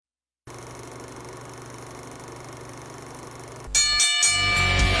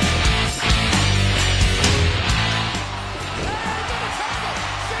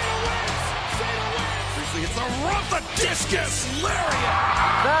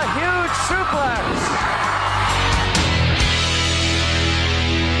suplex.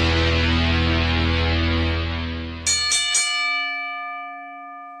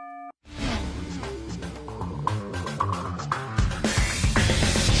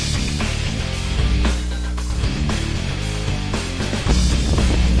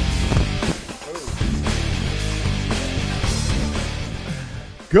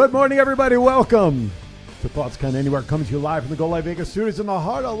 Good morning, everybody. Welcome to Thoughts Count Anywhere, coming to you live from the Go Live Vegas studios in the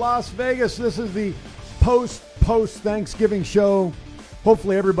heart of Las Vegas. This is the post-Thanksgiving show.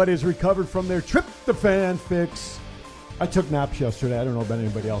 Hopefully, everybody has recovered from their tryptophan fix. I took naps yesterday. I don't know about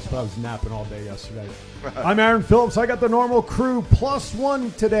anybody else, but I was napping all day yesterday. I'm Aaron Phillips. I got the normal crew plus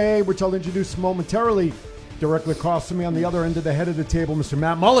one today, which I'll introduce momentarily. Directly across from me on the other end of the head of the table, Mr.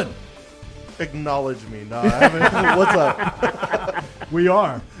 Matt Mullen. Acknowledge me. No, I haven't. What's up? We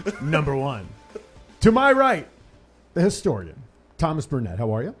are number one. To my right, the historian, Thomas Burnett.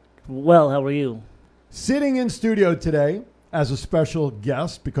 How are you? Well, how are you? Sitting in studio today as a special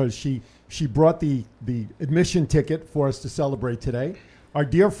guest because she brought the admission ticket for us to celebrate today. Our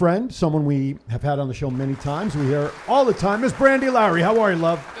dear friend, someone we have had on the show many times, we hear all the time, Miss Brandy Lowry. How are you,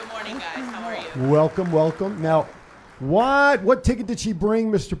 love? Good morning, guys. How are you? Welcome, welcome. Now, what ticket did she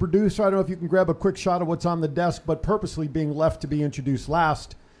bring, Mr. Producer? I don't know if you can grab a quick shot of what's on the desk, but purposely being left to be introduced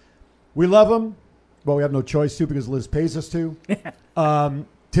last. We love him. Well, we have no choice to because Liz pays us to.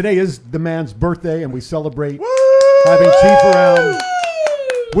 Today is the man's birthday, and we celebrate having Chief around.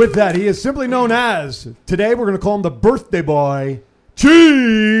 With that, he is simply known as, today we're going to call him the birthday boy,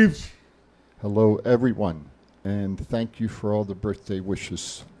 Chief. Hello, everyone, and thank you for all the birthday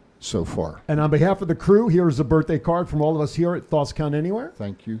wishes so far. And on behalf of the crew, here is a birthday card from all of us here at Thoughts Count Anywhere.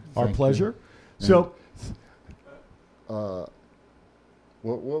 Thank you. Our Thank pleasure. You. So,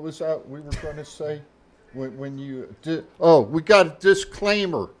 what was that we were going to say? When you did, we got a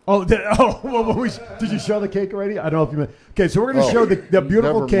disclaimer. did you show the cake already? I don't know if you meant. Okay, so we're going to show the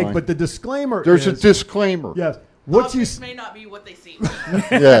beautiful cake, but the disclaimer There's is. a disclaimer. Yes. Objects may not be what they seem.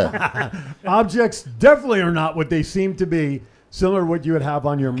 Yeah. Objects definitely are not what they seem to be. Similar to what you would have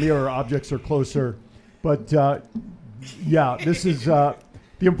on your mirror. Objects are closer. But, this is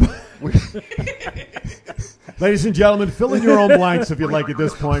Ladies and gentlemen, fill in your own blanks if you'd like at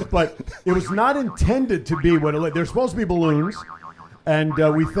this point. But it was not intended to be what it. They're supposed to be balloons. And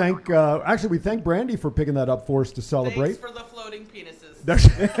we thank Brandy for picking that up for us to celebrate. Thanks for the floating penises.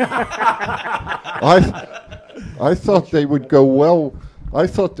 I thought they would go well. I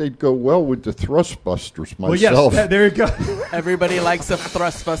thought they'd go well with the Thrustbusters myself. Well, yes, there you go. Everybody likes a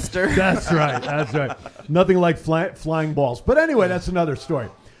thrustbuster. That's right. Nothing like flying balls. But anyway, that's another story.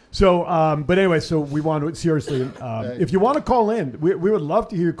 So, so we want to, seriously, if you want to call in, we would love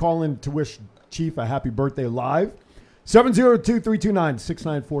to hear you call in to wish Chief a happy birthday live.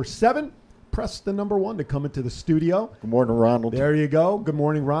 702-329-6947. Press the number 1 to come into the studio. Good morning, Ronald. There you go. Good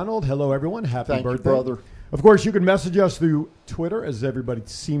morning, Ronald. Hello, everyone. Happy Thank birthday. you, brother. Of course, you can message us through Twitter, as everybody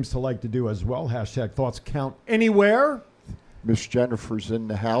seems to like to do as well. Hashtag Thoughts Count Anywhere. Miss Jennifer's in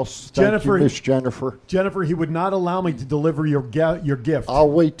the house. Jennifer, Thank you, Miss Jennifer. Jennifer, he would not allow me to deliver your gift. I'll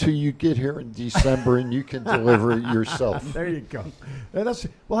wait till you get here in December and you can deliver it yourself. There you go.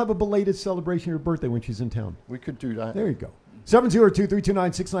 We'll have a belated celebration of your birthday when she's in town. We could do that. There you go.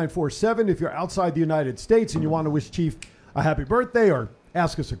 702-329-6947. If you're outside the United States and you want to wish Chief a happy birthday or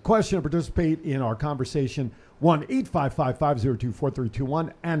ask us a question or participate in our conversation,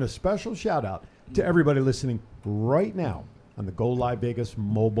 1-855-502-4321. And a special shout out to everybody listening right now on the Go Live Vegas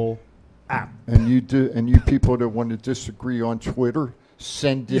mobile app. And you people that want to disagree on Twitter,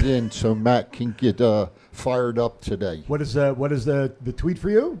 send it in so Matt can get fired up today. What is the tweet for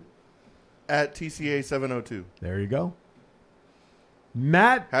you? At TCA 702. There you go.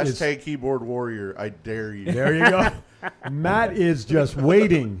 Matt Hashtag keyboard warrior. I dare you. There you go. Matt is just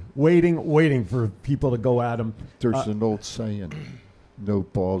waiting for people to go at him. There's an old saying, no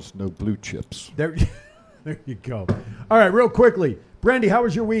balls, no blue chips. There you go. All right, real quickly. Brandy, how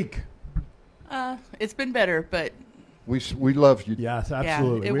was your week? It's been better, but We love you. Yes,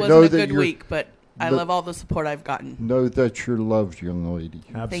 absolutely. it We wasn't a that good week, but I love all the support I've gotten. Know that you're loved, young lady.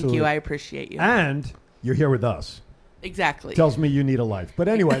 absolutely. Thank you. I appreciate you. And you're here with us. Exactly. Tells me you need a life. But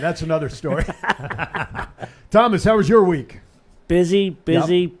anyway, that's another story. Thomas, how was your week? Busy.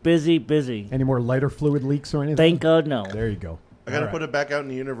 Any more lighter fluid leaks or anything? Thank God, no. There you go. I got to All put it back out in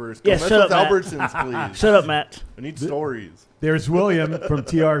the universe. Go Yeah, mess shut with up, Matt. Albertsons, please. Shut up, Matt. I need stories. There's William from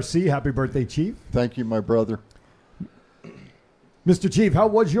TRC. Happy birthday, Chief. Thank you, my brother. Mr. Chief, how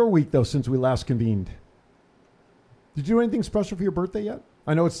was your week, though, since we last convened? Did you do anything special for your birthday yet?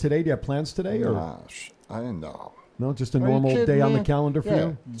 I know it's today. Do you have plans today? Or? Gosh, I don't know. No, just a Are you normal kidding day on me? the calendar for Yeah,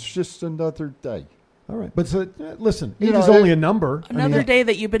 you? it's just another day. All right. But listen, You age know, is only a number. Another day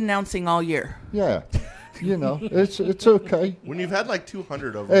that you've been announcing all year. Yeah, it's okay. When you've had like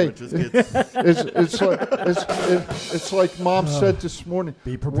 200 of them, Hey, it just gets. It's like Mom said this morning.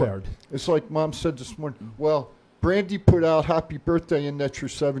 Be prepared. It's like Mom said this morning. Well, Brandy put out "Happy Birthday" and that you're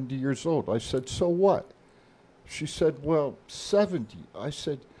 70 years old. I said, so what? She said, well, 70. I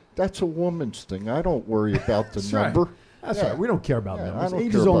said, that's a woman's thing. I don't worry about the That's right. number. That's Yeah. right. We don't care about Yeah, I numbers. don't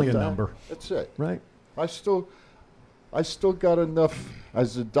Age care is only a about that. number, That's it. right? I still got enough,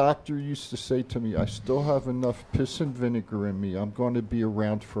 as the doctor used to say to me, I still have enough piss and vinegar in me. I'm going to be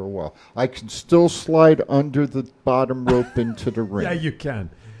around for a while. I can still slide under the bottom rope into the ring. Yeah, you can.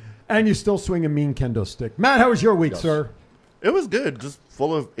 And you still swing a mean kendo stick. Matt, how was your week, Yes. sir? It was good, just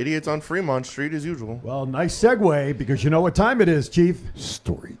full of idiots on Fremont Street as usual. Well, nice segue because you know what time it is, Chief.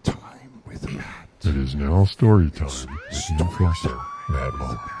 Story time with Matt. It is now story time with new producer, Matt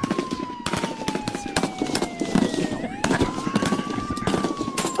Moore.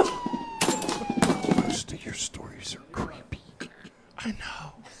 Most of your stories are creepy. I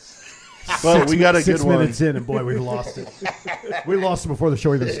know. But we got a good 6 one. minutes in, and boy, we lost it. We lost it before the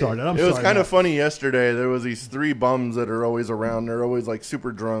show even started. I'm It sorry. was kind Matt. of funny yesterday. There was these 3 bums that are always around. They're always like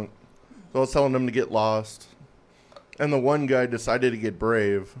super drunk. So I was telling them to get lost. And the one guy decided to get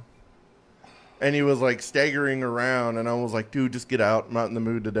brave. And he was like staggering around. And I was like, dude, just get out. I'm not in the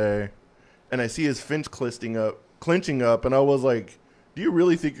mood today. And I see his finch clenching up. And I was like, do you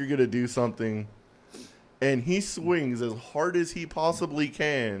really think you're going to do something? And he swings as hard as he possibly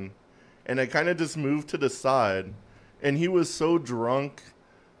can. And I kind of just moved to the side. And he was so drunk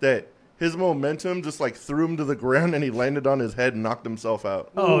that his momentum just like threw him to the ground and he landed on his head and knocked himself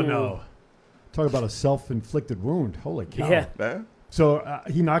out. Oh, no. Talk about a self-inflicted wound. Holy cow. Yeah. Yeah? So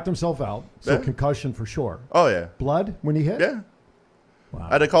he knocked himself out. So Yeah. concussion for sure. Oh, yeah. Blood when he hit? Yeah. Wow.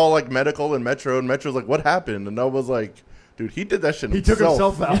 I had to call like medical and Metro's like, what happened? And I was like, dude, he did that shit He took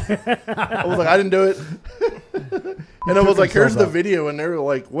himself out. I was like, I didn't do it. And I was like, here's the video. And they were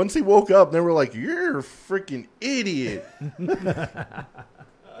like, once he woke up, they were like, you're a freaking idiot.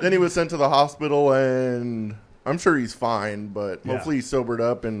 Then he was sent to the hospital, and I'm sure he's fine, but Yeah. hopefully he's sobered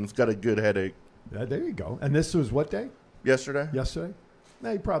up and has got a good headache. Yeah, there you go. And this was what day? Yesterday? Yesterday?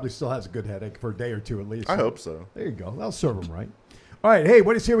 He probably still has a good headache for a day or two at least. I hope so. There you go. That'll serve him right. All right. Hey,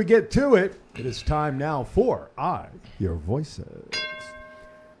 what is here? We get to it. It is time now for I Hear Voices.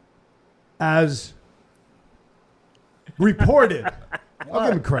 As reported. I'll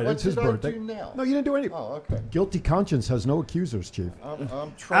give him credit. What It's his did I birthday. do now? No, you didn't do anything. Oh, okay. Guilty conscience has no accusers, Chief.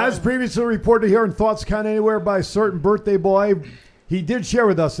 I'm trying. As previously reported here in Thoughts Count Anywhere by a certain birthday boy, he did share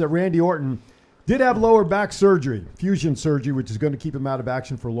with us that Randy Orton did have lower back surgery, fusion surgery, which is going to keep him out of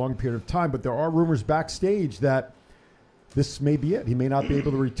action for a long period of time. But there are rumors backstage that this may be it. He may not be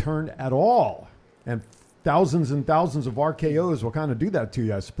able to return at all. And thousands and thousands of RKOs will kind of do that to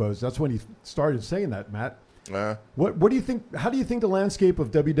you, I suppose. That's when he started saying that, Matt. What do you think? How do you think the landscape of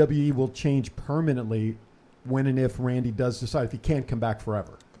WWE will change permanently when and if Randy does decide if he can't come back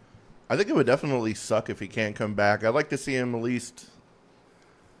forever? I think it would definitely suck if he can't come back. I'd like to see him at least.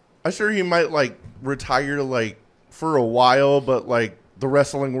 I'm sure he might like retire like for a while, but like the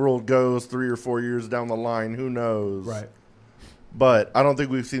wrestling world goes 3 or 4 years down the line, who knows? Right. But I don't think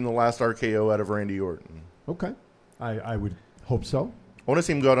we've seen the last RKO out of Randy Orton. Okay. I would hope so. I want to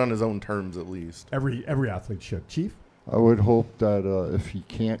see him go out on his own terms at least. Every athlete should. Chief? I would hope that if he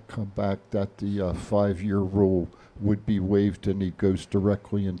can't come back, that the 5-year rule would be waived and he goes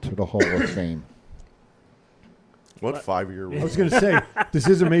directly into the Hall of Fame. What 5-year rule? I was going to say, this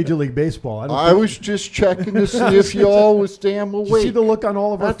isn't Major League Baseball. I was just checking to see if you all was damn Did you see awake. the look on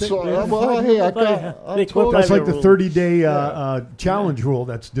all of our That's things? all. Well, hey, I told That's you. like the 30-day challenge rule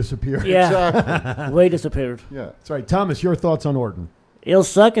that's disappeared. Yeah. Exactly. Way disappeared. Yeah. That's right. Thomas, your thoughts on Orton? It'll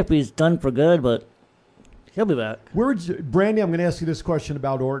suck if he's done for good, but he'll be back. Brandy, I'm going to ask you this question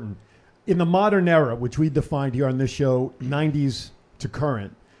about Orton. In the modern era, which we defined here on this show, 90s to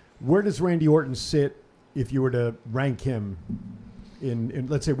current, where does Randy Orton sit if you were to rank him in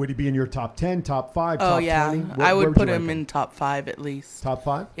let's say, would he be in your top 10, top 5, Oh, top yeah. 20? I Where would put you rank him in top 5 at least. Top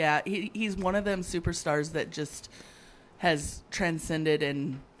 5? Yeah, he's one of them superstars that just has transcended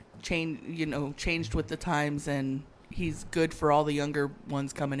and changed with the times, and he's good for all the younger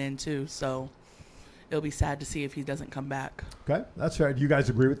ones coming in too. So it'll be sad to see if he doesn't come back. Okay, that's right. Do you guys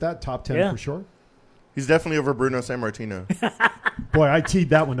agree with that? Top 10 Yeah. for sure? He's definitely over Bruno Sammartino. Boy, I teed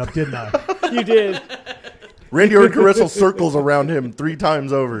that one up, didn't I? You did. Randy Orton can wrestle circles around him 3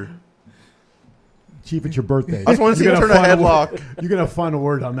 times over. Chief, it's your birthday. I just want to see him turn a headlock. You're going to find a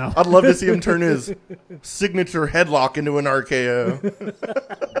word on that. I'd love to see him turn his signature headlock into an RKO.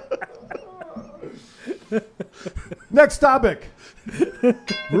 Next topic.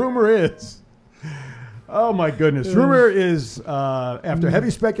 Rumor is. Oh, my goodness. Rumor is, after heavy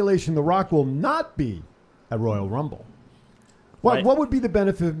speculation, The Rock will not be at Royal Rumble. Right. What would be the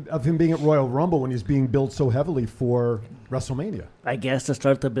benefit of him being at Royal Rumble when he's being billed so heavily for WrestleMania? I guess to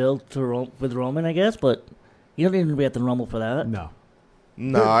start the build with Roman, I guess, but you don't even be at the Rumble for that. No.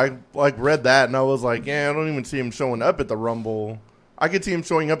 No, I read that and I was like, yeah, I don't even see him showing up at the Rumble. I could see him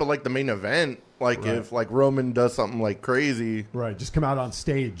showing up at like the main event, if like Roman does something like crazy, Right, just come out on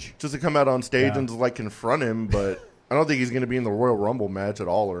stage. just to come out on stage Yeah. and just like confront him. But I don't think he's going to be in the Royal Rumble match at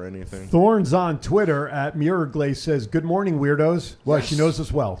all or anything. Thorns on Twitter at Mirrorglaze says, "Good morning, weirdos." Well, she knows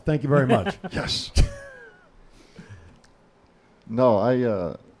us well. Thank you very much. Yes. No,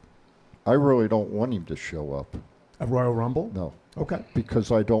 I really don't want him to show up. At Royal Rumble? No, Okay.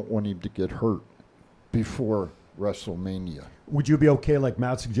 because I don't want him to get hurt before WrestleMania. Would you be okay, like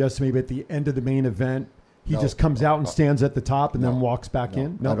Matt suggests, maybe at the end of the main event, he No. just comes out and stands at the top and then No. walks back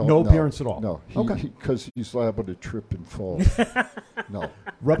in? I don't- No appearance at all? No, Okay. because he's liable to trip and fall. No,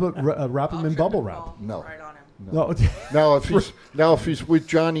 Wrap him in bubble wrap. No. Right on him. No. now if he's with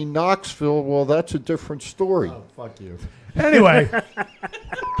Johnny Knoxville, well, that's a different story. Oh, fuck you. Anyway,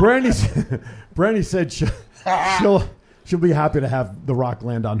 Brandy said she'll be happy to have The Rock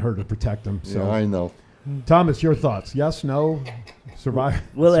land on her to protect him. So, Yeah, I know. Thomas, your thoughts? Yes, no, survive.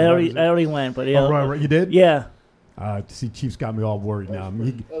 Well, I survive- already went, but yeah. Oh, right. You did? Yeah. See, Chief's got me all worried now.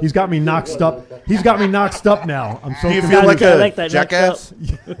 He's got me knocked up. He's got me knocked up now. I'm so Do you confused. feel like I a like that jackass?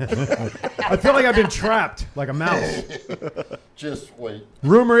 I feel like I've been trapped like a mouse. Just wait.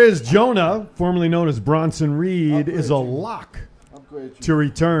 Rumor is Jonah, formerly known as Bronson Reed, is a lock I'm glad to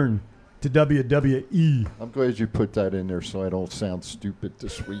return to WWE. I'm glad you put that in there so I don't sound stupid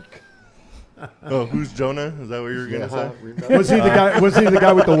this week. Oh, who's Jonah? Is that what you were going to say? Remember? Was he the guy? Was he the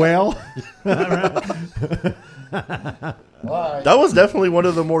guy with the whale? That was definitely one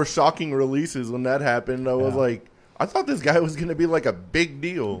of the more shocking releases when that happened. I was like, I thought this guy was going to be like a big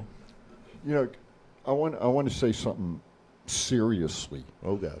deal. You know, I want to say something seriously.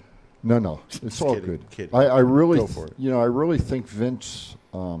 Oh, God. No, it's all kidding, good. kidding. I really, Go for it. I really think Vince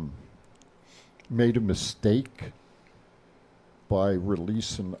made a mistake by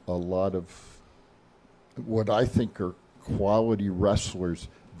releasing a lot of what I think are quality wrestlers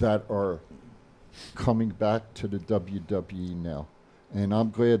that are coming back to the WWE now. And I'm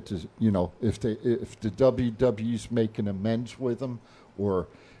glad to, if the WWE's making amends with them, or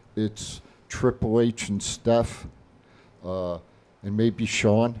it's Triple H and Steph, and maybe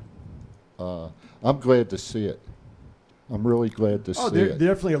Shawn, I'm glad to see it. I'm really glad to see it.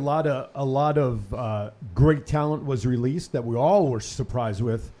 Definitely a lot of great talent was released that we all were surprised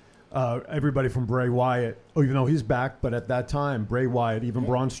with. Everybody from Bray Wyatt, even though he's back, but at that time, Bray Wyatt, even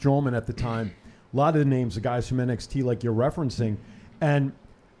Braun Strowman at the time, a lot of the names, the guys from NXT like you're referencing. And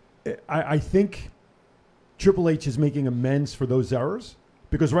I think Triple H is making amends for those errors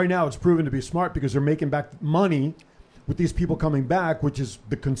because right now it's proven to be smart because they're making back money with these people coming back, which is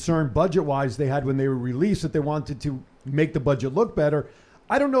the concern budget-wise they had when they were released, that they wanted to make the budget look better.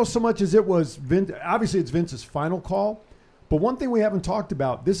 I don't know so much as it was Vince. Obviously, it's Vince's final call. But one thing we haven't talked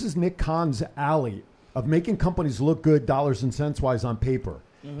about, this is Nick Khan's alley of making companies look good dollars and cents-wise on paper.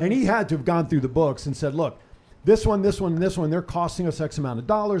 Mm-hmm. And he had to have gone through the books and said, look, this one, they're costing us X amount of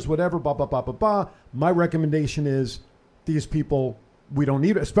dollars, whatever, blah, blah, blah, blah, blah. My recommendation is these people, we don't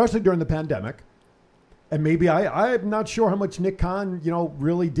need it, especially during the pandemic. And maybe I'm not sure how much Nick Khan,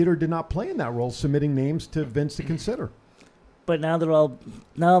 really did or did not play in that role, submitting names to Vince to consider. But now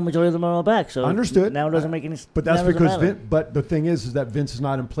majority of them are all back. So Understood. Now it doesn't make any sense. But that's because but the thing is that Vince is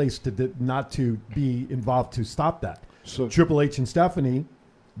not in place not to be involved to stop that. So Triple H and Stephanie,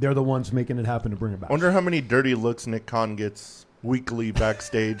 they're the ones making it happen to bring it back. Wonder how many dirty looks Nick Khan gets weekly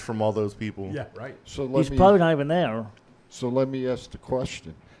backstage from all those people. Yeah, right. He's probably not even there. So let me ask the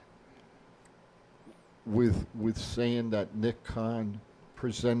question. With saying that Nick Khan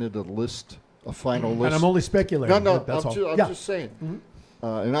presented a final list. And I'm only speculating. No, that's all. I'm just saying. Mm-hmm.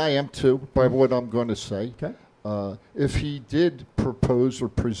 And I am too, by what I'm going to say. Okay. If he did propose or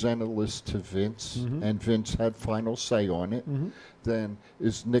present a list to Vince, and Vince had final say on it, then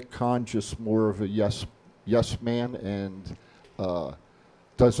is Nick Khan just more of a yes man and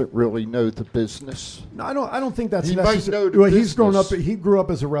doesn't really know the business? No, I don't think that's He might necessary. know the Well, he's grown up. business. He grew up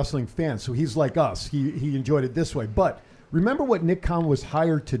as a wrestling fan, so he's like us. He enjoyed it this way. But remember what Nick Khan was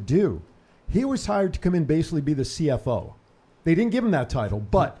hired to do. He was hired to come in, basically be the CFO. They didn't give him that title,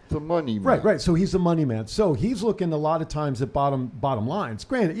 but The money man. right. So he's the money man. So he's looking a lot of times at bottom lines.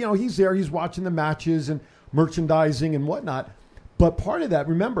 Granted, he's there. He's watching the matches and merchandising and whatnot. But part of that,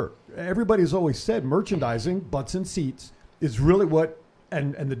 remember, everybody's always said merchandising, butts and seats, is really what,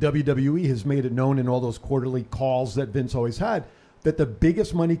 and the WWE has made it known in all those quarterly calls that Vince always had, that the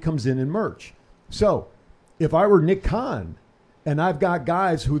biggest money comes in merch. So if I were Nick Khan and I've got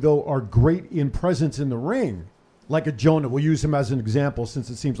guys who, though, are great in presence in the ring, like a Jonah, we'll use him as an example since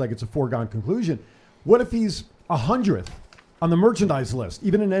it seems like it's a foregone conclusion. What if he's 100th on the merchandise list,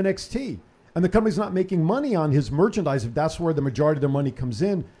 even in NXT, and the company's not making money on his merchandise, if that's where the majority of their money comes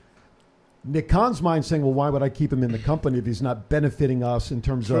in? Nick Khan's mind saying, well, why would I keep him in the company if he's not benefiting us in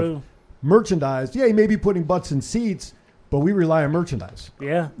terms of merchandise? Yeah, he may be putting butts in seats, but we rely on merchandise.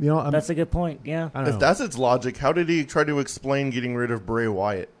 Yeah, that's a good point. Yeah. If that's its logic, how did he try to explain getting rid of Bray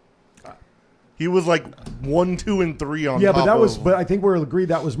Wyatt? He was like 1, 2, and 3 on. Yeah, top but I think we're agreed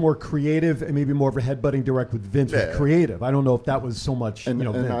that was more creative and maybe more of a headbutting direct with Vince with creative. I don't know if that was so much. And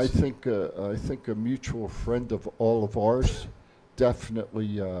Vince. I think a mutual friend of all of ours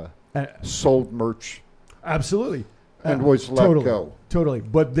definitely sold merch. Absolutely. And was let go. Totally.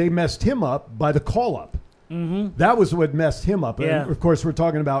 But they messed him up by the call up. Mm-hmm. That was what messed him up. Yeah. And of course, we're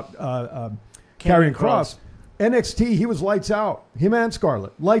talking about Karrion Kross. NXT, he was lights out. Him and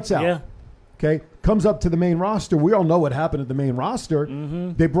Scarlett, lights out. Yeah. Okay, comes up to the main roster. We all know what happened at the main roster.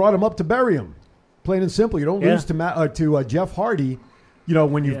 Mm-hmm. They brought him up to bury him. Plain and simple. You don't lose to Jeff Hardy,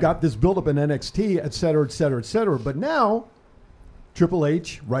 when you've got this buildup in NXT, et cetera, et cetera, et cetera. But now, Triple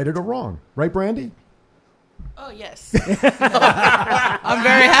H, right it or wrong. Right, Brandy? Oh, yes. I'm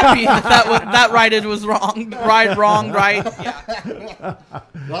very happy that righted was wrong. Right, wrong, right. Yeah.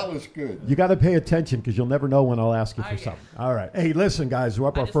 That was good. You got to pay attention because you'll never know when I'll ask you for something. All right. Hey, listen, guys. We're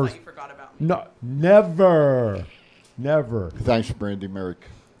up our first. Thought you forgot about me. No, never. Thanks, Brandy Merrick.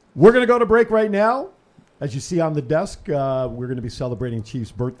 We're going to go to break right now. As you see on the desk, we're going to be celebrating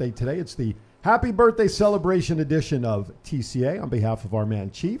Chief's birthday today. It's the Happy Birthday Celebration edition of TCA on behalf of our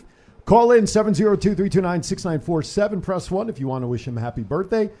man Chief. Call in 702-329-6947. Press 1 if you want to wish him a happy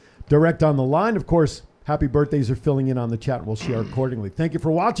birthday. Direct on the line. Of course, happy birthdays are filling in on the chat, and we'll share accordingly. Thank you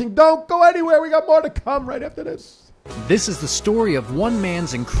for watching. Don't go anywhere. We got more to come right after this. This is the story of one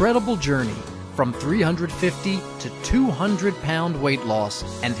man's incredible journey from 350 to 200-pound weight loss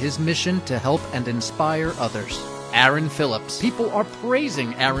and his mission to help and inspire others. Aaron Phillips. People are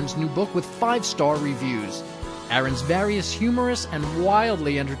praising Aaron's new book with 5-star reviews. Aaron's various humorous and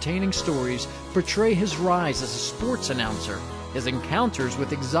wildly entertaining stories portray his rise as a sports announcer, his encounters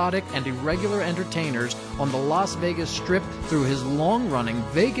with exotic and irregular entertainers on the Las Vegas Strip through his long-running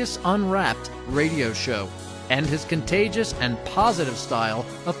Vegas Unwrapped radio show, and his contagious and positive style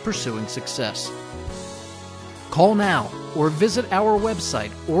of pursuing success. Call now or visit our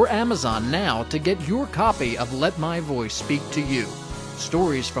website or Amazon now to get your copy of Let My Voice Speak to You,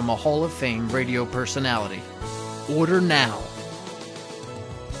 stories from a Hall of Fame radio personality. Order now.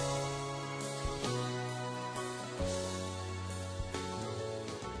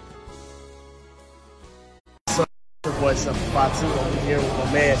 What's up, Fatu? I'm here with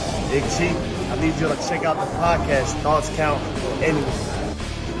my man, Big Chief. I need you to check out the podcast, Thoughts Count Anywhere.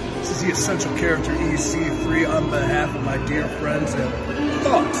 This is the Essential Character EC3 on behalf of my dear friends at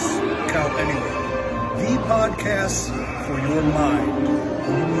Thoughts Count Anywhere. The podcast for your mind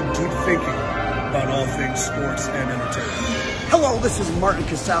when you need deep thinking about all things sports and entertainment. Hello, this is Martin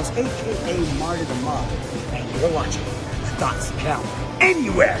Casals, a.k.a. Marty the Mob, and you're watching the Thoughts Count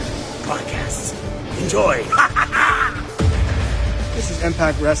Anywhere podcast. Enjoy. This is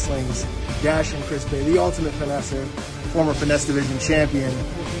Impact Wrestling's Dash and Chris Bay, the ultimate finesser, former Finesse Division champion,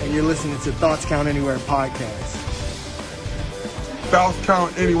 and you're listening to Thoughts Count Anywhere podcast. Thoughts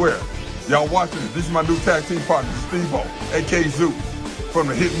Count Anywhere. Y'all watching it. This is my new tag team partner, Steve-O, a.k.a. Zeus, from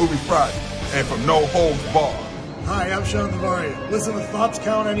the hit movie Friday, and from No Holds Barred. Hi, I'm Sean Navarre. Listen to Thoughts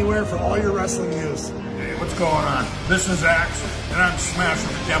Count Anywhere for all your wrestling news. Hey, what's going on? This is Axe, and I'm Smash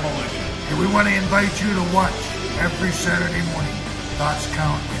with Demolition. And we want to invite you to watch every Saturday morning, Thoughts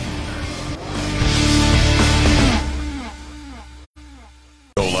Count Anywhere.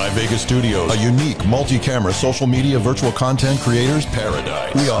 Go Live Vegas Studios, a unique multi-camera social media virtual content creators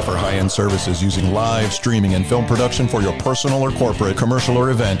paradise. We offer high-end services using live streaming and film production for your personal or corporate, commercial or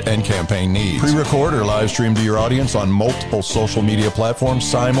event and campaign needs. Pre-record or live stream to your audience on multiple social media platforms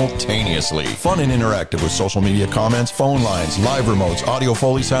simultaneously. Fun and interactive with social media comments, phone lines, live remotes, audio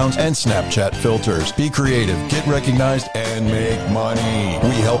Foley sounds, and Snapchat filters. Be creative, get recognized, and make money.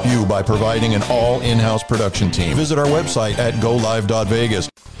 We help you by providing an all in-house production team. Visit our website at golive.vegas.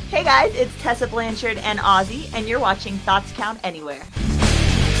 Hey guys, it's Tessa Blanchard and Ozzy, and you're watching Thoughts Count Anywhere.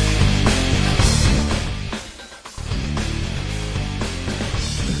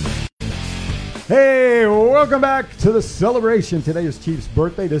 Hey, welcome back to the celebration. Today is Chief's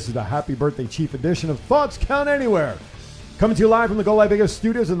birthday. This is the Happy Birthday Chief edition of Thoughts Count Anywhere. Coming to you live from the Go Live Vegas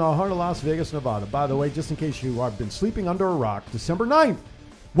studios in the heart of Las Vegas, Nevada. By the way, just in case you have been sleeping under a rock, December 9th.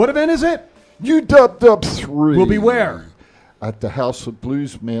 What event is it? UW 3. Will be where? At the House of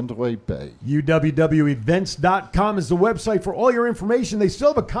Blues, Mandalay Bay. UWWEvents.com is the website for all your information. They still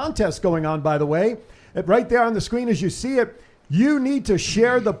have a contest going on, by the way. Right there on the screen as you see it. You need to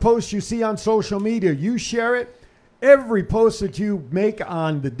share the post you see on social media. You share it. Every post that you make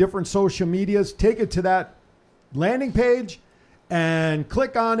on the different social medias, take it to that landing page and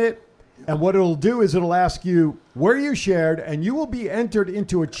click on it. And what it'll do is it'll ask you where you shared, and you will be entered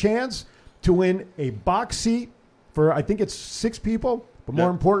into a chance to win a box seat for, I think it's 6 people, but more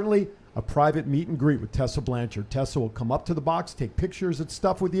importantly, a private meet and greet with Tessa Blanchard. Tessa will come up to the box, take pictures and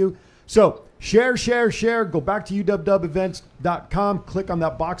stuff with you. So share. Go back to uwwevents.com. Click on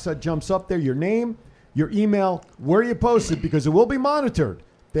that box that jumps up there, your name, your email, where you posted, because it will be monitored.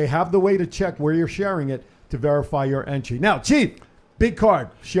 They have the way to check where you're sharing it to verify your entry. Now, Chief, big card.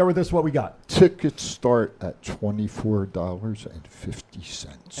 Share with us what we got. Tickets start at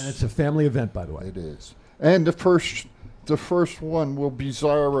 $24.50. And it's a family event, by the way. It is. And the first one will be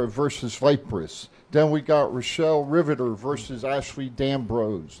Zara versus Viperous. Then we got Rochelle Riveter versus Ashley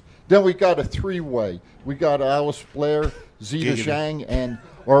Dambrose. Then we got a 3-way. We got Alice Blair, Zeta Zhang, and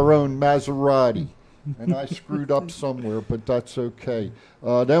our own Maserati. And I screwed up somewhere, but that's okay.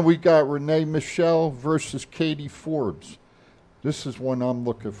 Then we got Renee Michelle versus Katie Forbes. This is one I'm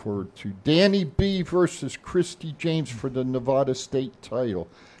looking forward to. Danny B versus Christy James for the Nevada State title.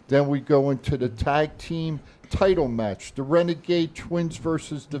 Then we go into the tag team title match. The Renegade Twins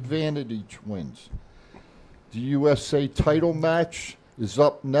versus the Vanity Twins. The USA title match is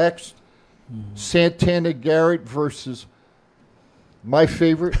up next. Santana Garrett versus my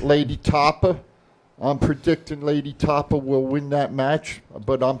favorite, Lady Tapa. I'm predicting Lady Tapa will win that match,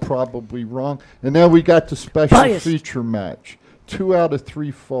 but I'm probably wrong. And then we got the special feature match. 2 out of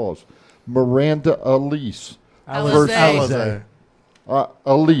 3 falls. Miranda Elise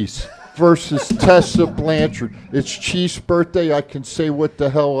versus Tessa Blanchard. It's Chief's birthday. I can say what the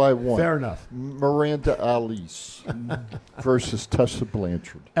hell I want. Fair enough. Miranda Elise versus Tessa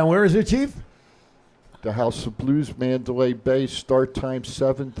Blanchard. And where is it, Chief? The House of Blues, Mandalay Bay. Start time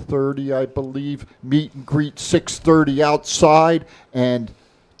 7:30, I believe. Meet and greet 6:30 outside, and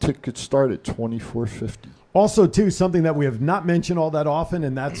tickets start at $24.50. Also, too, something that we have not mentioned all that often,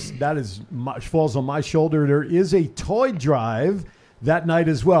 and that falls on my shoulder. There is a toy drive that night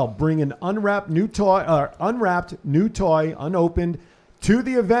as well. Bring an unwrapped new toy, unopened, to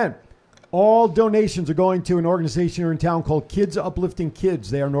the event. All donations are going to an organization here in town called Kids Uplifting Kids.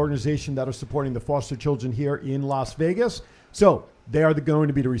 They are an organization that are supporting the foster children here in Las Vegas. So they are going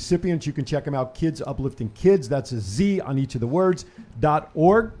to be the recipients. You can check them out, Kids Uplifting Kids. That's a Z on each of the words,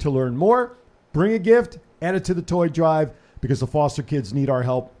 .org to learn more. Bring a gift, add it to the toy drive, because the foster kids need our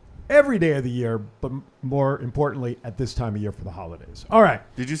help every day of the year, but more importantly, at this time of year for the holidays. All right.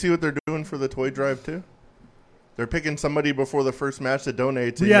 Did you see what they're doing for the toy drive, too? They're picking somebody before the first match that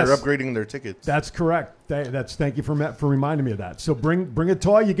donates, and Yes. you're upgrading their tickets. That's correct. Thank you for reminding me of that. So bring a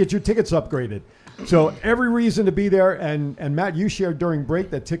toy, you get your tickets upgraded. So every reason to be there. And Matt, you shared during break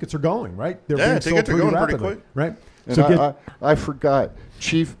that tickets are going, right? They're being tickets sold are going rapidly, pretty quick. right? And So I forgot.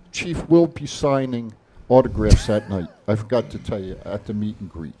 Chief will be signing autographs that night. I forgot to tell you, at the meet and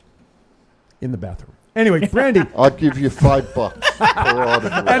greet. In the bathroom. Anyway, Brandy. I'll give you $5 per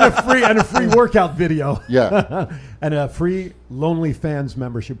autograph. and a free workout video. Yeah. And a free Lonely Fans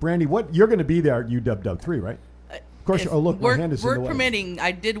membership. Brandy, you're going to be there at UW3, right? Of course. My hand is in the way. Work permitting.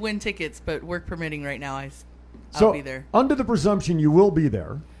 I did win tickets, but work permitting right now, So, I'll be there. under the presumption you will be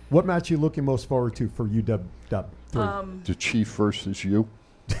there, what match are you looking most forward to for UW3? The Chief versus you.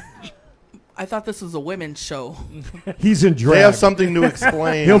 I thought this was a women's show. He's in drag. They have something to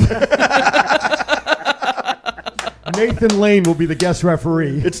explain. Nathan Lane will be the guest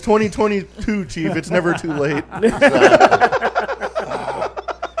referee. It's 2022, Chief. It's never too late.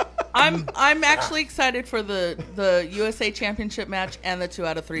 I'm actually excited for the USA Championship match and the 2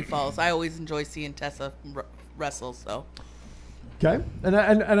 out of 3 falls. I always enjoy seeing Tessa wrestle. So. Okay, and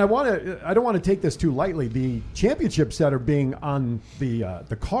I don't want to take this too lightly. The championships that are being on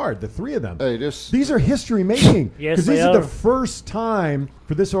the card, the 3 of them, these are history making. Yes, because they these are are. the first time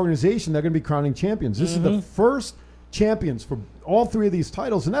for this organization they're going to be crowning champions. This is the first champions for all 3 of these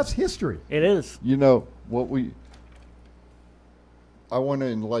titles, and that's history. It is. You know what I want to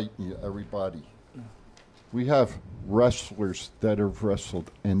enlighten you, everybody. We have wrestlers that have wrestled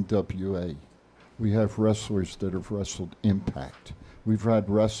NWA. We have wrestlers that have wrestled Impact. We've had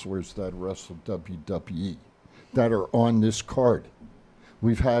wrestlers that wrestled WWE that are on this card.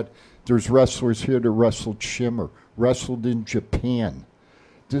 There's wrestlers here that wrestled Shimmer, wrestled in Japan.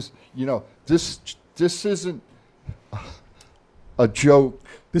 This isn't a joke.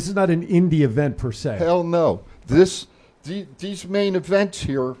 This is not an indie event per se. Hell no. These main events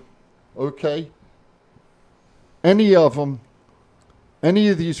here, okay, any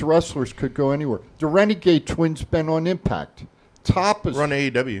of these wrestlers could go anywhere. The Renegade Twins been on Impact. Top is run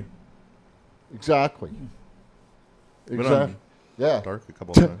AEW. Exactly. Exactly. Yeah. Dark a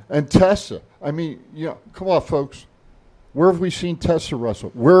couple of times. And Tessa. I mean, come on, folks. Where have we seen Tessa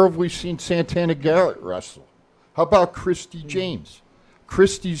wrestle? Where have we seen Santana Garrett wrestle? How about Christy James?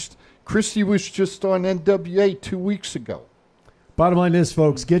 Christy was just on NWA 2 weeks ago. Bottom line is,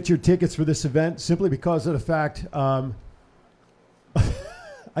 folks, get your tickets for this event simply because of the fact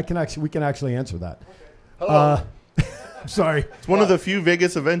we can actually answer that. Hello. I'm sorry. It's one of the few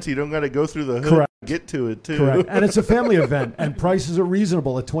Vegas events you don't got to go through the hood Correct. to get to it, too. Correct. And it's a family event, and prices are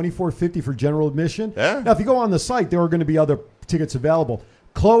reasonable at $24.50 for general admission. Yeah. Now, if you go on the site, there are going to be other tickets available.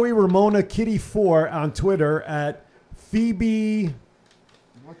 Chloe Ramona Kitty 4 on Twitter at Phoebe.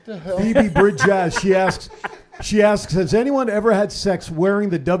 What the hell? Phoebe Bridges. She asks, has anyone ever had sex wearing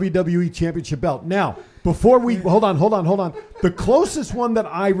the WWE Championship belt? Now, before we hold on. The closest one that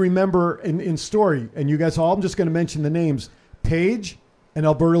I remember in story, and you guys all, I'm just going to mention the names, Paige and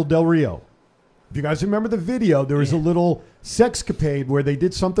Alberto Del Rio. If you guys remember the video, there was a little sexcapade where they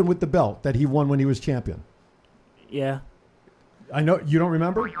did something with the belt that he won when he was champion. Yeah. I know you don't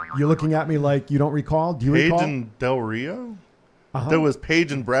remember. You're looking at me like you don't recall. Do you Paige recall? and Del Rio? Uh-huh. There was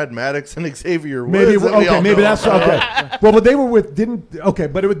Paige and Brad Maddox and Xavier Woods. Maybe that's okay. Well, but they were with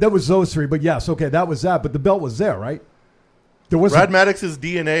that was those three. But yes, okay, that was that. But the belt was there, right? There was Brad Maddox's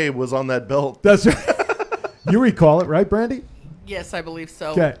DNA was on that belt. That's you recall it, right, Brandy? Yes, I believe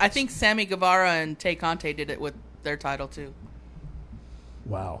so. Okay. I think Sammy Guevara and Tay Conte did it with their title too.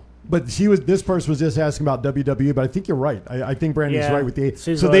 Wow. But this person was just asking about WWE, but I think you're right. I think Brandy's right with the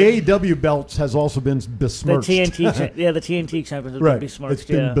she's so right. the AEW belts has also been besmirched. The TNT champions have right. been besmirched. It's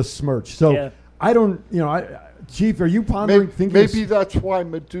been besmirched. So I don't, Chief, are you pondering? Maybe that's why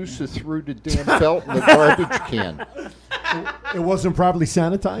Medusa threw the damn belt in the garbage can. It wasn't properly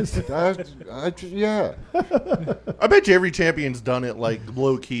sanitized? Yeah. I bet you every champion's done it like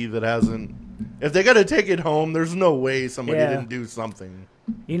low key that hasn't. If they got to take it home, there's no way somebody didn't do something.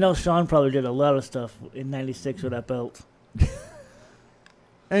 Sean probably did a lot of stuff in '96 with that belt.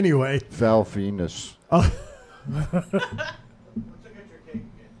 Anyway. Val Venus.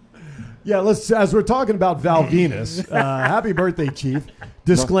 Yeah, as we're talking about Val Venus, happy birthday, Chief.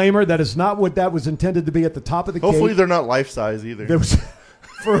 Disclaimer, that is not what that was intended to be at the top of the cake. Hopefully they're not life-size either.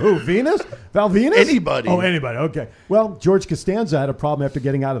 For who? Venus? Val Venus? Anybody. Oh, anybody. Okay. Well, George Costanza had a problem after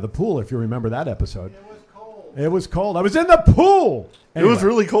getting out of the pool, if you remember that episode. It was cold. I was in the pool. Anyway. It was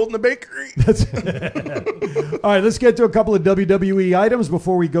really cold in the bakery. All right, let's get to a couple of WWE items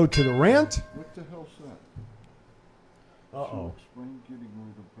before we go to the rant. What the hell's that? Uh-oh.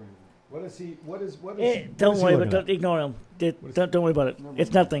 What is he? What is? Don't worry about it. Don't ignore him. Don't worry about it.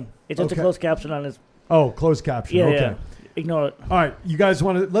 It's nothing. It's just a closed caption on his. Oh, closed caption. Yeah, okay. yeah. Ignore it. All right, you guys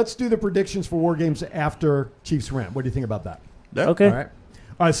want to? Let's do the predictions for War Games after Chiefs rant. What do you think about that? Yeah. Okay.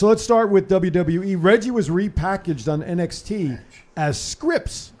 All right, so let's start with WWE. Reggie was repackaged on NXT as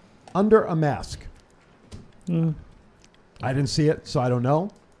Scripps under a mask. I didn't see it, so I don't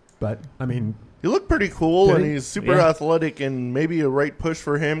know. But, I mean... He looked pretty cool, Did and he? he's super athletic, and maybe a right push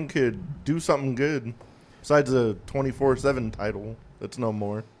for him could do something good. Besides a 24/7 title, that's no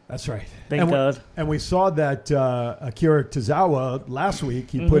more. That's right. Thank God. And we saw that Akira Tozawa last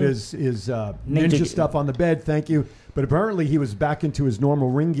week. He put his ninja stuff on the bed. Thank you. But apparently he was back into his normal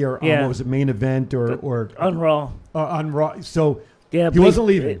ring gear on, what was it, main event or on Raw. On Raw. So he bleach, wasn't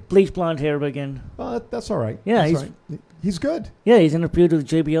leaving. Bleach blonde hair again. That's all right. Yeah, that's he's good. Yeah, he's in a feud with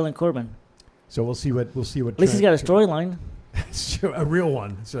JBL and Corbin. So we'll see what. At least he's got a storyline. A real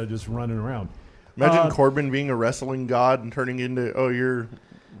one, instead of just running around. Imagine Corbin being a wrestling god and turning into, you're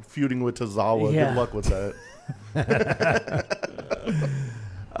feuding with Tozawa. Yeah. Good luck with that.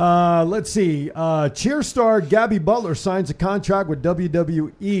 Let's see. Cheer star Gabby Butler signs a contract with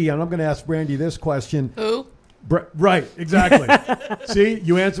WWE, and I'm going to ask Brandy this question. Who? Right, exactly. See,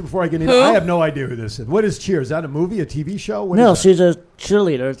 you answered before I get into it. I have no idea who this is. What is Cheer? Is that a movie, a TV show? What No, is that? she's a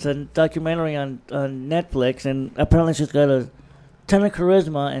cheerleader. It's a documentary on Netflix, and apparently she's got a ton of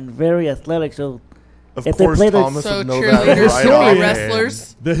charisma and very athletic. So Of If they course, play the- Thomas So would know cheerleaders that. can be Right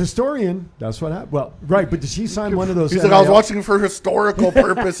wrestlers. The historian, that's what happened. Well, right, but did she sign one of those? He said, I was NIL? watching for historical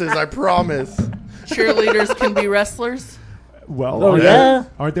purposes, I promise. Cheerleaders can be wrestlers. Well, Oh, yeah.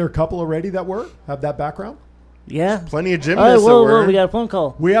 aren't there a couple already that have that background? Yeah. Plenty of All gymnasts right, that whoa, were. we got a phone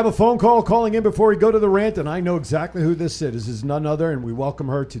call. We have a phone call calling in before we go to the rant, and I know exactly who this is. This is none other, and we welcome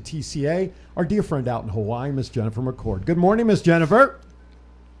her to TCA, our dear friend out in Hawaii, Miss Jennifer McCord. Good morning, Miss Jennifer.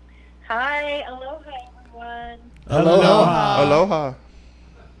 Hi, aloha, everyone. Aloha. Aloha.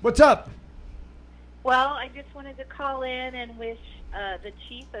 What's up? Well, I just wanted to call in and wish the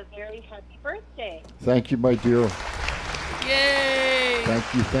chief a very happy birthday. Thank you, my dear. Yay!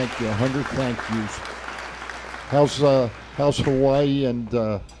 Thank you. 100 thank yous. How's Hawaii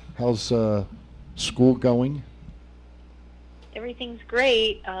and how's school going? Everything's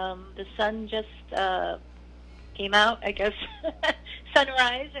great. The sun just came out, I guess,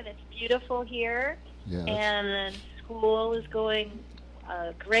 sunrise, and it's beautiful here. Yes. And school is going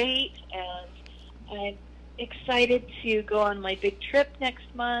great, and I'm excited to go on my big trip next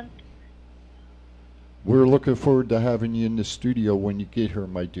month. We're looking forward to having you in the studio when you get here,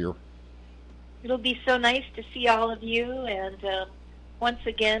 my dear. It'll be so nice to see all of you, and once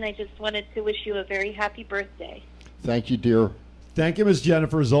again, I just wanted to wish you a very happy birthday. Thank you, dear. Thank you, Miss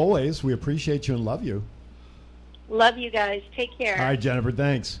Jennifer, as always. We appreciate you and love you. Love you guys. Take care. All right, Jennifer,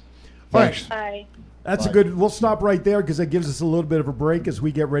 thanks. Thanks. Bye. That's Bye. a good. We'll stop right there because that gives us a little bit of a break as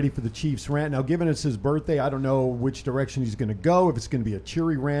we get ready for the Chiefs rant. Now, given it's his birthday, I don't know which direction he's going to go. If it's going to be a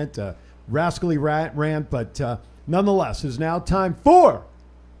cheery rant, a rascally rant, but nonetheless, it's now time for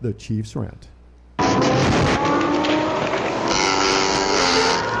the Chiefs rant.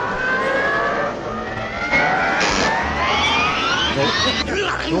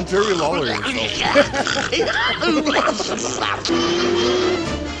 Don't Jerry Lawler yourself. You're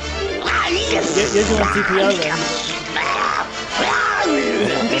doing CPR then.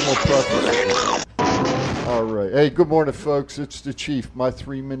 All right. Hey, good morning, folks. It's the Chief. My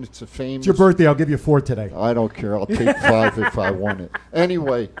 3 minutes of fame. It's your birthday. I'll give you 4 today. I don't care. I'll take 5 if I want it.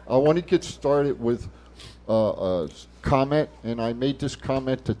 Anyway, I want to get started with a comment, and I made this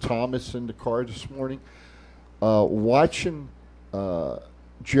comment to Thomas in the car this morning. Watching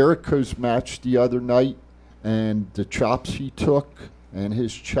Jericho's match the other night and the chops he took and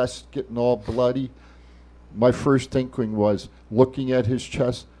his chest getting all bloody, my first inkling was, looking at his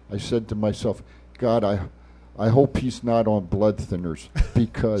chest, I said to myself, God, I hope he's not on blood thinners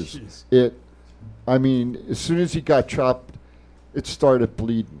because as soon as he got chopped, it started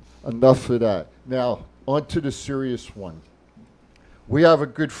bleeding. Enough of that. Now, on to the serious one. We have a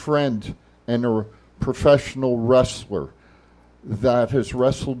good friend and a professional wrestler that has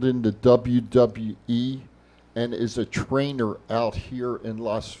wrestled in the WWE and is a trainer out here in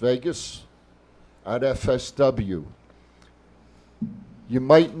Las Vegas at FSW. You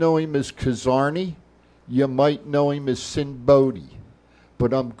might know him as Kazarni. You might know him as Sin Bodhi.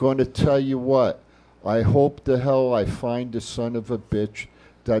 But I'm going to tell you what. I hope the hell I find the son of a bitch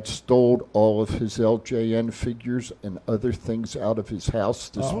that stole all of his LJN figures and other things out of his house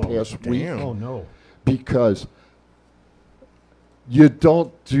this past week. Oh, no. Because you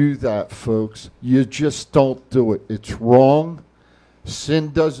don't do that, folks. You just don't do it. It's wrong.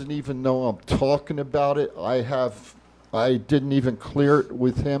 Sin doesn't even know I'm talking about it. I didn't even clear it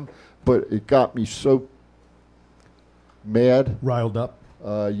with him, but it got me so mad. Riled up.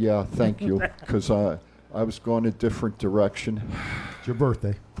 Yeah, thank you. Because I was going a different direction. It's your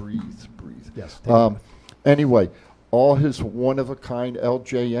birthday. Breathe. Yes. Anyway, all his one-of-a-kind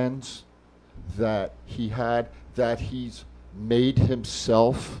LJNs that he had, that he's made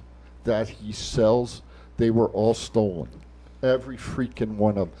himself, that he sells, they were all stolen. Every freaking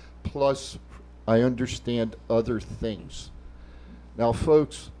one of them. Plus, I understand other things. Now,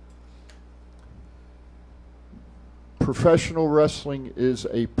 folks, professional wrestling is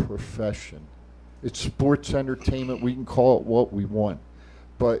a profession. It's sports entertainment. We can call it what we want.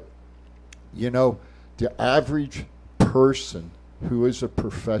 But, the average person who is a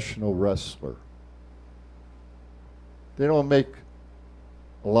professional wrestler, they don't make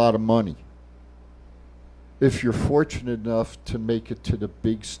a lot of money. If you're fortunate enough to make it to the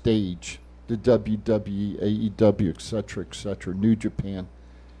big stage, the WWE, AEW, etc., New Japan,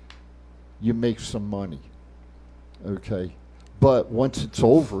 you make some money. Okay? But once it's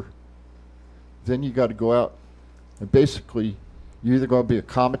over, then you got to go out and basically you're either going to be a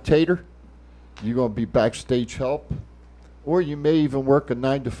commentator, you're going to be backstage help, or you may even work a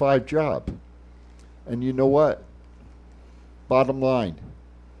 9-to-5 job. And you know what? Bottom line,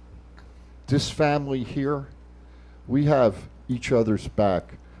 this family here, we have each other's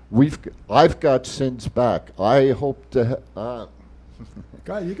back. I've got sins back. I hope to. Go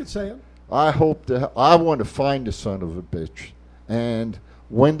ahead, you can say it. I hope to. I want to find the son of a bitch, and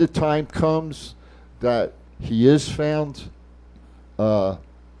when the time comes that he is found, who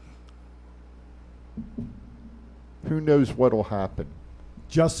knows what'll happen?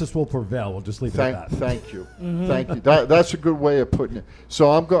 Justice will prevail. We'll just leave it at that. Thank you. Thank you. That's a good way of putting it. So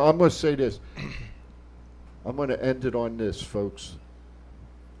I'm going to say this. I'm going to end it on this, folks.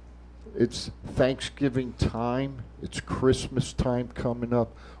 It's Thanksgiving time. It's Christmas time coming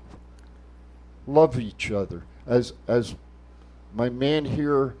up. Love each other. As my man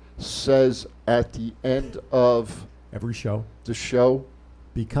here says at the end of every show, the show,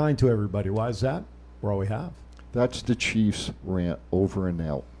 be kind to everybody. Why is that? We're all we have. That's the Chiefs rant, over and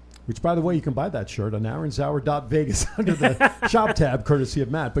out. Which, by the way, you can buy that shirt on aaronzauer.vegas under the shop tab, courtesy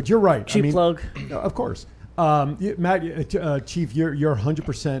of Matt. But you're right. Cheap plug. Of course. Matt, Chief, you're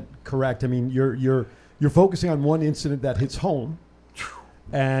 100% correct. I mean, you're focusing on one incident that hits home.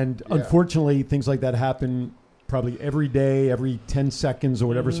 And unfortunately, things like that happen probably every day, every 10 seconds or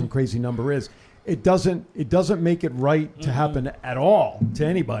whatever some crazy number is. It doesn't make it right to happen at all to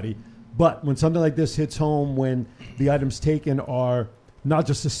anybody. But when something like this hits home, when the items taken are not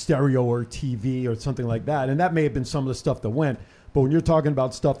just a stereo or TV or something like that, and that may have been some of the stuff that went, but when you're talking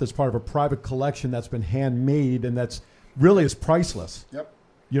about stuff that's part of a private collection that's been handmade and that's really is priceless. Yep.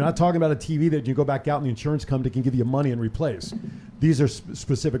 You're not talking about a TV that you go back out and the insurance company can give you money and replace. These are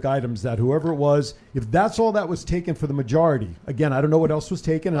specific items that whoever it was, if that's all that was taken for the majority, again, I don't know what else was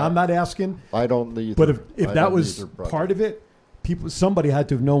taken, and I'm not asking. I don't either. But if that was part of it, somebody had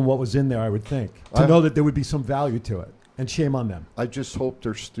to have known what was in there, I would think, to know that there would be some value to it. And shame on them. I just hope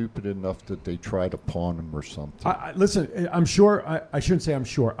they're stupid enough that they try to pawn them or something. Listen, I'm sure, I shouldn't say I'm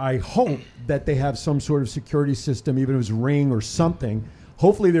sure. I hope that they have some sort of security system, even if it was Ring or something.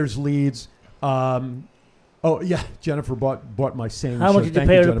 Hopefully there's leads. Jennifer bought my saying. How much did you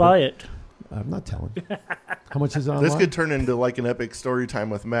pay her to buy it? I'm not telling. How much is it online? This could turn into like an epic story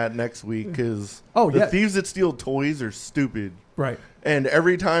time with Matt next week because the thieves that steal toys are stupid. Right. And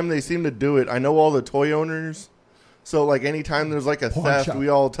every time they seem to do it, I know all the toy owners. So, like, anytime there's, like, a theft, we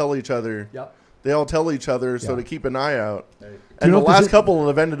all tell each other. Yep. They all tell each other so to keep an eye out. And the last couple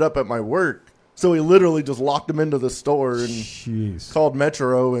have ended up at my work. So we literally just locked them into the store and called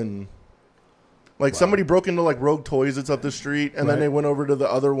Metro. And, like, somebody broke into, like, Rogue Toys that's up the street. And then they went over to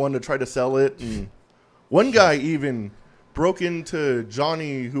the other one to try to sell it. And one guy even broke into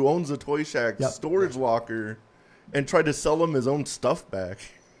Johnny, who owns the Toy Shack, storage locker and tried to sell him his own stuff back.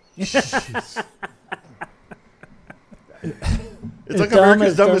 It's like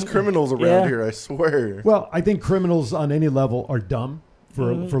America's dumbest criminals around here, I swear. Well, I think criminals on any level are dumb for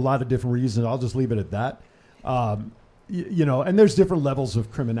a lot of different reasons. I'll just leave it at that. And there's different levels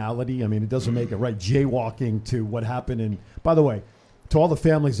of criminality. I mean, it doesn't make it right. Jaywalking to what happened. And by the way, to all the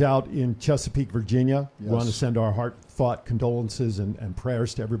families out in Chesapeake, Virginia, we want to send our heartfelt condolences and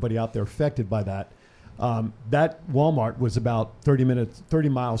prayers to everybody out there affected by that. That Walmart was about 30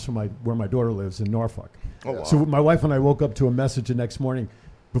 miles from where my daughter lives in Norfolk. Oh, wow. So my wife and I woke up to a message the next morning.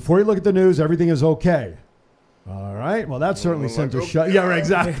 Before you look at the news, everything is okay. All right. Well, that certainly sent a shut. Yeah, right,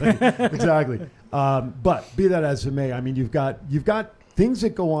 exactly. Exactly. But be that as it may, I mean, you've got things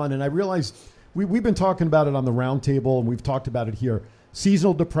that go on, and I realized we've been talking about it on the round table, and we've talked about it here.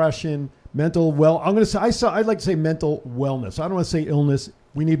 Seasonal depression, mental I'd like to say mental wellness. I don't want to say illness.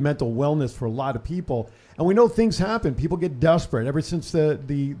 We need mental wellness for a lot of people, and we know things happen. People get desperate ever since the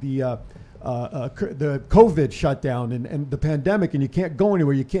COVID shutdown and the pandemic, and you can't go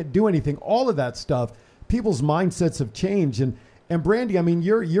anywhere, you can't do anything. All of that stuff, people's mindsets have changed. And Brandy, I mean,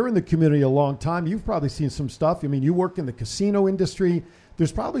 you're in the community a long time. You've probably seen some stuff. I mean, you work in the casino industry.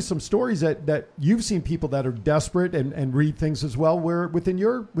 There's probably some stories that you've seen people that are desperate and read things as well. Where within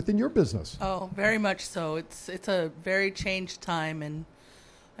your business. Oh, very much so. It's a very changed time and.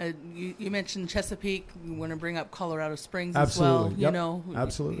 You mentioned Chesapeake. You want to bring up Colorado Springs as well. Yep.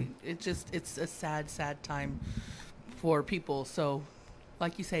 Absolutely. It's a sad, sad time for people. So,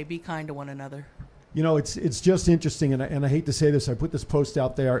 like you say, be kind to one another. It's just interesting, and I hate to say this. I put this post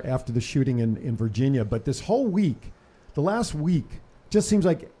out there after the shooting in Virginia, but this whole week, the last week, just seems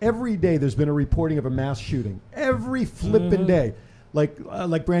like every day there's been a reporting of a mass shooting. Every flipping day.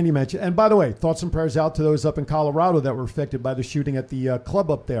 Like Brandy mentioned. And by the way, thoughts and prayers out to those up in Colorado that were affected by the shooting at the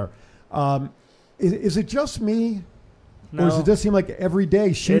club up there. Is it just me? No. Or does it just seem like every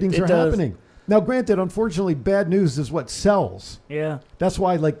day shootings are happening? Now, granted, unfortunately, bad news is what sells. Yeah. That's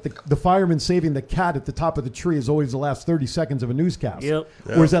why, like, the fireman saving the cat at the top of the tree is always the last 30 seconds of a newscast. Yep.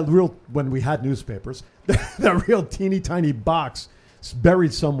 Or is that real, when we had newspapers, that real teeny tiny box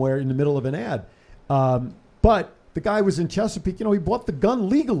buried somewhere in the middle of an ad. But the guy was in Chesapeake. He bought the gun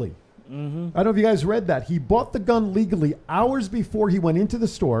legally. Mm-hmm. I don't know if you guys read that. He bought the gun legally hours before he went into the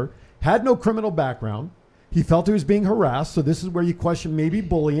store, had no criminal background. He felt he was being harassed. So this is where you question maybe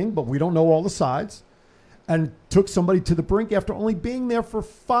bullying, but we don't know all the sides. And took somebody to the brink after only being there for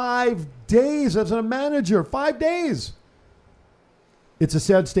 5 days as a manager. 5 days. It's a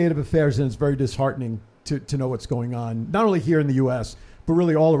sad state of affairs, and it's very disheartening to know what's going on, not only here in the U.S., but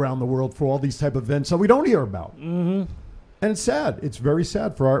really all around the world for all these type of events that we don't hear about. Mm-hmm. And it's sad. It's very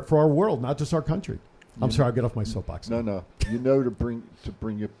sad for our world, not just our country. I'm sorry, I'll get off my soapbox. No. To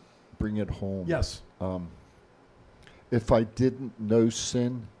bring it home. Yes. If I didn't know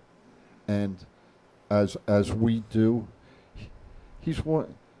sin, and as we do, he's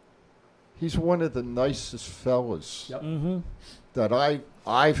one of the nicest fellas that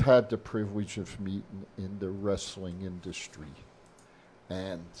I've had the privilege of meeting in the wrestling industry.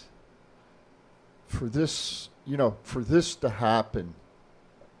 And for this to happen,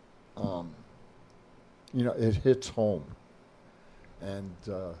 it hits home. And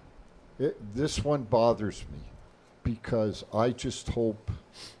this one bothers me because I just hope,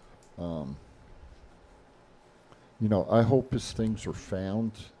 I hope his things are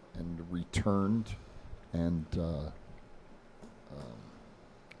found and returned, and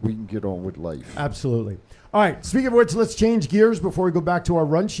we can get on with life. Absolutely. All right. Speaking of which, let's change gears before we go back to our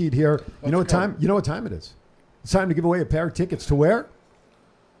run sheet here. You know what time it is? It's time to give away a pair of tickets to where?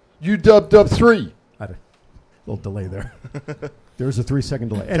 UW 3. I had a little delay there. There's a 3-second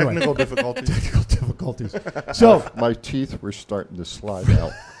delay. Anyway. Technical difficulties. So my teeth were starting to slide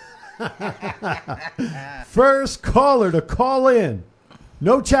out. First caller to call in.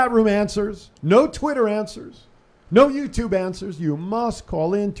 No chat room answers. No Twitter answers. No YouTube answers. You must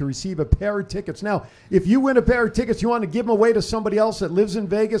call in to receive a pair of tickets. Now, if you win a pair of tickets, you want to give them away to somebody else that lives in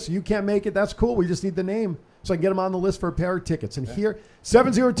Vegas, you can't make it, that's cool. We just need the name so I can get them on the list for a pair of tickets. And here,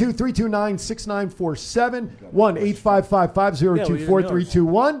 702-329-6947,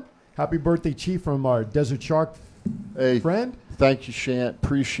 1-855-502-4321. Happy birthday, Chief, from our Desert Shark friend. Thank you, Shant.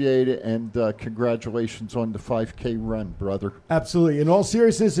 Appreciate it. And congratulations on the 5K run, brother. Absolutely. In all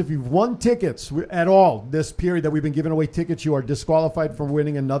seriousness, if you've won tickets at all this period that we've been giving away tickets, you are disqualified from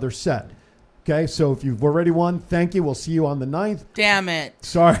winning another set. Okay? So if you've already won, thank you. We'll see you on the 9th. Damn it.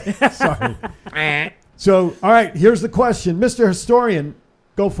 Sorry. So, all right, here's the question. Mr. Historian,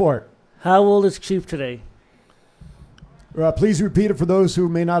 go for it. How old is Chief today? Please repeat it for those who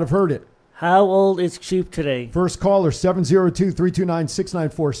may not have heard it. How old is Chief today? First caller,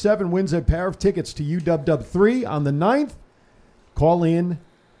 702-329-6947, wins a pair of tickets to UW 3 on the 9th. Call in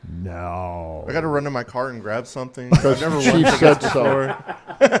now. I got to run to my car and grab something. I've never won Chief tickets said so.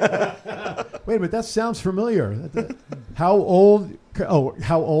 Wait a minute, that sounds familiar. How old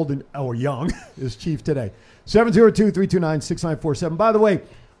or young is Chief today? 702-329-6947. By the way,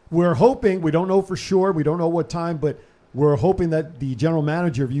 we're hoping, we don't know for sure, we don't know what time, but we're hoping that the general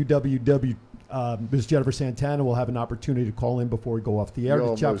manager of UWW, Ms. Jennifer Santana, will have an opportunity to call in before we go off the air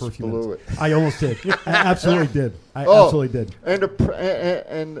to chat for a few minutes. I almost did. I absolutely did. Absolutely did. And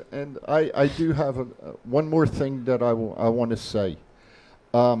I do have one more thing that I want to say.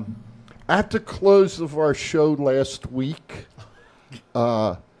 At the close of our show last week,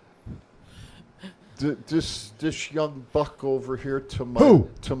 this young buck over here to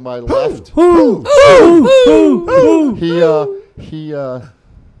my left.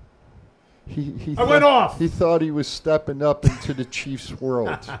 He went off. He thought he was stepping up into the Chiefs'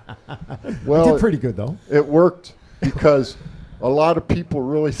 world. Well, he did pretty good though. It worked because a lot of people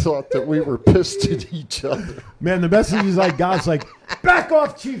really thought that we were pissed at each other. Man, the messages I got is like, "Back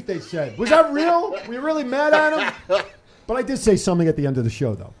off, Chief," they said. Was that real? Were you really mad at him? But I did say something at the end of the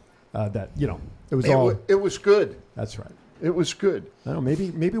show though, that it was It was good. That's right. It was good. I don't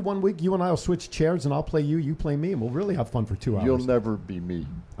know, maybe 1 week you and I will switch chairs and I'll play you, you play me, and we'll really have fun for 2 hours. You'll never be me.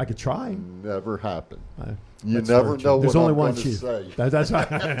 I could try. Never happen. You never know There's what only I'm one gonna Chief. say. That's right.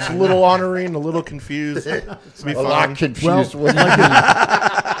 It's a little honoring, a little confused. It's be A fun. lot confused. Well,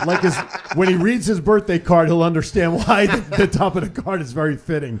 when he reads his birthday card, he'll understand why the top of the card is very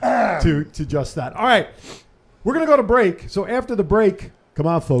fitting to just that. All right, we're going to go to break. So after the break, come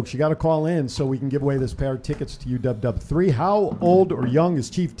on, folks, you got to call in so we can give away this pair of tickets to UW 3. How old or young is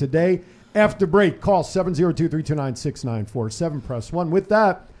Chief today? After break, call 702-329-6947. Press 1. With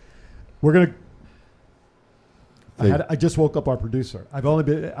that, we're going to... I just woke up our producer. I've only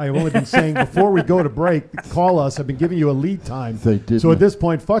been saying before we go to break, call us. I've been giving you a lead time. They didn't. So at this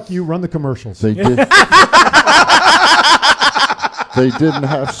point, fuck you, run the commercials. They did. They didn't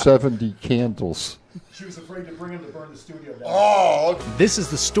have 70 candles. She was afraid to bring him to burn the studio down. Oh, This is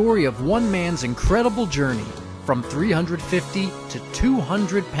the story of one man's incredible journey from 350 to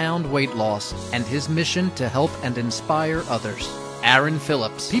 200-pound weight loss and his mission to help and inspire others. Aaron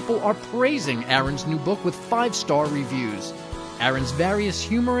Phillips. People are praising Aaron's new book with 5-star reviews. Aaron's various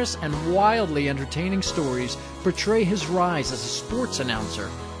humorous and wildly entertaining stories portray his rise as a sports announcer,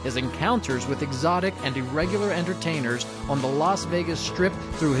 his encounters with exotic and irregular entertainers on the Las Vegas Strip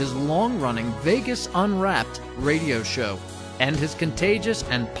through his long-running Vegas Unwrapped radio show, and his contagious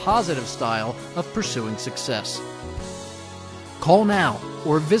and positive style of pursuing success. Call now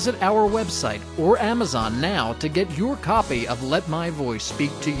or visit our website or Amazon now to get your copy of Let My Voice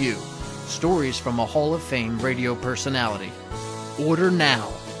Speak to You, stories from a Hall of Fame radio personality. Order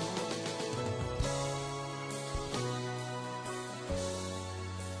now.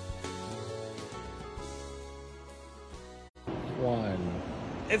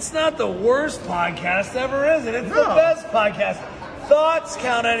 it's not the worst podcast ever, is it? It's the best podcast. Thoughts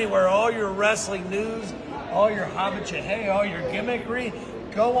count anywhere. All your wrestling news, all your hobbit all your gimmickry.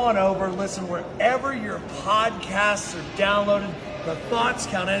 Go on over, listen wherever your podcasts are downloaded. The Thoughts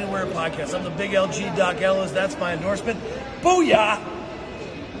Count Anywhere podcast. I'm the big LG Doc Ellis. That's my endorsement. Booyah!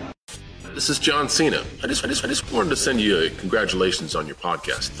 This is John Cena. I just wanted to send you a congratulations on your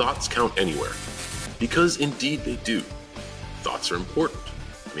podcast, Thoughts Count Anywhere. Because indeed they do. Thoughts are important.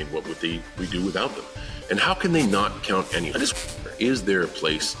 I mean, what would we do without them? And how can they not count anywhere? Is there a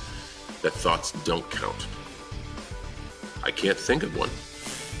place that thoughts don't count? I can't think of one.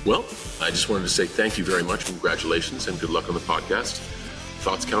 Well, I just wanted to say thank you very much, congratulations, and good luck on the podcast.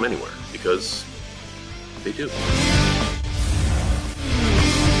 Thoughts count anywhere, because they do.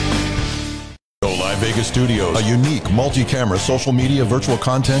 Go Live Vegas Studios, a unique multi-camera social media virtual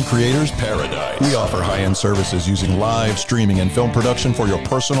content creators paradise. We offer high-end services using live streaming and film production for your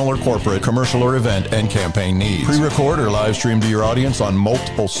personal or corporate, commercial or event and campaign needs. Pre-record or live stream to your audience on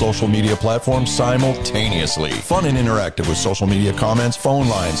multiple social media platforms simultaneously. Fun and interactive with social media comments, phone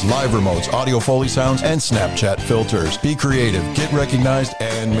lines, live remotes, audio Foley sounds, and Snapchat filters. Be creative, get recognized,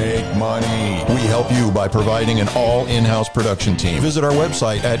 and make money. We help you by providing an all in-house production team. Visit our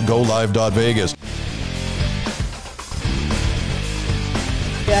website at golive.vegas.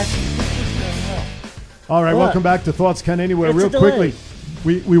 All right, welcome back to Thoughts Count Anywhere. It's Real a delay.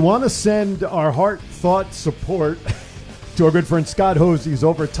 quickly, we want to send our heart, thought, support to our good friend Scott Hose. He's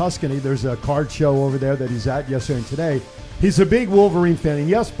over at Tuscany. There's a card show over there that he's at yesterday and today. He's a big Wolverine fan. And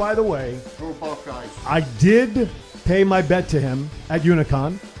yes, by the way, Go Buckeyes. I did pay my bet to him at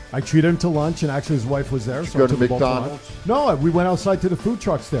Unicon. I treated him to lunch, and actually his wife was there. Did So you I go to took them both McDonald's? lunch. No, we went outside to the food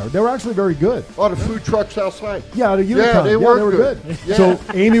trucks there. They were actually very good. Oh, the food trucks outside. Yeah, the Unicon. Yeah, they were good. Yeah. So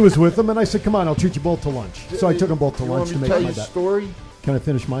Amy was with them, and I said, come on, I'll treat you both to lunch. So I took them both to You lunch want to me make to tell my you a bet. story? Can I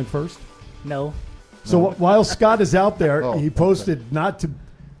finish mine first? No. So while Scott is out there, Oh, he posted not to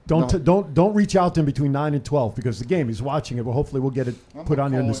No. don't reach out to him between 9 and 12 because the game he's watching it. But hopefully we'll get it I'm put gonna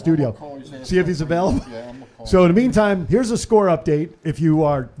on here in the call studio. his ass See if up he's right available. now. Yeah, I'm gonna call So in him. the meantime, here's a score update. If you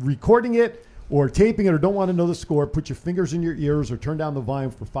are recording it or taping it or don't want to know the score, put your fingers in your ears or turn down the volume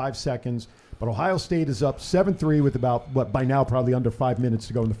for 5 seconds. But Ohio State is up 7-3 with about by now probably under 5 minutes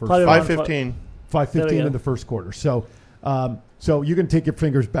to go in the first. Probably Five around 15. 5:15 There we in go. the first quarter. So, so you can take your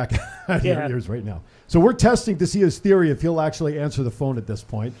fingers back out of Yeah. your ears right now. So we're testing to see his theory if he'll actually answer the phone at this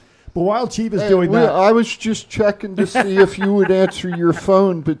point. But while Chief is Hey, doing that, I was just checking to see if you would answer your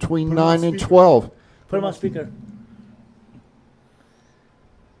phone between Put it on 9 and speaker. 12. Put him on speaker.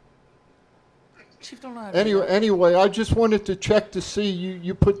 Chief don't know how to do that. Anyway, I just wanted to check to see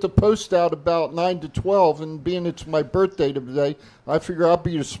you put the post out about 9 to 12, and being it's my birthday today, I figure I'll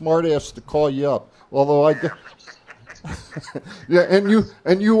be the smart ass to call you up. Although I yeah, and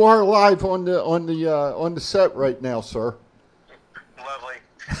you are live on the set right now, sir. Lovely.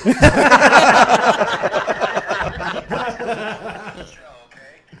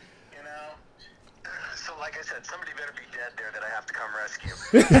 So like I said, somebody better be dead there that I have to come rescue.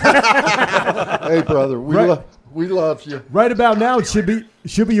 Hey, brother, we love you. right about now, it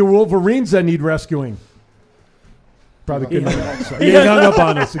should be your Wolverines that need rescuing. Probably couldn't. He hung up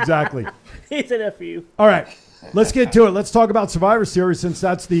on us exactly. He said F you. All right, let's get to it. Let's talk about Survivor Series since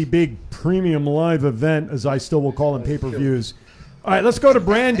that's the big premium live event, as I still will call them, pay-per-views. All right, let's go to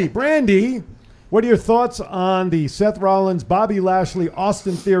Brandy. Brandy, what are your thoughts on the Seth Rollins, Bobby Lashley,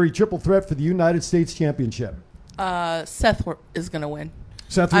 Austin Theory triple threat for the United States Championship? Seth is going to win.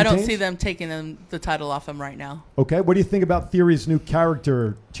 Seth I don't retains? see them taking the title off him right now. Okay, what do you think about Theory's new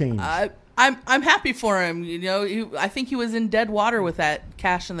character change? I'm happy for him. You know, I think he was in dead water with that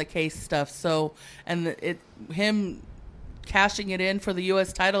cash in the case stuff. So, and him cashing it in for the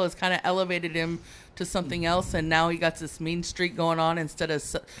U.S. title has kind of elevated him to something else, and now he got this mean streak going on instead of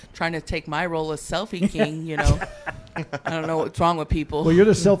trying to take my role as selfie king. I don't know what's wrong with people. Well, you're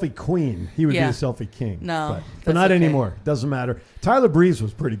the selfie queen. He would Yeah. be the selfie king. No, but that's not okay. anymore. Doesn't matter. Tyler Breeze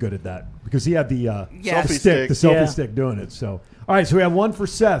was pretty good at that because he had the Yeah. selfie stick, the selfie Yeah. stick doing it. So, all right. So we have one for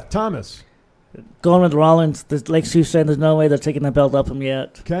Seth Thomas. Going with Rollins. Like Sue said, there's no way they're taking the belt up him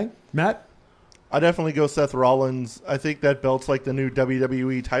yet. Okay, Matt. I definitely go Seth Rollins. I think that belt's like the new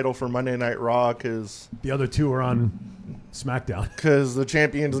WWE title for Monday Night Raw because the other two are on SmackDown. Because the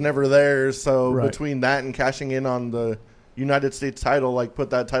champion's never there. So Right. between that and cashing in on the United States title, like put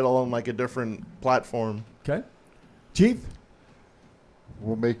that title on like a different platform. Okay, Chief.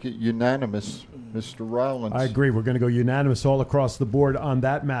 We'll make it unanimous, Mr. Rollins. I agree. We're going to go unanimous all across the board on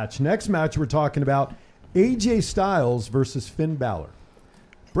that match. Next match, we're talking about AJ Styles versus Finn Balor.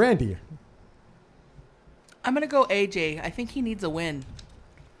 Brandy, I'm going to go AJ. I think he needs a win.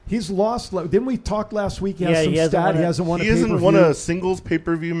 he's lost. Didn't we talk last week? He Yeah, has some he hasn't stat. won He a- hasn't won a He hasn't pay-per-view. won a singles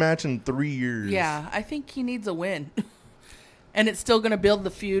pay-per-view match in 3 years. Yeah, I think he needs a win. And it's still going to build the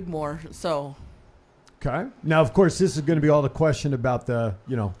feud more. So, Okay. Now, of course, this is going to be all the question about the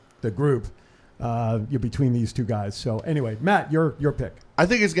group between these two guys. So, anyway, Matt, your pick. I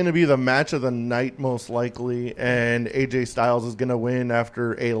think it's going to be the match of the night most likely, and AJ Styles is going to win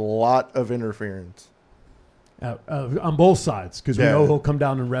after a lot of interference. On both sides, because we Yeah. know he'll come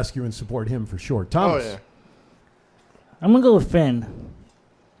down and rescue and support him for sure. Thomas, Oh, yeah. I'm going to go with Finn.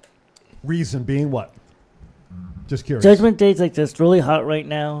 reason being what? Just curious. Judgment Day's like just really hot right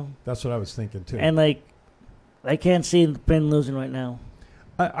now. That's what I was thinking, too. And like, I can't see Finn losing right now.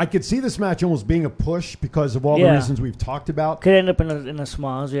 I could see this match almost being a push because of all the Yeah. reasons we've talked about. Could end up in a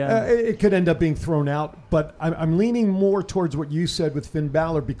schmoz, yeah. It could end up being thrown out, but I'm leaning more towards what you said with Finn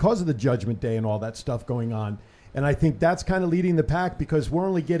Balor because of the Judgment Day and all that stuff going on. And I think that's kind of leading the pack because we're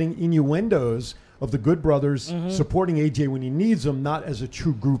only getting innuendos of the Good Brothers supporting AJ when he needs them, not as a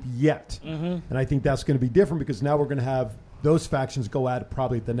true group yet. And I think that's going to be different because now we're going to have those factions go at it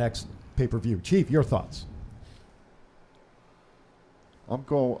probably at the next pay-per-view. Chief, your thoughts? I'm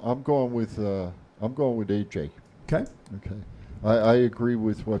going with AJ. Okay. Okay. I agree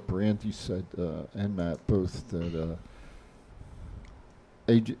with what Brandy said and Matt both that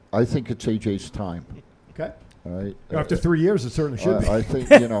AJ. I think it's AJ's time. Okay. All right. After 3 years, it certainly should be. I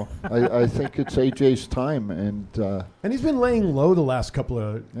think I think it's AJ's time, and he's been laying low the last couple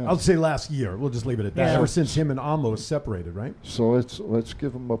of, Yeah. I'll say last year. We'll just leave it at that. Yeah. Ever since him and Amos separated, right? so let's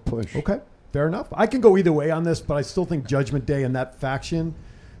give him a push. Okay, fair enough. I can go either way on this, but I still think Judgment Day and that faction,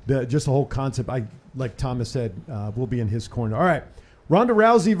 just the whole concept, like Thomas said, will be in his corner. All right, Ronda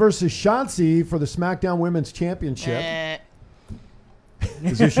Rousey versus Shotzi for the SmackDown Women's Championship.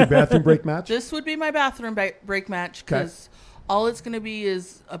 Is this your bathroom break match? This would be my bathroom break match Okay. because all it's going to be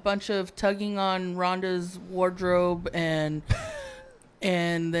is a bunch of tugging on Ronda's wardrobe and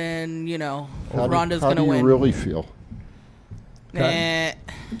then, Ronda's How going to do you win. really feel? Nah.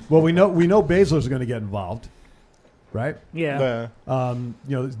 Well, we know Baszler's going to get involved, right? Yeah.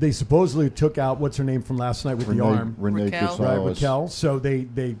 They supposedly took out what's her name from last night with the arm, Renee Raquel. right? Gonzalez. Raquel. So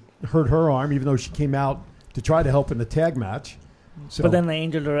they hurt her arm, even though she came out to try to help in the tag match. So, But then they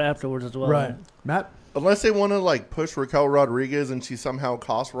injured her afterwards as well. right, Matt. Unless they want to like push Raquel Rodriguez and she somehow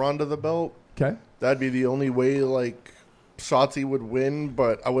cost Ronda the belt, Okay. that'd be the only way like Shotzi would win.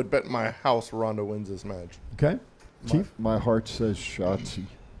 But I would bet my house Ronda wins this match. Okay. Chief. My heart says Shotzi,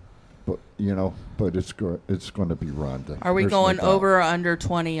 but it's going to be Ronda. Are we There's going no doubt. over or under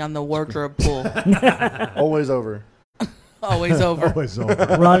 20 on the wardrobe pool? Always over. Always over. Always over.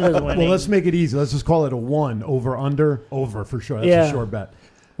 Ronda's winning. Well, let's make it easy. Let's just call it a 1 over under over for sure. That's Yeah. a short bet.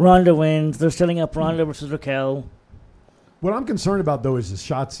 Ronda wins. They're setting up Ronda versus Raquel. What I'm concerned about though is the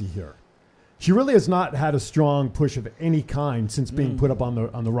Shotzi here. She really has not had a strong push of any kind since being put up on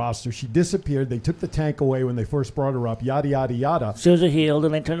the roster. She disappeared. They took the tank away when they first brought her up. Yada yada yada. She was a heel,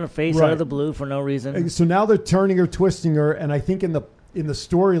 and they turned her face out Right. of the blue for no reason. So now they're turning her, twisting her, and I think in the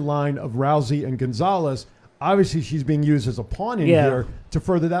storyline of Rousey and Gonzalez, obviously she's being used as a pawn in Yeah. here to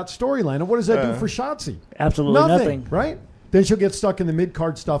further that storyline. And what does that do for Shotzi? Absolutely nothing. Right? Then she'll get stuck in the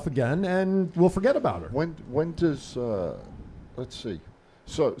mid-card stuff again, and we'll forget about her. When does let's see.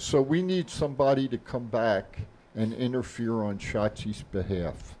 So we need somebody to come back and interfere on Shotzi's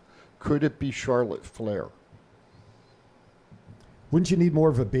behalf. Could it be Charlotte Flair? Wouldn't you need more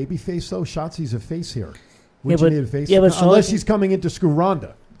of a baby face, though? Shotzi's a face here. Yeah, Wouldn't but- you need a face? yeah, but Unless Charlotte- she's coming in to screw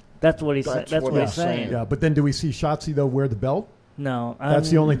Ronda. That's what he said. That's what he's saying. Yeah, but then do we see Shotzi, though, wear the belt? No. That's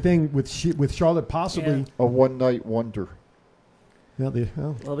the only thing with Charlotte possibly. A one-night wonder. Yeah, You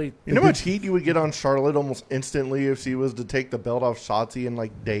know how much heat you would get on Charlotte almost instantly if she was to take the belt off Shotzi in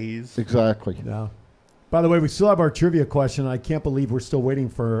like days? Exactly. Yeah. By the way, we still have our trivia question. I can't believe we're still waiting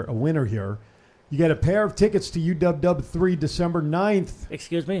for a winner here. You get a pair of tickets to UW 3 December 9th.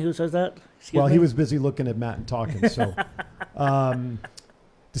 Excuse me? Who says that? He was busy looking at Matt and talking. So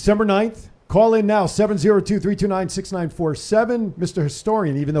December 9th. Call in now, 702-329-6947. Mr.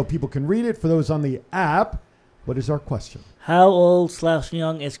 Historian, even though people can read it, for those on the app, what is our question? How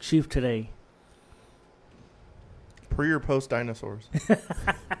old/young is Chief today? Pre or post dinosaurs?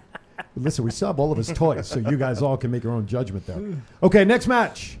 Listen, we still have all of his toys, so you guys all can make your own judgment there. Okay, next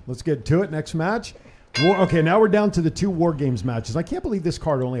match. Let's get to it. Next match. Okay, now we're down to the 2 War Games matches. I can't believe this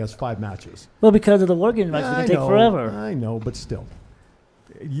card only has 5 matches. Well, because of the War Games matches, it can take forever. I know, but still.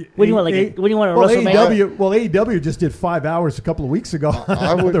 What do you want? What do you want? WrestleMania? AEW just did 5 hours a couple of weeks ago.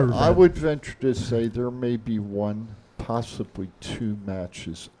 I would venture to say there may be 1, possibly 2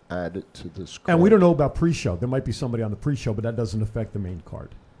 matches added to this card. And we don't know about pre-show. There might be somebody on the pre-show, but that doesn't affect the main card.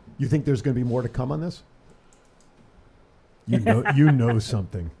 You think there's going to be more to come on this? You know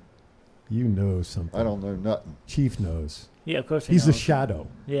something. You know something. I don't know nothing. Chief knows. Yeah, of course he He's knows. the Shadow.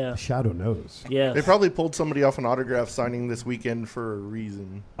 Yeah. The Shadow knows. Yeah. They probably pulled somebody off an autograph signing this weekend for a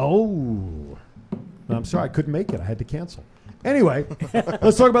reason. Oh. I'm sorry, I couldn't make it. I had to cancel. Anyway,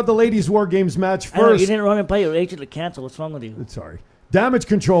 let's talk about the Ladies' War Games match first. I know, you didn't run and pay your agent to cancel. What's wrong with you? Sorry. Damage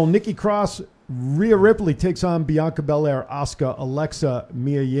Control. Nikki Cross, Rhea Ripley takes on Bianca Belair, Asuka, Alexa,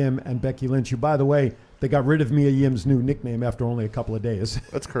 Mia Yim, and Becky Lynch. Who, by the way, they got rid of Mia Yim's new nickname after only a couple of days.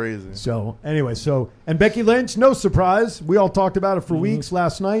 That's crazy. So, anyway, and Becky Lynch, no surprise. We all talked about it for weeks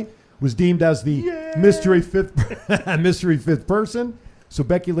last night. Was deemed as the mystery fifth person. So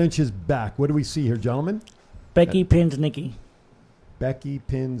Becky Lynch is back. What do we see here, gentlemen? Becky pins Nikki. Becky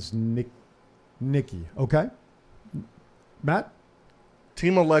pins Nikki. Okay. Matt?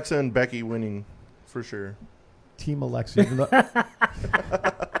 Team Alexa and Becky winning, for sure. Team Alexa. Even though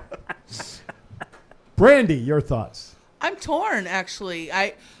Brandy, your thoughts? I'm torn, actually.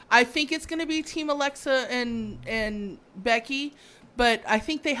 I think it's going to be Team Alexa and Becky, but I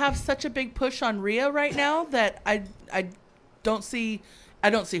think they have such a big push on Rhea right now that I don't see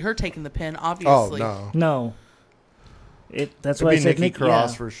her taking the pin. Obviously, no. That's why I said Nikki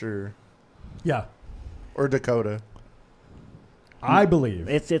Cross for sure. Yeah, or Dakota. I believe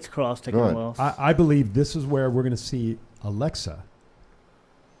it's Cross taking the loss. I believe this is where we're going to see Alexa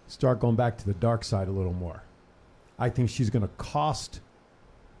start going back to the dark side a little more. I think she's going to cost.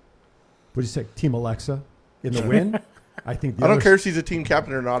 What do you say, Team Alexa in the win? I think. I don't care if she's a team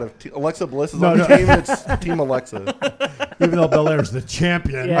captain or not. If Alexa Bliss is on the team, it's Team Alexa. Even though Belair's the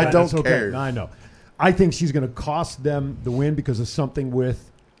champion, I don't care. Okay. I know. I think she's going to cost them the win because of something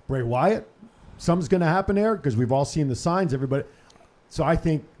with Bray Wyatt. Something's going to happen there because we've all seen the signs. Everybody. So I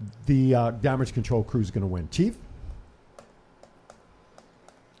think the Damage Control crew is going to win. Chief?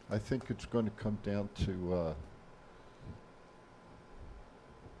 I think it's going to come down to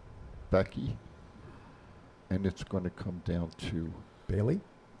Becky, and it's going to come down to Bailey?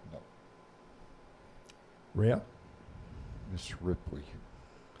 No. Rhea? Miss Ripley.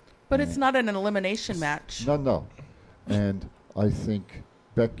 But it's not an elimination match. No. And I think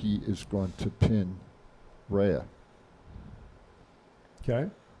Becky is going to pin Rhea. Okay.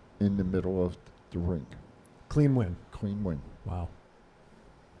 In the middle of the ring. Clean win. Wow.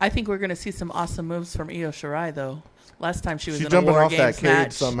 I think we're going to see some awesome moves from Io Shirai, though. Last time she was in a jumping War off that Games cage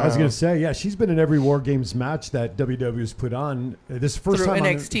match. somehow. I was going to say, yeah, she's been in every War Games match that WWE's put on. This is the first Through time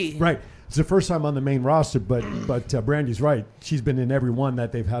NXT. Right. It's the first time on the main roster, but Brandy's right. She's been in every one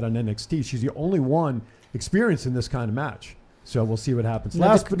that they've had on NXT. She's the only one experienced in this kind of match. So we'll see what happens.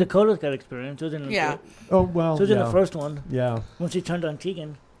 Dakota's got experience. Yeah. In the first one. Yeah. When she turned on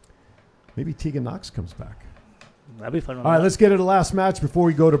Tegan. Maybe Tegan Knox comes back. That'd be fun. All right, let's get to the last match before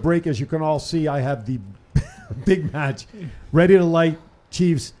we go to break. As you can all see, I have the big match ready to light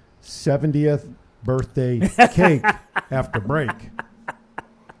Chief's 70th birthday cake after break.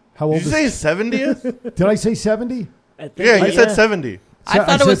 How old Did you say 70th? Did I say 70? Yeah, you said 70. I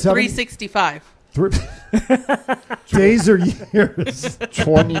thought it was 365. Days or years?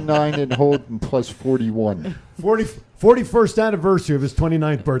 29 and Holden plus 41. 41st anniversary of his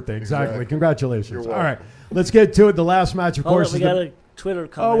 29th birthday. Exactly. Congratulations. You're All right. Let's get to it. The last match, of course. We got a Twitter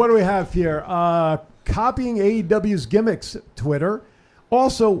comment. Oh, what do we have here? Copying AEW's gimmicks, Twitter.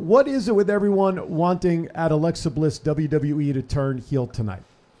 Also, what is it with everyone wanting at Alexa Bliss WWE to turn heel tonight?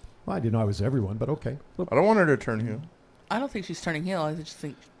 Well, I didn't know I was everyone, but okay. I don't want her to turn heel. I don't think she's turning heel. I just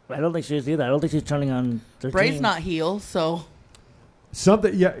think I don't think she is either. I don't think she's turning on their Bray's team. not heel, so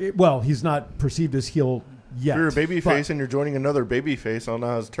Something, yeah. Well, he's not perceived as heel yet. If you're a baby but- face and you're joining another baby face, I don't know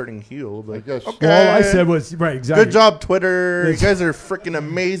how it's turning heel, but okay. All I said was, right, exactly. Good job, Twitter. You guys are freaking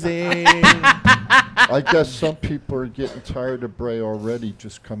amazing. I guess some people are getting tired of Bray already,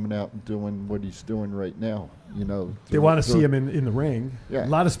 just coming out and doing what he's doing right now. You know, They want to see him in the ring. Yeah. A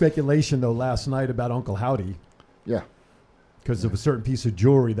lot of speculation, though, last night about Uncle Howdy. Yeah. Because of a certain piece of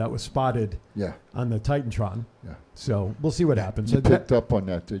jewelry that was spotted Yeah. on the Titantron. Yeah. So we'll see what happens. You picked up on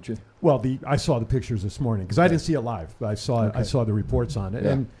that, did you? Well, I saw the pictures this morning because I didn't see it live. But I saw the reports on it,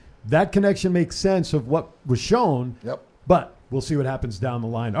 and that connection makes sense of what was shown. Yep. But we'll see what happens down the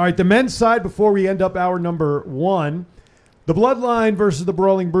line. All right, the men's side before we end up hour number 1. The Bloodline versus the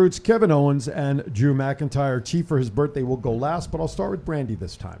Brawling Brutes. Kevin Owens and Drew McIntyre. Chief for his birthday will go last, but I'll start with Brandy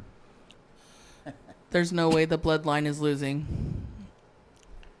this time. There's no way the Bloodline is losing.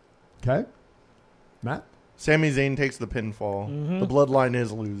 Okay, Matt. Sami Zayn takes the pinfall. The Bloodline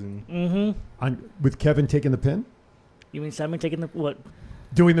is losing. With Kevin taking the pin? You mean Sami taking the what?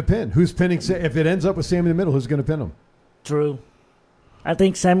 Doing the pin. Who's pinning? If it ends up with Sami in the middle, who's going to pin him? Drew. I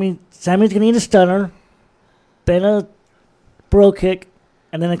think Sammy's going to need a stunner, then a bro kick,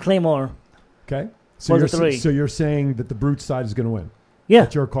 and then a claymore. Okay. So you're saying that the Brute side is going to win? Yeah.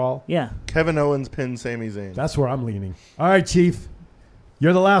 That's your call? Yeah. Kevin Owens pins Sami Zayn. That's where I'm leaning. All right, Chief.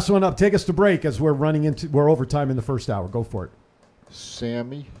 You're the last one up. Take us to break as we're overtime in the first hour. Go for it.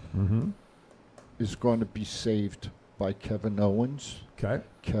 Sammy is going to be saved by Kevin Owens. Okay.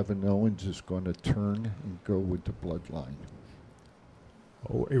 Kevin Owens is going to turn and go with the Bloodline.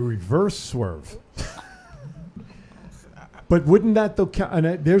 Oh, a reverse swerve. But wouldn't that, though,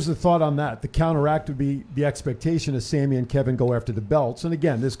 and there's the thought on that. The counteract would be the expectation of Sami and Kevin go after the belts. And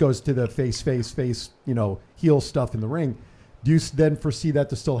again, this goes to the face, heel stuff in the ring. Do you then foresee that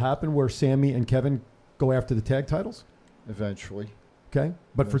to still happen where Sami and Kevin go after the tag titles? Eventually. Okay.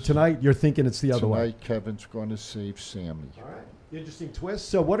 But for tonight, you're thinking it's the other way. Tonight, Kevin's going to save Sami. All right. Interesting twist.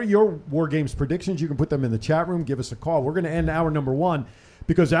 So what are your War Games predictions? You can put them in the chat room. Give us a call. We're going to end hour number 1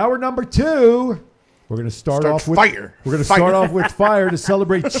 because hour number 2... We're going to start off with fire. We're going to start off with fire to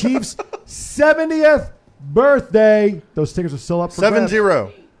celebrate Chief's 70th birthday. Those tickets are still up for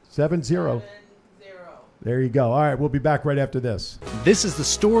 7-0. 7-0. There you go. All right, we'll be back right after this. This is the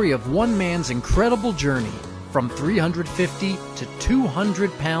story of one man's incredible journey from 350 to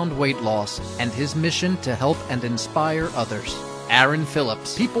 200-pound weight loss and his mission to help and inspire others. Aaron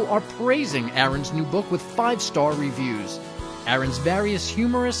Phillips. People are praising Aaron's new book with 5-star reviews. Aaron's various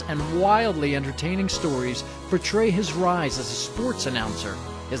humorous and wildly entertaining stories portray his rise as a sports announcer,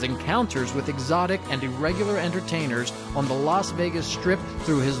 his encounters with exotic and irregular entertainers on the Las Vegas Strip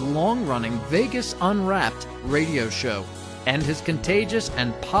through his long-running Vegas Unwrapped radio show, and his contagious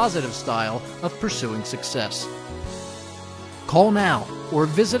and positive style of pursuing success. Call now or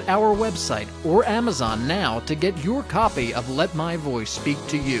visit our website or Amazon now to get your copy of Let My Voice Speak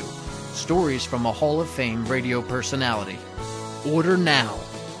to You, stories from a Hall of Fame radio personality. Order now.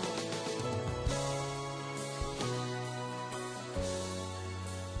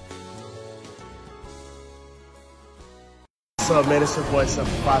 What's up, man? It's your boy, Chef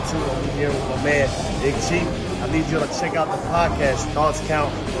Fatu. I'm here with my man, Big G. I need you to check out the podcast, Thoughts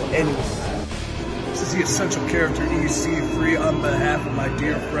Count Anywhere. This is the Essential Character EC3 on behalf of my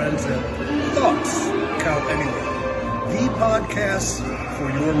dear friends at Thoughts Count Anywhere. The podcast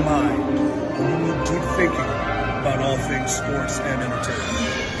for your mind when you need deep thinking about all things sports and entertainment.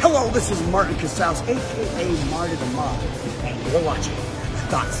 Hello, this is Martin Casals, a.k.a. Marty the Mob, and you're watching the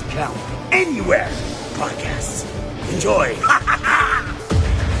Thoughts Count Anywhere podcast. Enjoy.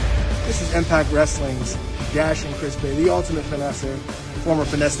 This is Impact Wrestling's Dash and Chris Bay, the ultimate finesser, former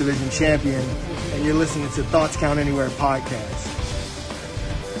Finesse Division champion, and you're listening to Thoughts Count Anywhere podcast.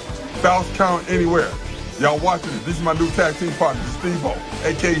 Thoughts Count Anywhere. Y'all watching it. This is my new tag team partner, Steve-O,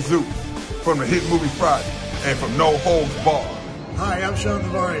 a.k.a. Zeus, from the hit movie Friday, and from No Holds Barred. Hi, I'm Sean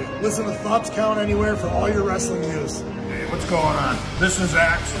Davari. Listen to Thoughts Count Anywhere for all your wrestling news. Hey, what's going on? This is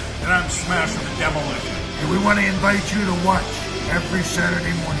Axe, and I'm Smash from the Demolition. And we want to invite you to watch every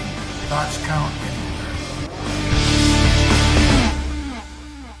Saturday morning, Thoughts Count Anywhere.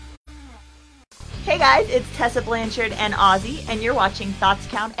 Hey guys, it's Tessa Blanchard and Ozzy, and you're watching Thoughts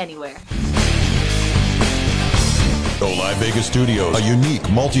Count Anywhere. Go Live Vegas Studios, a unique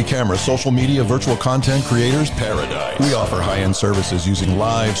multi-camera social media virtual content creators paradise. We offer high-end services using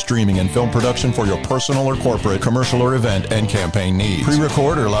live streaming and film production for your personal or corporate, commercial or event and campaign needs.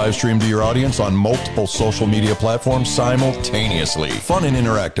 Pre-record or live stream to your audience on multiple social media platforms simultaneously. Fun and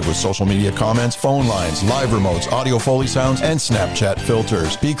interactive with social media comments, phone lines, live remotes, audio Foley sounds, and Snapchat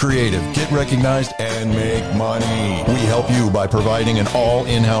filters. Be creative, get recognized, and make money. We help you by providing an all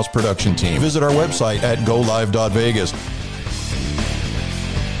in-house production team. Visit our website at golive.vegas.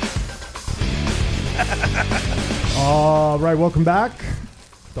 All right, welcome back.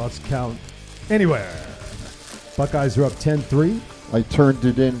 Thoughts Count Anywhere. Buckeyes are up 10-3. I turned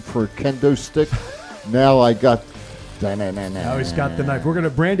it in for a kendo stick. Now I got... Now he's got the knife.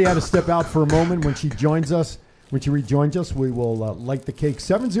 Brandy had to step out for a moment. When she joins us, when she rejoins us, we will light the cake.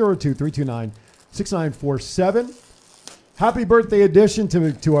 702-329-6947. Happy birthday edition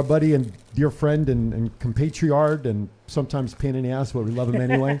to our buddy and dear friend and compatriot and sometimes pain in the ass, but we love him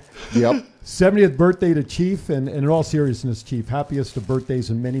anyway. Yep. 70th birthday to Chief, and in all seriousness, Chief, happiest of birthdays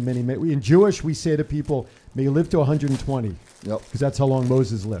in many, many, many. In Jewish, we say to people, may you live to 120. Yep. Because that's how long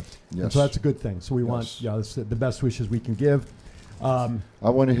Moses lived. Yes. And so that's a good thing. So we want that's the best wishes we can give. I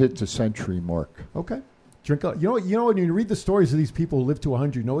want to hit the century mark. Okay. Drink. You know when you read the stories of these people who live to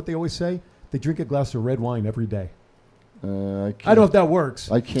 100, you know what they always say? They drink a glass of red wine every day. I don't know if that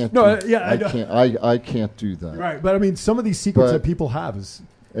works. I can't. No, I can't do that. Right, but I mean, some of these secrets that people have is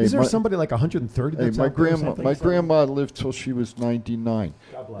there somebody like 130? Hey, my grandma lived till she was 99.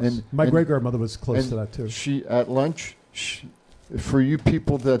 God bless. My great grandmother was close to that too. She at lunch, for you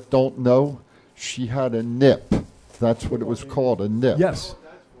people that don't know, she had a nip. That's what it was called, a nip. Yes.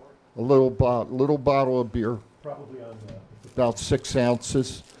 A little bottle of beer, probably on about 6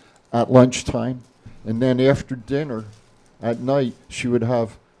 ounces, at lunchtime, and then after dinner. At night, she would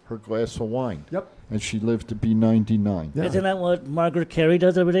have her glass of wine. Yep. And she lived to be 99. Yeah. Isn't that what Margaret Carey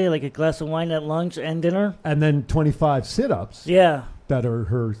does every day? Like a glass of wine at lunch and dinner? And then 25 sit-ups. Yeah. That are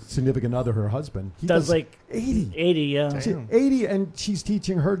her significant other, her husband. He does like 80. 80, yeah. 80, and she's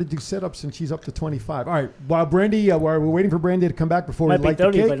teaching her to do sit-ups, and she's up to 25. All right. While Brandy, we're waiting for Brandy to come back before we light the cake.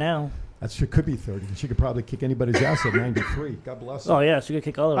 Might be 30 by now. She could be 30. She could probably kick anybody's ass at 93. God bless her. Oh, yeah. She could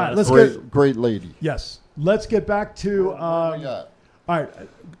kick all of us. Great lady. Yes. Let's get back to... all right.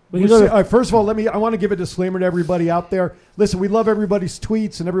 First of all, I want to give a disclaimer to everybody out there. Listen, we love everybody's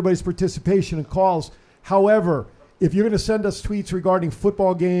tweets and everybody's participation and calls. However, if you're going to send us tweets regarding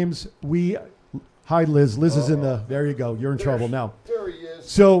football games, Hi, Liz. Liz is in the... There you go. You're in trouble now. There he is.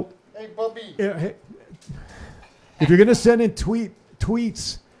 So... Hey, Bubby. If you're going to send in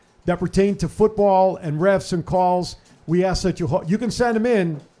tweets that pertain to football and refs and calls, we ask that you can send them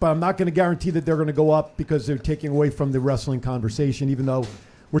in, but I'm not going to guarantee that they're going to go up because they're taking away from the wrestling conversation, even though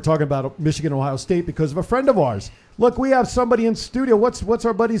we're talking about Michigan, Ohio State because of a friend of ours. Look, we have somebody in studio. What's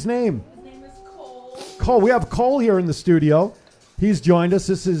our buddy's name? His name is Cole. Cole. We have Cole here in the studio. He's joined us.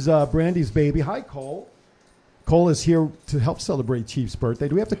 This is Brandy's baby. Hi, Cole. Cole is here to help celebrate Chief's birthday.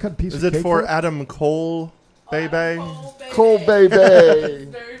 Do we have to cut a piece of cake? Is it for Adam Cole? Baby. Cole, baby. Very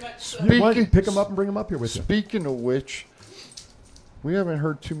much so. Pick him up and bring him up here with you. Speaking of which, we haven't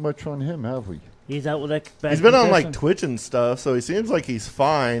heard too much on him, have we? He's out with that. He's been on like Twitch and stuff, so he seems like he's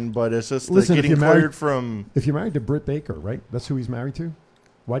fine. But it's just getting cleared from. If you're married to Britt Baker, right? That's who he's married to.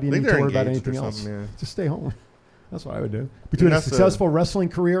 Why do you need to worry about anything else? Yeah. Just stay home. That's what I would do. Between a successful wrestling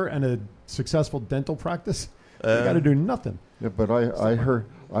career and a successful dental practice, you got to do nothing. Yeah, but I heard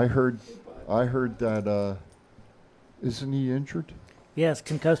that. Isn't he injured? Yes,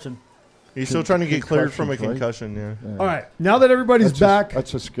 concussion. He's still trying to get cleared from a concussion, yeah. All right, now that everybody's back.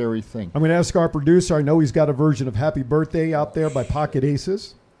 That's a scary thing. I'm going to ask our producer. I know he's got a version of Happy Birthday out there by Pocket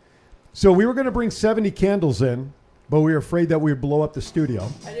Aces. So we were going to bring 70 candles in, but we were afraid that we would blow up the studio.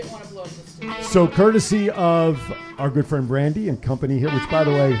 I didn't want to blow up the studio. So courtesy of our good friend Brandy and company here, which, by the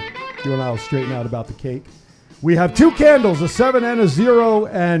way, you and I will straighten out about the cake. We have 2 candles, a 7 and a 0,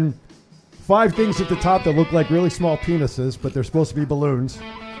 and 5 things at the top that look like really small penises, but they're supposed to be balloons.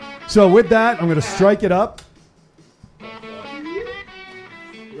 So with that, I'm going to strike it up. We're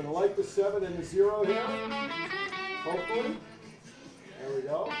going to light the 7 and the 0 here. Hopefully. There we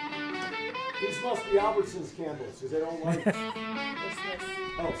go. These must be Albertsons candles because they don't light.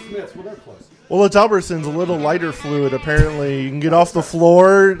 Oh, Smith's. Well, they're close. Well, it's Albertsons, a little lighter fluid, apparently. You can get off the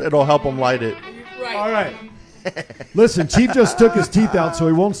floor. It'll help them light it. Right. All right. Listen, Chief just took his teeth out so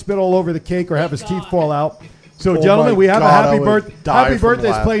he won't spit all over the cake or have his teeth fall out. So, gentlemen, we have a happy birthday. Happy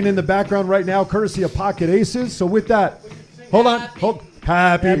birthday's playing in the background right now, courtesy of Pocket Aces. So with that, hold on.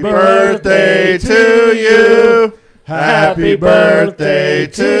 Happy birthday to you. Happy birthday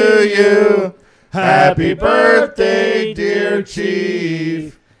to you. Happy birthday, dear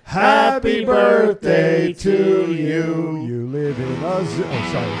Chief. Happy birthday to you. You live in a... Oh,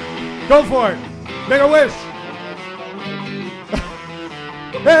 sorry. Go for it. Make a wish.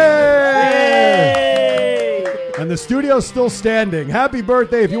 Hey! And the studio's still standing. Happy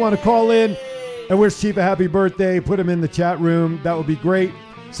birthday. If you want to call in and wish Chief a happy birthday, put him in the chat room. That would be great.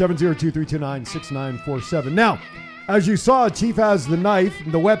 702-329-6947. Now, as you saw, Chief has the knife,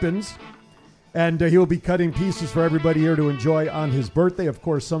 the weapons, and he will be cutting pieces for everybody here to enjoy on his birthday. Of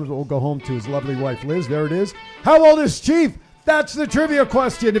course, some of it will go home to his lovely wife, Liz. There it is. How old is Chief? That's the trivia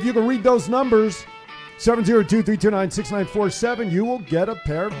question. If you can read those numbers, 702-329-6947, you will get a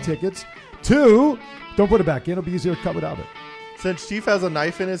pair of tickets to, don't put it back in, it'll be easier to cut without it. Since Chief has a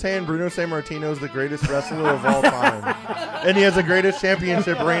knife in his hand, Bruno Sammartino is the greatest wrestler of all time. And he has the greatest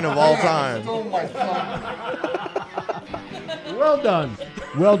championship reign of all time. Oh, my God. Well done.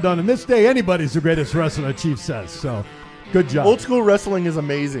 Well done. In this day, anybody's the greatest wrestler, Chief says. So, good job. Old school wrestling is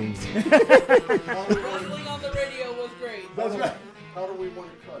amazing. Wrestling on the radio was great. That's right. How do we want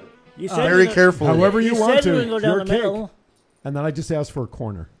to cut it? You said Very you were- carefully. However you want said you to. were gonna go down Your the cake. middle. And then I just asked for a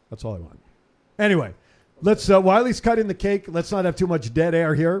corner. That's all I want. Anyway, let's Wiley's cutting the cake. Let's not have too much dead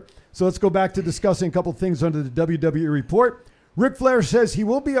air here. So let's go back to discussing a couple things under the WWE report. Ric Flair says he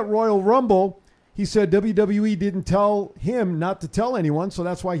will be at Royal Rumble. He said WWE didn't tell him not to tell anyone, so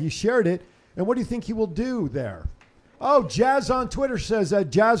that's why he shared it. And what do you think he will do there? Oh, Jazz on Twitter says that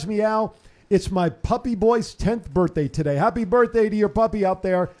Jazz Meow, it's my puppy boy's 10th birthday today. Happy birthday to your puppy out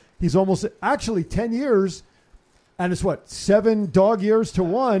there. He's almost, actually 10 years, and it's what, 7 dog years to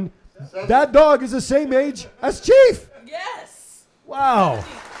 1. That dog is the same age as Chief. Yes. Wow.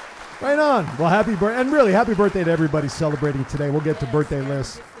 Right on. Well, happy birthday. And really, happy birthday to everybody celebrating today. We'll get to birthday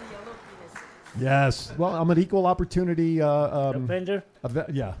lists. Yes. Well, I'm an equal opportunity. Offender?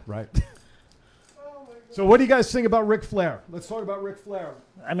 Yeah, right. So what do you guys think about Ric Flair? Let's talk about Ric Flair.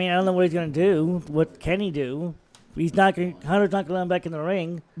 I mean, I don't know what he's going to do. What can he do? He's not going. Hunter's not going to let him back in the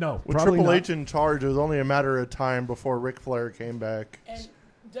ring. No, With probably Triple not. H in charge, it was only a matter of time before Ric Flair came back. And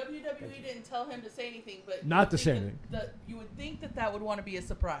WWE didn't tell him to say anything, but Not you to would say think anything. that you would think that would want to be a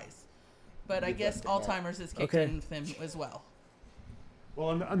surprise, but I guess Alzheimer's has kicked Okay. in with him as well.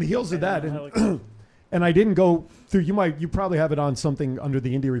 Well, on the heels of that, and I didn't go through. You probably have it on something under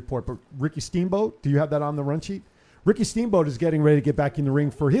the Indie Report, but Ricky Steamboat, do you have that on the run sheet? Ricky Steamboat is getting ready to get back in the ring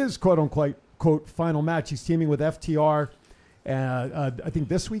for his quote unquote final match. He's teaming with FTR, I think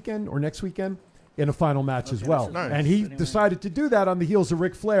this weekend or next weekend in a final match as well. Nice. And he decided to do that on the heels of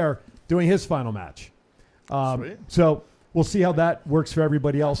Ric Flair doing his final match. Sweet. So we'll see how that works for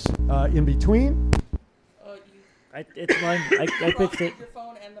everybody else in between. It's mine. I fixed it. Your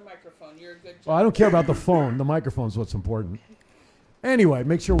phone and the microphone. You're a good. Well, I don't care about the phone. The microphone's what's important. Anyway,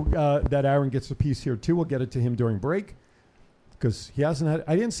 make sure that Aaron gets a piece here, too. We'll get it to him during break because he hasn't had –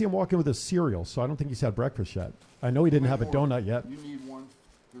 I didn't see him walk in with a cereal, so I don't think he's had breakfast yet. I know he didn't have a donut yet. You need one.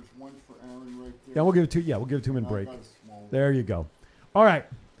 There's one for Aaron right there. Yeah, we'll give it to him in break. got a small one. There you go. All right.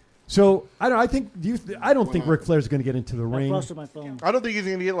 So, I don't think Ric Flair's going to get into the ring. Flushed my phone. I don't think he's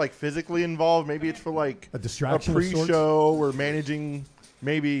going to get like physically involved. Maybe it's for like A distraction of sorts? pre-show or managing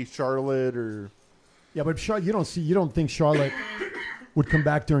maybe Charlotte or Yeah, but you don't think Charlotte would come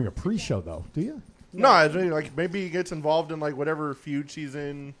back during a pre-show, though, do you? no, I think, like maybe he gets involved in like whatever feud she's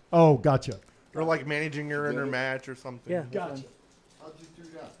in Oh, gotcha. or like managing her in her match or something. Yeah. Gotcha. How'd you do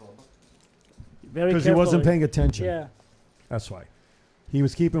that, Bubba? Very Because he wasn't carefully. paying attention. Yeah. That's why. He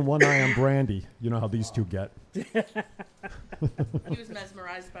was keeping one eye on Brandy. You know how these two get. He was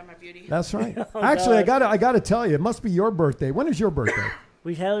mesmerized by my beauty. That's right. Oh, Actually, God. I gotta tell you, it must be your birthday. When is your birthday?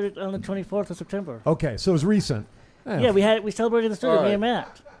 We had it on the 24th of September. Okay, so it was recent. Yeah, we celebrated in the studio, All me right. and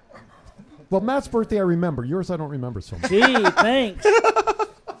Matt. Well, Matt's birthday I remember. Yours I don't remember so much. Gee, thanks.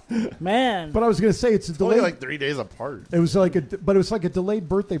 Man. But I was gonna say it's a It's only delayed. like 3 days apart. It was like a delayed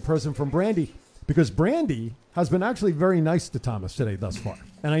birthday present from Brandy because Brandy has been actually very nice to Thomas today thus far,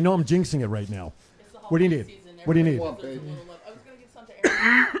 and I know I'm jinxing it right now. What do you need? What do you need? I was going to give some to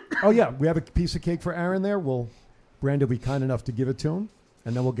Aaron. Oh yeah, we have a piece of cake for Aaron there. Brandy will be kind enough to give it to him,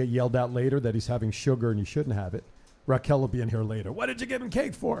 and then we'll get yelled at later that he's having sugar and he shouldn't have it. Raquel will be in here later. What did you give him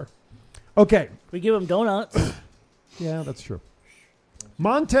cake for? Okay. We give him donuts. Yeah, that's true.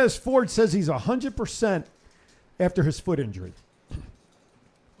 Montez Ford says he's 100% after his foot injury.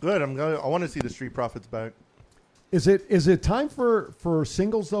 Good. I want to see the Street Profits back. Is it time for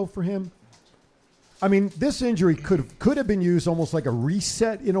singles though for him? I mean, this injury could have been used almost like a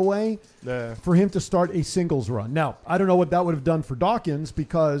reset in a way Yeah. for him to start a singles run. Now, I don't know what that would have done for Dawkins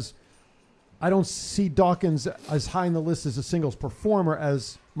because I don't see Dawkins as high in the list as a singles performer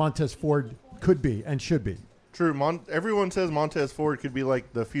as Montez Ford could be and should be. True. Everyone says Montez Ford could be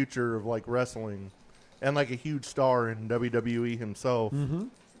like the future of like wrestling, and like a huge star in WWE himself. Mm-hmm.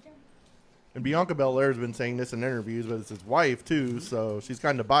 And Bianca Belair has been saying this in interviews, but it's his wife too, so she's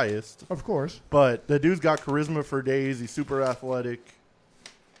kind of biased. Of course. But the dude's got charisma for days. He's super athletic.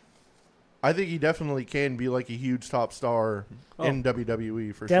 I think he definitely can be like a huge top star in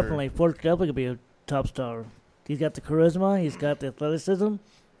WWE for Definitely. sure. Ford definitely could be a top star. He's got the charisma. He's got the athleticism.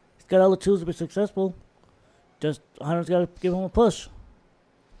 He's got all the tools to be successful. Just Hunter's got to give him a push.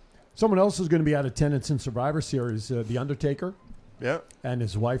 Someone else is going to be out of attendance in Survivor Series, The Undertaker. Yeah. And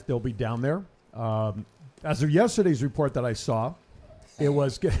his wife, they'll be down there. As of yesterday's report that I saw, it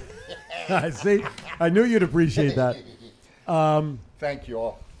was good. See, I knew you'd appreciate that. Thank you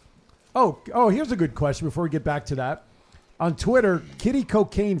all. Oh, here's a good question before we get back to that. On Twitter, Kitty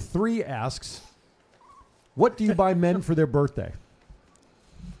Cocaine 3 asks, what do you buy men for their birthday?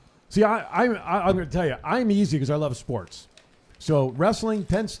 See, I'm going to tell you, I'm easy because I love sports. So wrestling,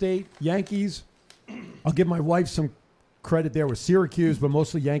 Penn State, Yankees. I'll give my wife some credit there with Syracuse, but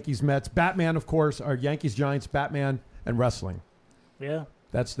mostly Yankees, Mets. Batman, of course, are Yankees, Giants, Batman, and wrestling. Yeah.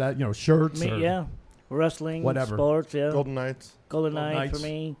 That's that, shirts. Yeah. Wrestling, whatever. sports, yeah. Golden Knights. Golden Knights for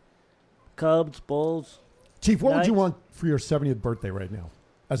me. Cubs, Bulls. Chief, what would you Knights. want for your 70th birthday right now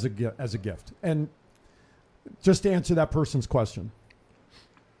as a gift? And just to answer that person's question.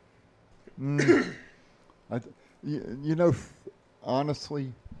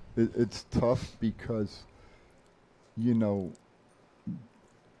 Honestly, it's tough because,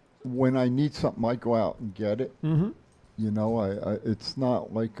 when I need something, I go out and get it. Mm-hmm. It's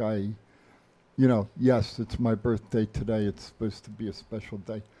not like yes, it's my birthday today. It's supposed to be a special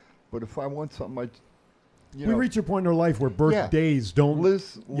day. But if I want something, We reach a point in our life where birthdays don't...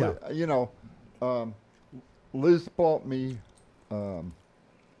 Liz, Liz bought me a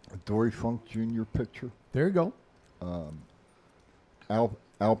Dory Funk Jr. picture. There you go.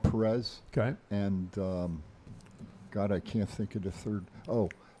 Al Perez. Okay. And, God, I can't think of the third.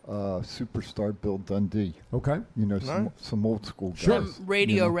 Superstar Bill Dundee. Okay. Some old school guys. Some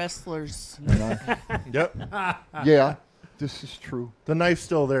radio wrestlers. Yep. Yeah, this is true. The knife's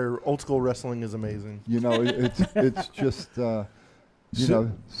still there. Old school wrestling is amazing. It's just, so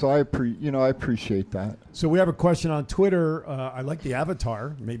I appreciate that. So we have a question on Twitter. I like the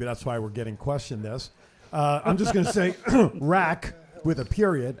avatar. Maybe that's why we're getting questioned this. I'm just going to say rack with a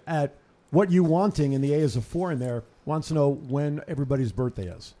period at what you wanting, and the A is a 4 in there, wants to know when everybody's birthday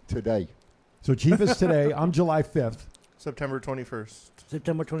is. Today. So Chief is today. I'm July 5th. September 21st.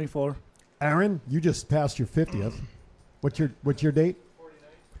 September 24th. Aaron, you just passed your 50th. What's your date? 49.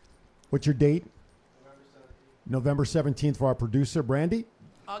 What's your date? November 17th for our producer, Brandy?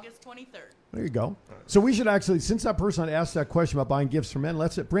 August 23rd. There you go. So we should actually, since that person asked that question about buying gifts for men,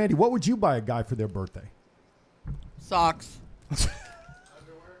 Brandy, what would you buy a guy for their birthday? Socks.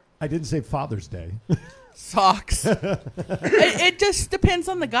 I didn't say Father's Day. Socks. it just depends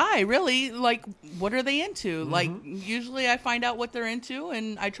on the guy, really. Like, what are they into? Mm-hmm. Like, usually I find out what they're into,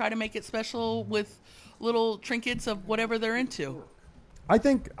 and I try to make it special with little trinkets of whatever they're into. I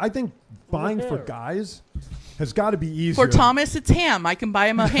think buying for guys has got to be easier. For Thomas, it's ham. I can buy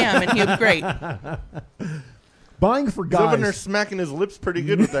him a ham, and he'll be great. Buying for guys. He's over there smacking his lips pretty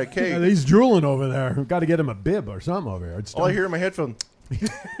good with that cake. Yeah, he's drooling over there. We've got to get him a bib or something over here. All I hear in my headphones.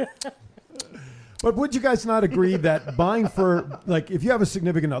 But would you guys not agree that buying for, like, if you have a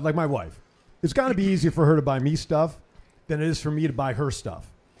significant other, like my wife, it's got to be easier for her to buy me stuff than it is for me to buy her stuff.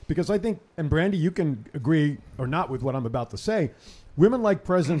 Because I think, and Brandy, you can agree or not with what I'm about to say, women like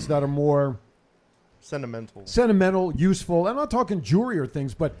presents that are more sentimental, useful. I'm not talking jewelry or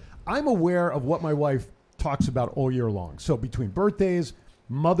things, but I'm aware of what my wife talks about all year long. So between birthdays,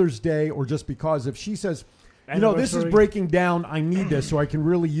 Mother's Day, or just because if she says, this is breaking down, I need this so I can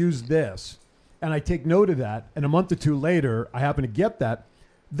really use this, and I take note of that, and a month or two later I happen to get that,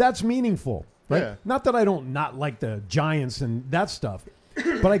 that's meaningful, right? Yeah. Not that I don't not like the Giants and that stuff,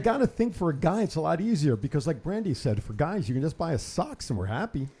 but I got to think for a guy it's a lot easier because, like Brandy said, for guys you can just buy us socks and we're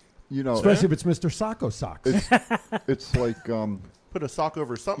happy. Especially if it's Mr. Socko socks. It's like put a sock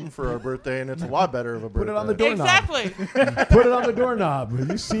over something for our birthday, and it's a lot better of a birthday. Put it on the doorknob. Exactly. Put it on the doorknob. When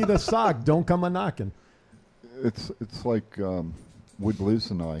you see the sock, don't come a knocking. It's like with Liz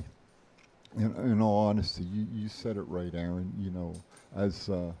and I. In all honesty, you said it right, Aaron. As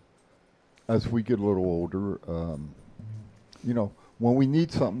we get a little older, when we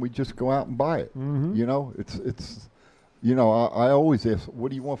need something, we just go out and buy it. Mm-hmm. It's I always ask, what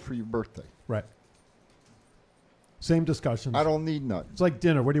do you want for your birthday? Right. Same discussions. I don't need nothing. It's like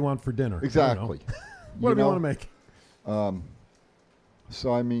dinner. What do you want for dinner? Exactly. What do you want to make?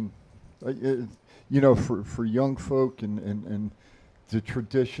 So I mean, for young folk and the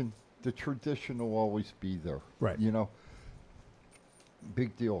tradition will always be there. Right.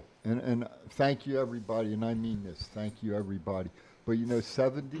 Big deal. And thank you everybody, and I mean this. Thank you everybody. But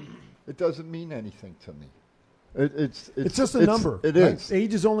 70, it doesn't mean anything to me. It's just a number. It right? is.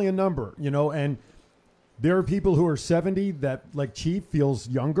 Age is only a number, and there are people who are 70 that, like Chief, feels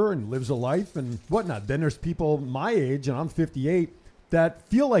younger and lives a life and whatnot. Then there's people my age, and I'm 58, that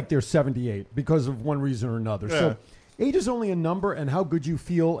feel like they're 78 because of one reason or another. Yeah. So age is only a number, and how good you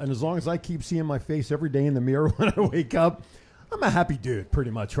feel. And as long as I keep seeing my face every day in the mirror when I wake up, I'm a happy dude,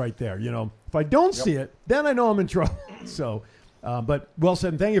 pretty much right there. You know, if I don't see it, then I know I'm in trouble. So, but well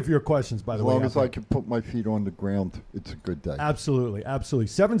said. And thank you for your questions, by the way. As long as I can put my feet on the ground, it's a good day. Absolutely, absolutely.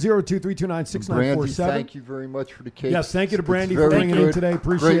 702-329-6947. Brandy, thank you very much for the cake. Yes, thank you to Brandy for bringing it in today.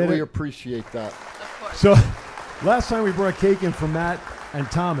 Appreciate Greatly it. appreciate that. So, last time we brought cake in for Matt and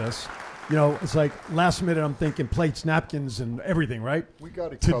Thomas, you know, it's like last minute I'm thinking plates, napkins, and everything, right? We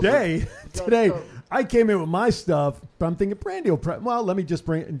got it today. covered. Today, I came in with my stuff, but I'm thinking Brandy will well, let me just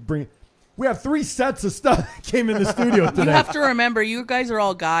bring it. We have 3 sets of stuff that came in the studio today. You have to remember, you guys are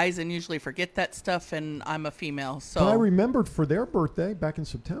all guys and usually forget that stuff, and I'm a female. So But I remembered for their birthday back in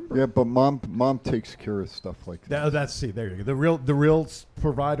September. Yeah, but mom takes care of stuff like that. There you go. The real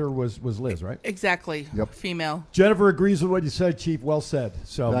provider was Liz, right? Exactly. Yep. Female. Jennifer agrees with what you said, Chief. Well said.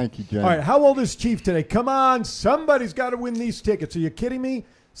 So Thank you, Jen. All right, how old is Chief today? Come on, somebody's got to win these tickets. Are you kidding me?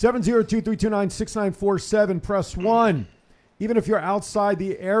 702-329-6947. Press 1. Even if you're outside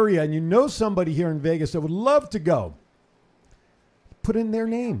the area and you know somebody here in Vegas that would love to go, put in their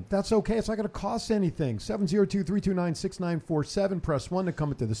name. That's okay. It's not going to cost anything. 702-329-6947. Press 1 to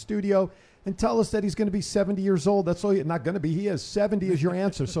come into the studio and tell us that he's going to be 70 years old. That's all. Not going to be. He is. 70 is your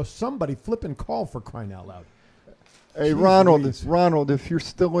answer. So somebody flip and call, for crying out loud. Hey, Jeez, Ronald, if you're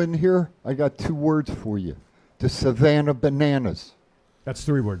still in here, I got 2 words for you. The Savannah Bananas. That's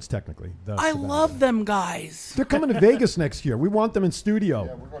 3 words, technically. I love them guys. They're coming to Vegas next year. We want them in studio.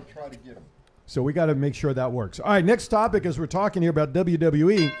 Yeah, we're going to try to get them. So we got to make sure that works. All right, next topic, as we're talking here about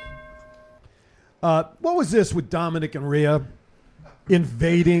WWE. What was this with Dominic and Rhea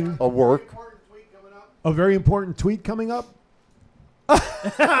invading? A work. A very important tweet coming up?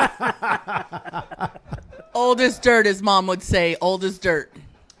 Old as dirt, as Mom would say. Old as dirt.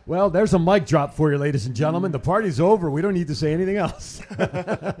 Well, there's a mic drop for you, ladies and gentlemen. The party's over. We don't need to say anything else.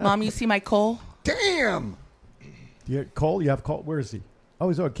 Mom, you see my Cole? Damn! Cole? You have Cole? Where is he? Oh,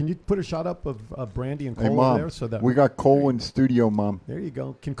 he's can you put a shot up of Brandy and Cole Hey, Mom, over there? So that we got Cole in studio, Mom. There you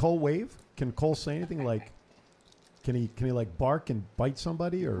go. Can Cole wave? Can Cole say anything like? Can he like bark and bite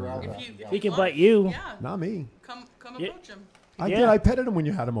somebody or? He can bite you. Yeah. Not me. Come approach him. I did. I petted him when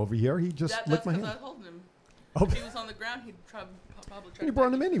you had him over here. He just licked my hand. That's because I was holding him. Oh. If he was on the ground, he'd probably try You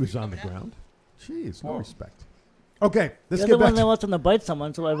brought him in. He was on the ground. Jeez, no respect. Okay, let's You're get the back one that wants him to bite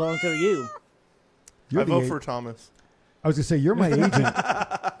someone, so I volunteer you. I vote for Thomas. I was gonna say you're my agent.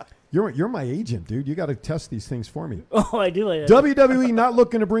 You're my agent, dude. You got to test these things for me. Oh, I do. WWE not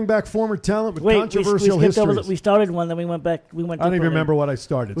looking to bring back former talent with controversial histories. We started one, then we went back. I don't even remember what I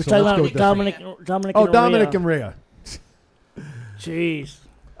started. We're so talking let's about go Dominic. Dominic and Rhea. Jeez.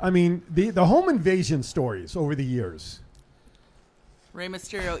 I mean, the home invasion stories over the years. Rey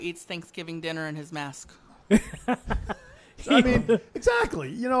Mysterio eats Thanksgiving dinner in his mask. I mean, exactly.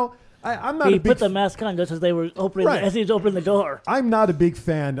 You know, I'm not. He put the mask on just as they were opening, as he was opening the door. I'm not a big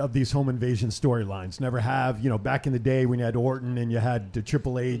fan of these home invasion storylines. Never have. You know, back in the day when you had Orton and you had the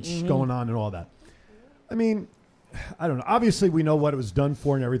Triple H going on and all that. I mean, I don't know. Obviously, we know what it was done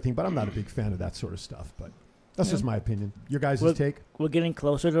for and everything, but I'm not a big fan of that sort of stuff. But that's just my opinion. Your guys' take? We're getting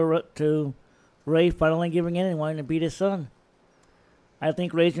closer to Ray finally giving in and wanting to beat his son. I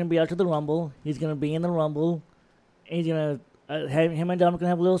think Ray's going to be out to the Rumble. He's going to be in the Rumble. He's going to him and Dominic going to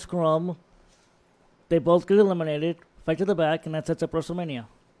have a little scrum. They both get eliminated, fight to the back, and that sets up WrestleMania.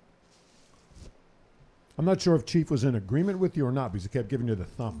 I'm not sure if Chief was in agreement with you or not because he kept giving you the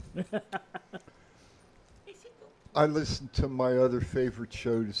thumb. I listened to my other favorite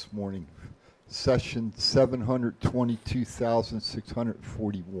show this morning, session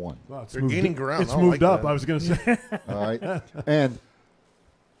 722,641. Wow, They're gaining ground. It's I don't moved like up, that. I was going to say. All right. And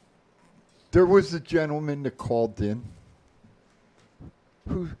there was a gentleman that called in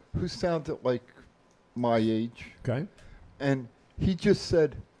who sounded like my age. Okay. And he just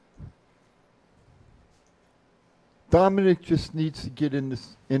said, Dominic just needs to get in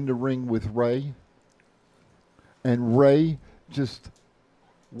the ring with Ray. And Ray just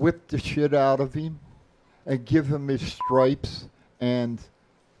whip the shit out of him and give him his stripes, and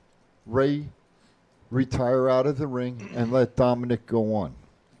Ray retire out of the ring and let Dominic go on.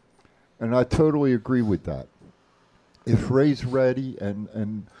 And I totally agree with that. If Ray's ready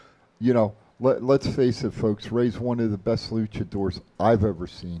and you know, let's face it, folks, Ray's one of the best luchadors I've ever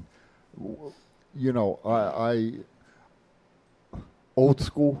seen. You know, I old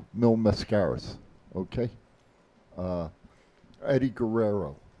school Mil Mascaras, okay? Eddie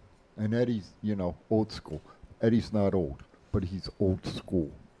Guerrero. And Eddie's, you know, old school. Eddie's not old, but he's old school.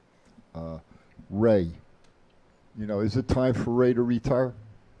 Ray. You know, is it time for Ray to retire?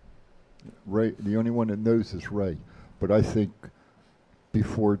 Ray, the only one that knows is Ray. but I think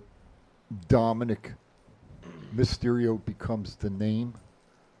before Dominic Mysterio becomes the name,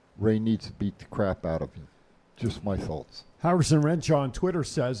 Ray needs to beat the crap out of him. Just my thoughts. Harrison Renshaw on Twitter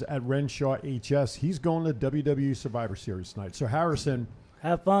says at Renshaw HS, he's going to WWE Survivor Series tonight. So Harrison,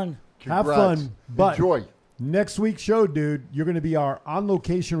 have fun. Have Congrats. fun. But Enjoy. Next week's show, dude, you're going to be our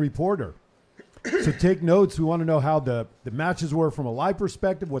on-location reporter. So take notes. We want to know how the matches were from a live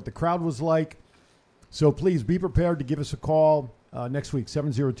perspective, what the crowd was like. So please be prepared to give us a call next week,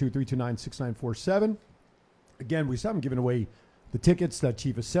 702-329-6947. Again, we haven't given away the tickets. That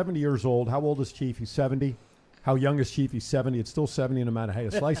Chief is 70 years old. How old is Chief? He's 70. How young is Chief? He's 70. It's still 70 no matter how you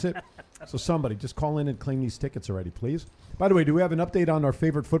slice it. So somebody, just call in and claim these tickets already, please. By the way, do we have an update on our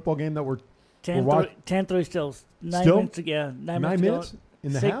favorite football game that we're 10-3 still. 9 minutes, yeah. 9 minutes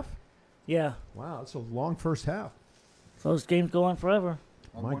in the half? Yeah. Wow, that's a long first half. So those games go on forever.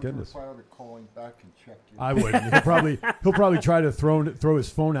 My goodness. If I ought to call him back and check you. I wouldn't. He'll probably try to throw his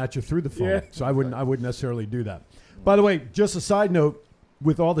phone at you through the phone. Yeah. So I wouldn't necessarily do that. By the way, just a side note,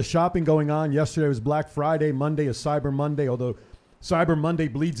 with all the shopping going on, yesterday was Black Friday, Monday is Cyber Monday, although Cyber Monday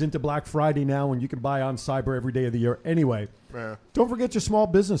bleeds into Black Friday now, and you can buy on Cyber every day of the year anyway. Yeah. Don't forget your small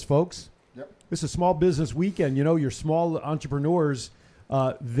business, folks. Yep. This is Small Business Weekend. You know, your small entrepreneurs,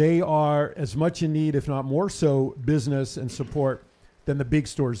 they are as much in need, if not more so, business and support than the big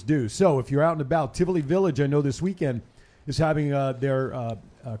stores do. So if you're out and about, Tivoli Village, I know this weekend, is having their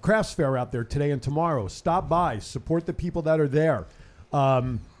crafts fair out there today and tomorrow. Stop by. Support the people that are there.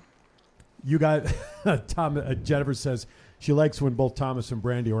 You got Jennifer says she likes when both Thomas and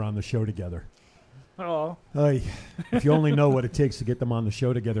Brandy are on the show together. Oh. If you only know what it takes to get them on the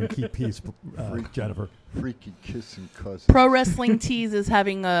show together and keep peace, Jennifer. Freaking kissing cousin. Pro Wrestling Tees is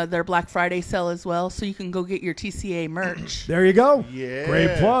having their Black Friday sale as well, so you can go get your TCA merch. There you go. Yeah.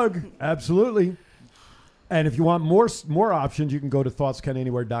 Great plug. Absolutely. And if you want more options, you can go to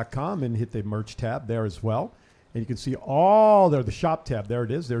thoughtscananywhere.com and hit the merch tab there as well. And you can see all there, the shop tab. There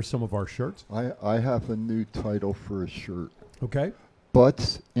it is. There's some of our shirts. I have a new title for a shirt. Okay.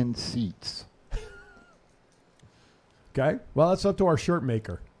 Butts and Seats. Okay. Well, that's up to our shirt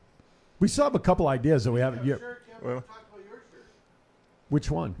maker. We still have a couple ideas that we haven't yet. Well, which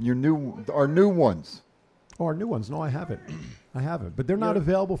one? Our new ones. Oh, our new ones. No, I haven't. I haven't. But they're not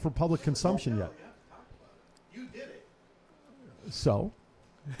available for public consumption yet. You did it. So,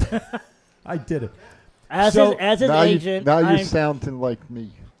 I did it. As his agent, now you're sounding like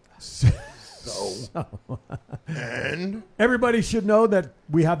me. And everybody should know that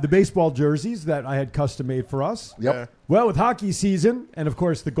we have the baseball jerseys that I had custom made for us. Yep. Yeah. Well, with hockey season, and of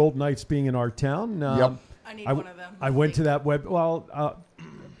course the Golden Knights being in our town. Yep. I need one of them. I went to that web. Well,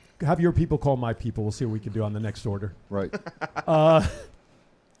 have your people call my people. We'll see what we can do on the next order. Right.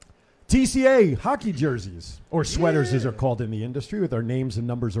 TCA hockey jerseys, or sweaters as they're called in the industry, with our names and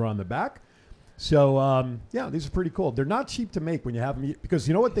numbers are on the back. So, these are pretty cool. They're not cheap to make when you have them, because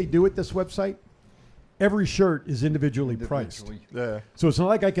you know what they do at this website? Every shirt is individually priced. Yeah. So it's not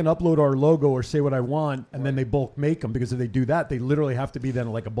like I can upload our logo or say what I want, and then they bulk make them, because if they do that, they literally have to be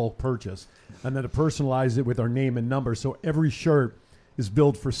then like a bulk purchase. And then to personalize it with our name and number. So every shirt is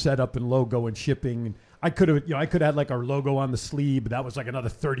billed for setup and logo and shipping. I could have had like our logo on the sleeve, but that was like another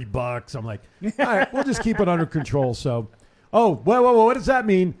 $30. I'm like, all right, we'll just keep it under control. So, what does that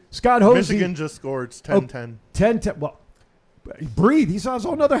mean? Scott Hosey. Michigan just scored. It's 10-10. 10-10. Well, breathe. He saw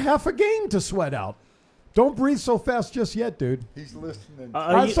another half a game to sweat out. Don't breathe so fast just yet, dude. He's listening.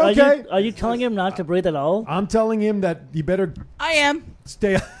 Are you telling him not to breathe at all? I'm telling him that you better. I am.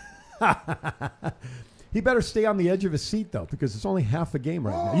 Stay. He better stay on the edge of his seat, though, because it's only half a game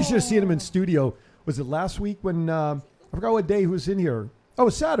right now. You should have seen him in studio. Was it last week when I forgot what day he was in here? Oh, it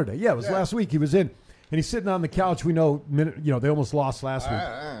was Saturday. Yeah, it was last week. He was in, and he's sitting on the couch. We know, they almost lost last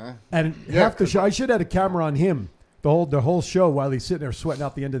week, and half the show. I should have had a camera on him the whole show while he's sitting there sweating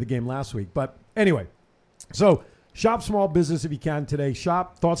out the end of the game last week. But anyway, so shop small business if you can today.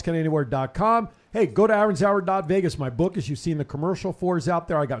 Shop thoughtscananywhere.com. Hey, go to aaronshour.vegas. My book, as you've seen the commercial for, is out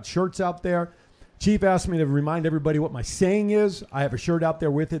there. I got shirts out there. Chief asked me to remind everybody what my saying is. I have a shirt out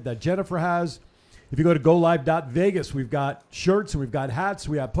there with it that Jennifer has. If you go to golive.vegas, we've got shirts and we've got hats.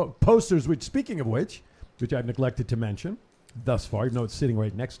 We have posters, which, speaking of which I've neglected to mention thus far, even though it's sitting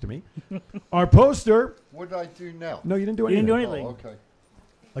right next to me. Our poster. What did I do now? No, you didn't do anything. You didn't do anything. Oh, okay.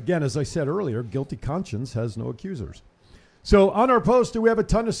 Again, as I said earlier, guilty conscience has no accusers. So on our poster, we have a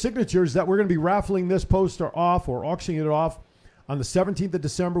ton of signatures that we're going to be raffling this poster off or auctioning it off on the 17th of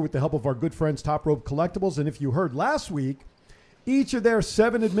December with the help of our good friends Top Rope Collectibles. And if you heard last week, each of their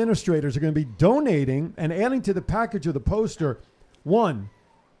 7 administrators are going to be donating and adding to the package of the poster 1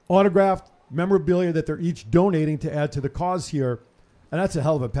 autographed memorabilia that they're each donating to add to the cause here, and that's a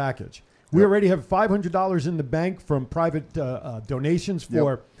hell of a package. We already have $500 in the bank from private donations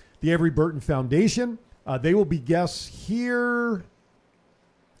for the Avery Burton Foundation. They will be guests here,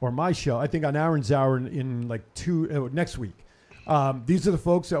 or my show, I think on Aaron's Hour in like next week. These are the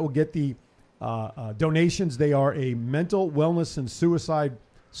folks that will get the donations. They are a mental wellness and suicide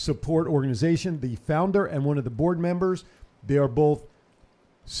support organization. The founder and one of the board members, they are both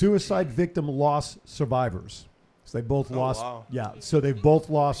suicide victim loss survivors. So they both lost. Wow. Yeah. So they've both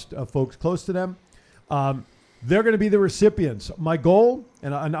lost folks close to them. They're going to be the recipients. My goal,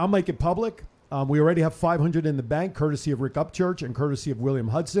 and I'll make it public. We already have $500 in the bank, courtesy of Rick Upchurch and courtesy of William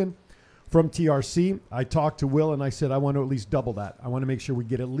Hudson from TRC. I talked to Will and I said, I want to at least double that. I want to make sure we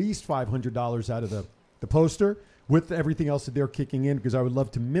get at least $500 out of the poster with everything else that they're kicking in, because I would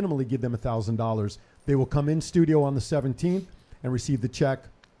love to minimally give them $1,000. They will come in studio on the 17th and receive the check.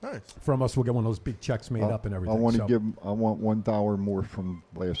 Nice. From us. We'll get one of those big checks made up and everything. I want $1 more from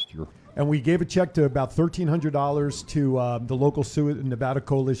last year. And we gave a check to about $1,300 to the local Nevada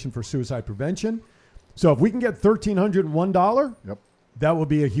Coalition for Suicide Prevention. So if we can get $1,301, that will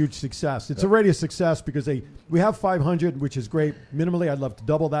be a huge success. It's already a success because we have $500, which is great. Minimally, I'd love to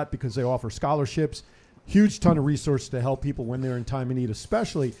double that because they offer scholarships, huge ton of resources to help people when they're in time of need,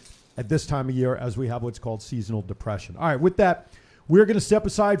 especially at this time of year as we have what's called seasonal depression. All right, with that, we're going to step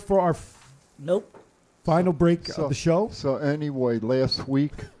aside for our final break of the show. So anyway, last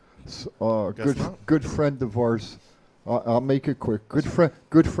week, good friend of ours, I'll make it quick.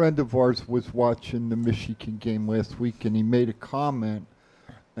 Good friend of ours was watching the Michigan game last week, and he made a comment,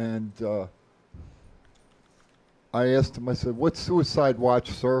 and I asked him, I said, "What's Suicide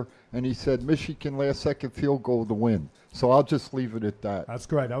Watch, sir?" And he said, "Michigan last-second field goal to win." So I'll just leave it at that. That's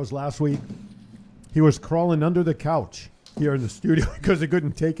correct. That was last week. He was crawling under the couch here in the studio because they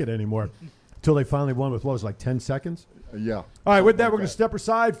couldn't take it anymore until they finally won with, what was it, like 10 seconds? Yeah. All right, with that, we're going to step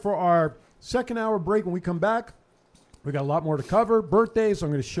aside for our second hour break. When we come back, we got a lot more to cover. Birthdays, I'm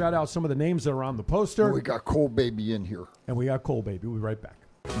going to shout out some of the names that are on the poster. We got Cole Baby in here. And we got Cole Baby. We'll be right back.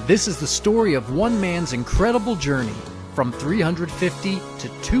 This is the story of one man's incredible journey from 350 to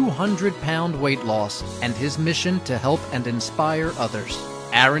 200-pound weight loss and his mission to help and inspire others.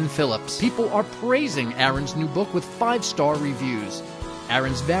 Aaron Phillips. People are praising Aaron's new book with 5-star reviews.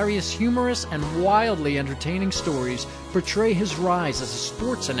 Aaron's various humorous and wildly entertaining stories portray his rise as a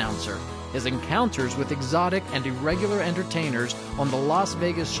sports announcer, his encounters with exotic and irregular entertainers on the Las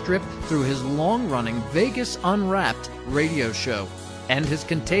Vegas Strip through his long-running Vegas Unwrapped radio show, and his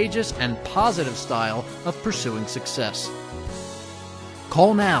contagious and positive style of pursuing success.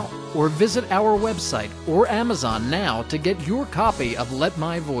 Call now or visit our website or Amazon now to get your copy of Let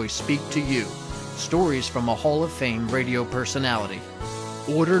My Voice Speak to You, stories from a Hall of Fame radio personality.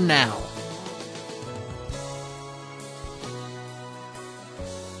 Order now.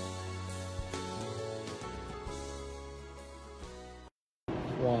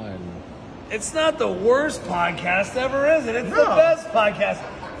 It's not the worst podcast ever, is it? It's the best podcast.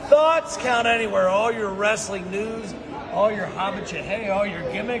 Thoughts Count Anywhere. All your wrestling news, all your Hobbit-cha-hey, all your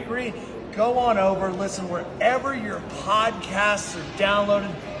gimmickry. Go on over, listen wherever your podcasts are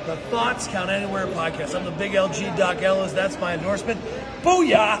downloaded. The Thoughts Count Anywhere podcast. I'm the big LG Doc Ellis. That's my endorsement.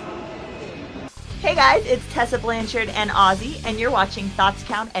 Booyah! Hey guys, it's Tessa Blanchard and Ozzy, and you're watching Thoughts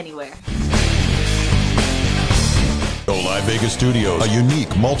Count Anywhere. Go Live Vegas Studios, a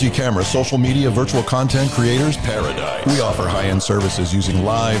unique multi-camera social media virtual content creators paradise. We offer high-end services using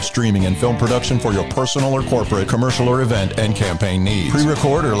live streaming and film production for your personal or corporate, commercial or event and campaign needs.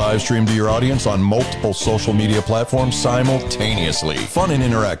 Pre-record or live stream to your audience on multiple social media platforms simultaneously. Fun and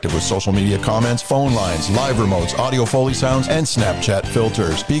interactive with social media comments, phone lines, live remotes, audio Foley sounds, and Snapchat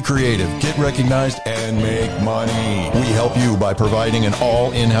filters. Be creative, get recognized, and make money. We help you by providing an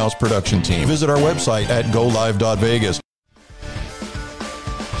all in-house production team. Visit our website at golive.vegas.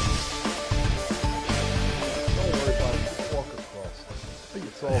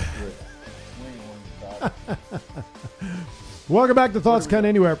 Welcome back to Thoughts Count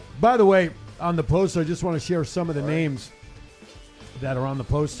Anywhere. By the way, on the poster, I just want to share some of the names that are on the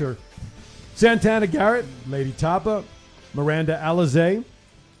poster. Santana Garrett, Lady Tapa, Miranda Alizé,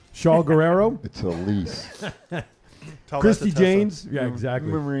 Shaw Guerrero. It's Elise. Christy Janes. Yeah,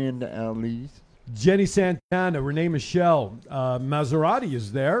 exactly. Miranda Alice. Jenny Santana, Renee Michelle. Maserati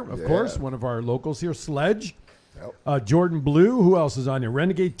is there, of course, one of our locals here. Sledge. Yep. Jordan Blue. Who else is on here?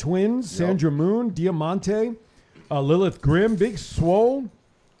 Renegade Twins. Sandra Moon. Diamante. Lilith Grimm, Big Swole,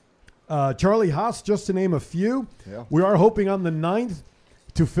 Charlie Haas, just to name a few. Yeah. We are hoping on the 9th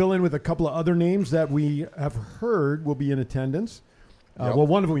to fill in with a couple of other names that we have heard will be in attendance. Yep. Well,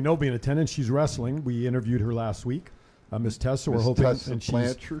 one of them we know being in attendance. She's wrestling. We interviewed her last week, Miss Tessa. We're Miss hoping, Tessa and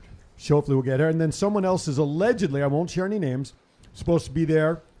Blanchard. hopefully we'll get her. And then someone else is allegedly, I won't share any names, supposed to be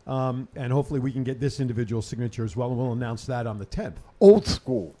there. And hopefully we can get this individual signature as well, and we'll announce that on the 10th. Old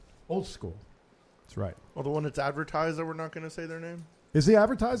school. Old school. That's right. Well, the one that's advertised that we're not going to say their name? Is he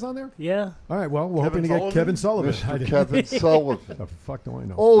advertised on there? Yeah. All right, well, we're hoping to get Kevin Sullivan. Mr. Kevin Sullivan. The fuck do I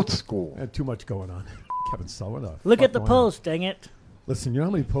know? Old school. I had too much going on. Kevin Sullivan. Look at the post, dang it. Listen, you know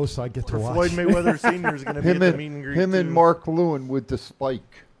how many posts I get to watch? Floyd Mayweather Sr. is going to be at the meet and greet, Him and too. Mark Lewin with the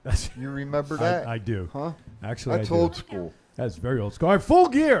spike. You remember that? I do. Huh? Actually, That's I do. old school. That's very old school. All right, Full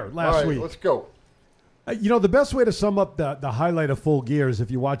Gear last All right, week. let's go. You know, the best way to sum up the highlight of Full Gear is if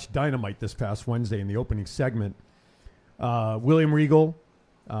you watch Dynamite this past Wednesday in the opening segment. William Regal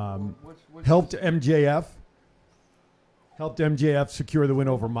helped MJF secure the win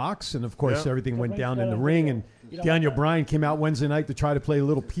over Mox, and of course everything went down in the ring. And Daniel Bryan came out Wednesday night to try to play a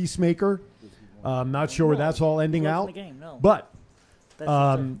little peacemaker. Not sure where that's all ending out, but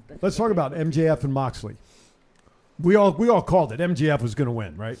let's talk about MJF and Moxley. We all called it. MJF was going to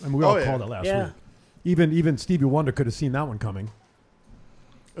win, right? And we all called it last week. Even Stevie Wonder could have seen that one coming.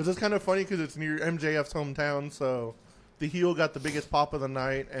 It's just kind of funny because it's near MJF's hometown, so the heel got the biggest pop of the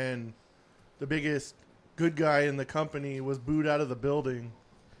night, and the biggest good guy in the company was booed out of the building.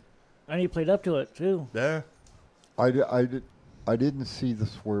 And he played up to it, too. Yeah. I didn't see the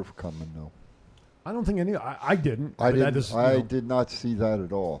swerve coming, though. I don't think any. I didn't. I didn't. did not see that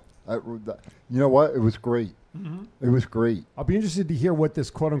at all. You know what? It was great. Mm-hmm. It was great. I'll be interested to hear what this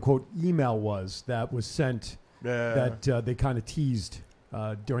quote-unquote email was that was sent that they kind of teased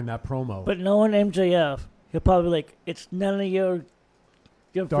during that promo. But knowing MJF, he'll probably be like, it's none of your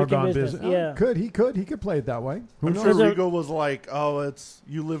doggone freaking business. Yeah. He could play it that way. Who I'm knows? sure Regal was like, oh, it's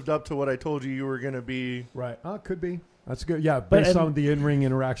you lived up to what I told you were going to be. Right. Could be. That's good. Yeah, based on the in-ring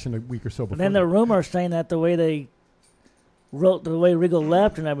interaction a week or so before. And then the rumor saying that the way they wrote, the way Regal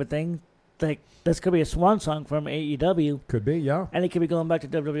left and everything, like this could be a swan song from AEW. Could be, yeah. And it could be going back to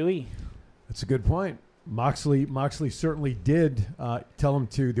WWE. That's a good point. Moxley certainly did tell him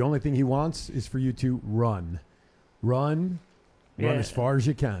to. The only thing he wants is for you to run as far as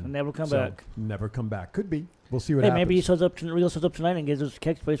you can, and never come back. Never come back. Could be. We'll see what happens. Maybe he Regal shows up tonight and gives us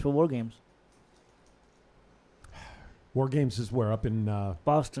a space for War Games. War Games is where? Up in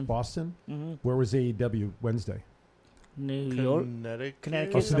Boston. Boston. Mm-hmm. Where was AEW Wednesday? New York,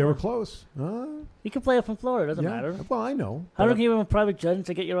 Connecticut. Oh, so they were close. You can play it from Florida. Doesn't matter. Well, I know. How do you give him a private jet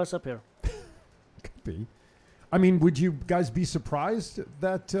to get your ass up here? Could be. I mean, would you guys be surprised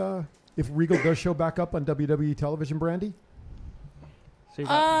that if Regal does show back up on WWE television, Brandy?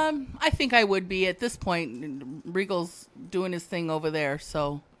 I think I would be at this point. Regal's doing his thing over there,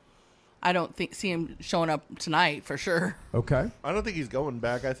 so I don't see him showing up tonight for sure. Okay. I don't think he's going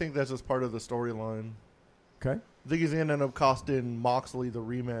back. I think that's just part of the storyline. Okay. I think he's going to end up costing Moxley the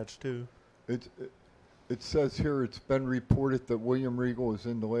rematch, too. It says here it's been reported that William Regal is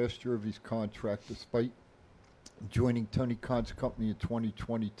in the last year of his contract despite joining Tony Khan's company in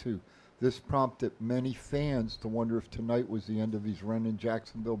 2022. This prompted many fans to wonder if tonight was the end of his run in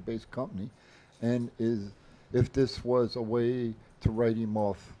Jacksonville-based company and if this was a way to write him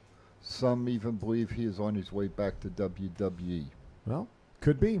off. Some even believe he is on his way back to WWE. Well,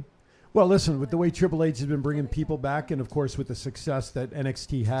 could be. Well, listen, with the way Triple H has been bringing people back, and of course with the success that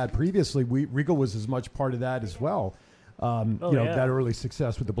NXT had previously, Regal was as much part of that as well. That early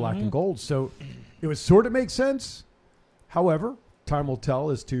success with the black and gold. So it would sort of make sense. However, time will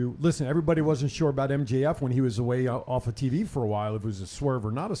tell as to, listen, everybody wasn't sure about MJF when he was away off of TV for a while, if it was a swerve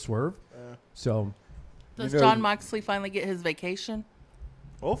or not a swerve. So, Does John Moxley finally get his vacation?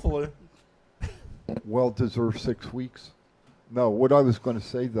 Hopefully. Well-deserved 6 weeks. No, what I was going to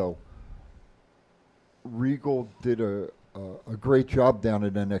say, though, Regal did a great job down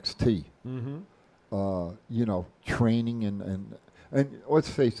at NXT. Mm-hmm. Training and let's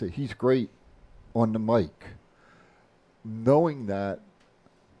face it, he's great on the mic. Knowing that,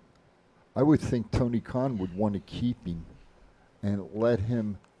 I would think Tony Khan would want to keep him and let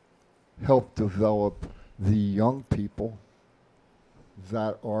him help develop the young people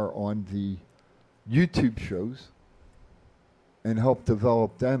that are on the YouTube shows and help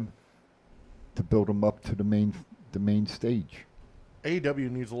develop them to build them up to the main stage.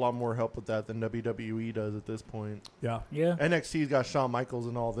 AEW needs a lot more help with that than WWE does at this point. Yeah. NXT's got Shawn Michaels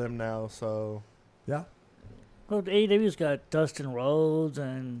and all them now, so. Yeah. Well, AEW's got Dustin Rhodes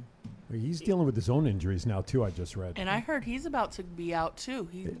and... He's dealing with his own injuries now, too, I just read. And I heard he's about to be out, too.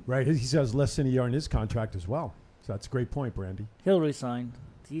 Right. He has less than a year in his contract as well. So that's a great point, Brandy. He'll resign.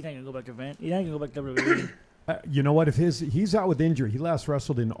 He's not going to go back to WWE. You know what? If he's out with injury, he last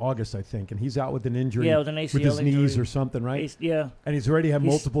wrestled in August, I think, and he's out with an injury. Yeah, with an ACL with his knees injury. or something, right? Yeah. And he's already had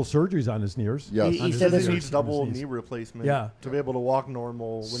multiple surgeries on his knees. Yes. He said he needs double knee replacement to be able to walk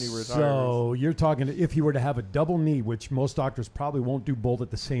normal when he retires. So you're talking if he were to have a double knee, which most doctors probably won't do both at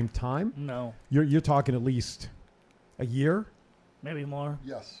the same time. No. You're talking at least a year, maybe more.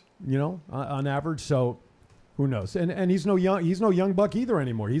 Yes. You know, on average. So who knows? And he's no young buck either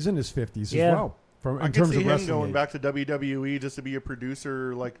anymore. He's in his 50s as well. I In could terms see of him wrestling going age. back to WWE just to be a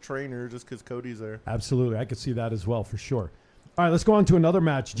producer, like trainer, just because Cody's there. Absolutely. I could see that as well, for sure. All right, let's go on to another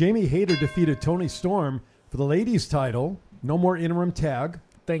match. Jamie Hayter defeated Toni Storm for the ladies' title. No more interim tag.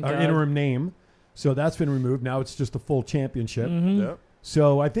 Thank or God. interim name. So that's been removed. Now it's just a full championship. Mhm. Yep.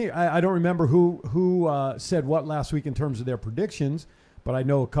 So I think, I don't remember who said what last week in terms of their predictions, but I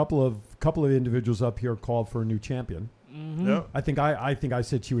know a couple of individuals up here called for a new champion. Mhm. Yep. I think I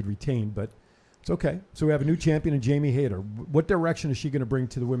said she would retain, but it's okay. So we have a new champion in Jamie Hayter. What direction is she going to bring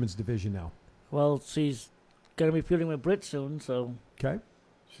to the women's division now? Well, she's going to be feuding with Britt soon, so. Okay.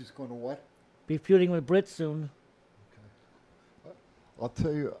 She's going to what? Be feuding with Britt soon. I'll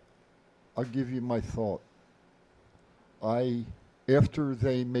tell you, I'll give you my thought. After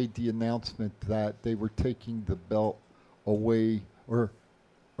they made the announcement that they were taking the belt away or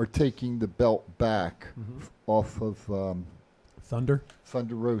taking the belt back off of Thunder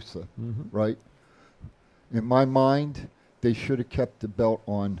Rosa, Mhm. right? In my mind, they should have kept the belt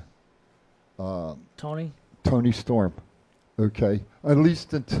on Toni Storm, okay? At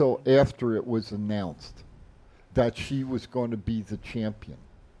least until after it was announced that she was going to be the champion,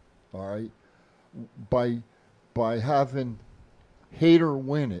 all right? By having Hayter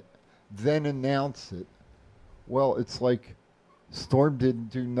win it, then announce it, well, it's like Storm didn't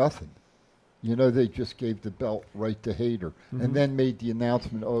do nothing. You know, they just gave the belt right to Hayter Mhm. and then made the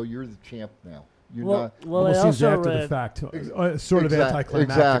announcement, oh, you're the champ now. You're Well- not. well, Almost I seems also after the read- fact. Sort of anticlimactic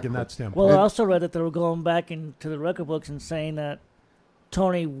exactly. in that standpoint. Well, I also read that they were going back into the record books and saying that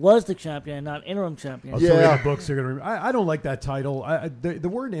Toni was the champion, not interim champion. Oh, so in the books are going to. I don't like that title. The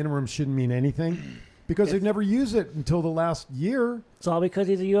word interim shouldn't mean anything because they've never used it until the last year. It's all because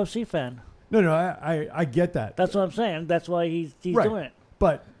he's a UFC fan. No, I get that. That's what I'm saying. That's why he's Right. doing it.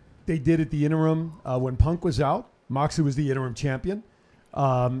 But they did it the interim when Punk was out. Moxley was the interim champion.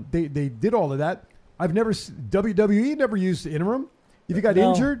 They did all of that. I've never WWE never used interim. If you got No.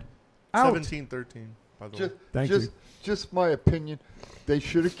 injured, out. 17-13, by the way. Thank you. Just my opinion. They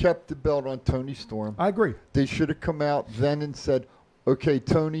should have kept the belt on Toni Storm. I agree. They should have come out then and said, okay,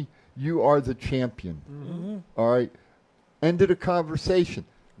 Toni, you are the champion. Mm-hmm. All right. End of the conversation.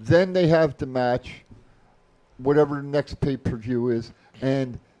 Then they have the match, whatever the next pay-per-view is,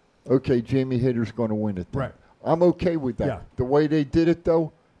 and, okay, Jamie Hayter's going to win it. Then. Right. I'm okay with that. Yeah. The way they did it,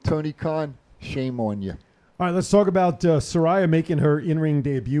 though, Tony Khan, shame on you. All right, let's talk about Saraya making her in-ring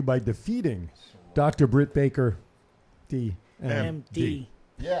debut by defeating Dr. Britt Baker, DMD.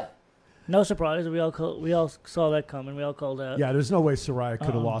 Yeah. No surprise. We all saw that coming. We all called that. Yeah, there's no way Saraya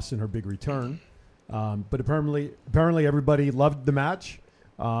could have lost in her big return. But apparently everybody loved the match.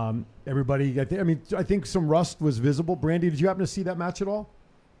 Everybody, I think some rust was visible. Brandy, did you happen to see that match at all?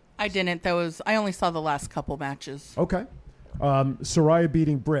 I didn't. I only saw the last couple matches. Okay. Saraya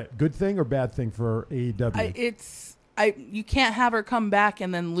beating Britt, good thing or bad thing for AEW? You can't have her come back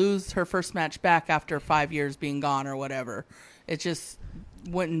and then lose her first match back after 5 years being gone or whatever. It just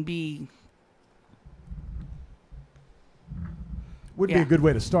wouldn't be. Would be a good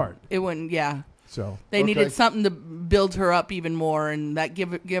way to start. It wouldn't. Yeah. So they needed something to build her up even more, and that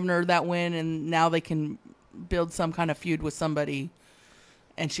giving her that win, and now they can build some kind of feud with somebody,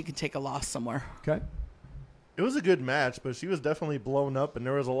 and she can take a loss somewhere. Okay. It was a good match, but she was definitely blown up, and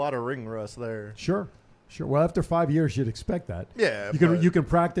there was a lot of ring rust there. Sure. Well, after 5 years, you'd expect that. Yeah, you can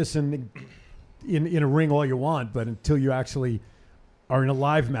practice in a ring all you want, but until you actually are in a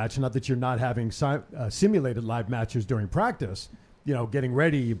live match, not that you're not having simulated live matches during practice, getting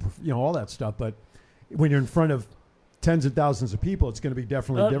ready, all that stuff. But when you're in front of tens of thousands of people, it's going to be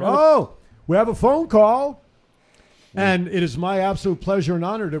definitely different. Oh, we have a phone call. And it is my absolute pleasure and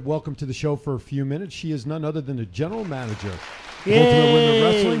honor to welcome to the show for a few minutes. She is none other than the general manager of Ultimate Women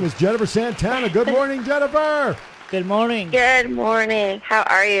Wrestling, Ms. Jennifer Santana. Good morning, Jennifer. Good morning. Good morning. How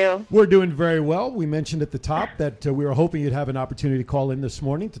are you? We're doing very well. We mentioned at the top that we were hoping you'd have an opportunity to call in this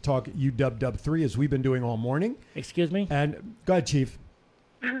morning to talk UW3 as we've been doing all morning. Excuse me? And go ahead, Chief.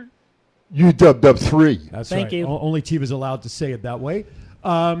 UW3. That's Thank right. you. Only Chief is allowed to say it that way.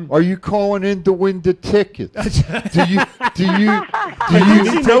 Are you calling in to win the tickets? do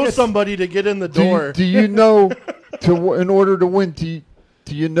you know somebody to get in the door? Do you know in order to win? Do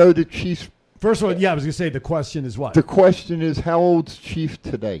you know the Chiefs First of all, I was going to say the question is what? The question is, how old's Chief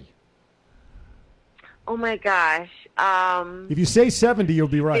today? Oh my gosh. If you say 70, you'll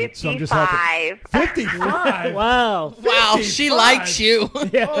be right. 55. So I'm just helping. 55. Wow. Wow, she likes you.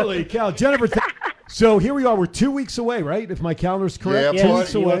 Holy cow, Jennifer. So here we are. We're 2 weeks away, right? If my calendar's correct, Yeah, 2 buddy,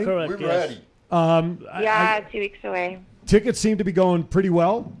 weeks you are away. correct, We're yes. ready. Yeah, 2 weeks away. Tickets seem to be going pretty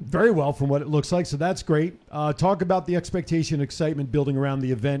well, very well from what it looks like. So that's great. Talk about the expectation, excitement building around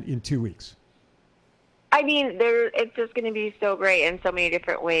the event in 2 weeks. I mean, it's just going to be so great in so many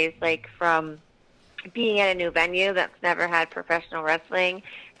different ways, like from being at a new venue that's never had professional wrestling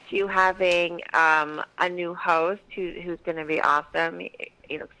to having a new host who's going to be awesome.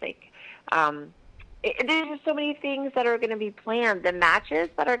 It looks like there's just so many things that are going to be planned. The matches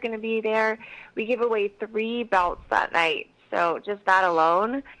that are going to be there, we give away 3 belts that night. So just that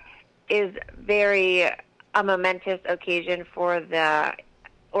alone is a momentous occasion for the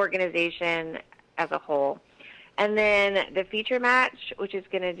organization as a whole. And then the feature match, which is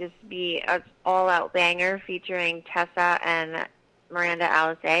going to just be an all-out banger featuring Tessa and Miranda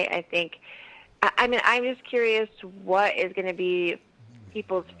Alizé. I'm just curious what is going to be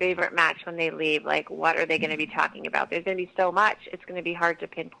people's favorite match when they leave. Like, what are they going to be talking about? There's going to be so much, it's going to be hard to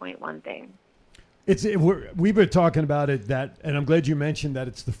pinpoint one thing. We've been talking about it, and I'm glad you mentioned that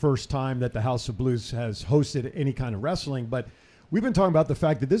it's the first time that the House of Blues has hosted any kind of wrestling, but we've been talking about the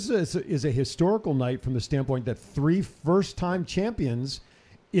fact that this is a historical night from the standpoint that 3 first-time champions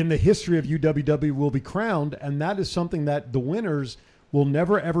in the history of UWW will be crowned, and that is something that the winners will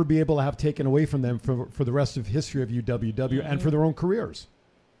never, ever be able to have taken away from them for the rest of history of UWW and for their own careers.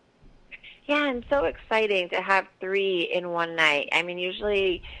 Yeah, and so exciting to have 3 in one night. I mean,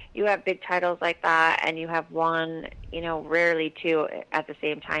 usually you have big titles like that, and you have 1, rarely 2 at the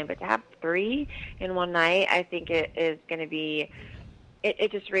same time. But to have 3 in one night, I think it is going to be.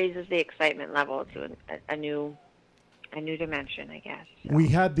 It just raises the excitement level to a new dimension, I guess. So. We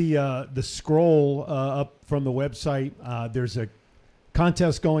had the scroll up from the website. There's a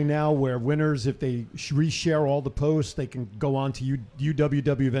contest going now where winners, if they reshare all the posts, they can go on to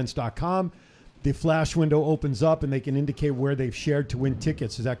uwwevents.com. The flash window opens up and they can indicate where they've shared to win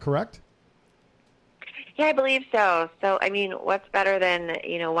tickets. Is that correct? Yeah, I believe so. So, I mean, what's better than,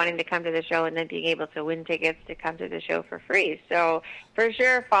 wanting to come to the show and then being able to win tickets to come to the show for free? So, for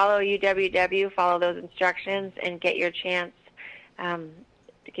sure, follow UWW, follow those instructions, and get your chance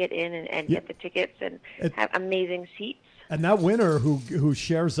to get in and get the tickets and have amazing seats. And that winner who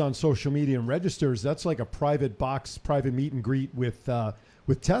shares on social media and registers, that's like a private meet and greet with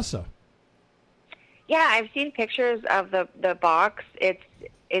Tessa. Yeah, I've seen pictures of the box. It's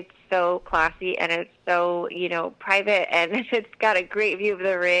so classy and it's so, private, and it's got a great view of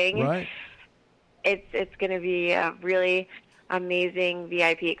the ring. Right. It's going to be a really amazing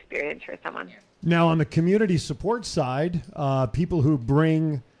VIP experience for someone. Now, on the community support side, people who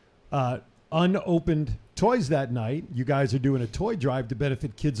bring unopened toys that night, you guys are doing a toy drive to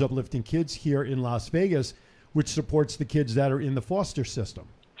benefit Kids Uplifting Kids here in Las Vegas, which supports the kids that are in the foster system.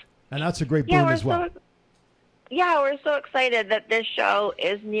 And that's a great boon as well. We're so excited that this show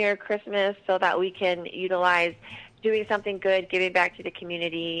is near Christmas so that we can utilize doing something good, giving back to the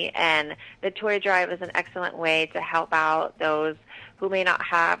community, and the toy drive is an excellent way to help out those who may not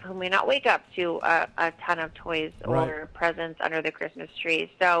wake up to a ton of toys or presents under the Christmas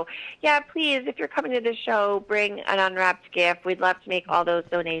tree. So, yeah, please, if you're coming to the show, bring an unwrapped gift. We'd love to make all those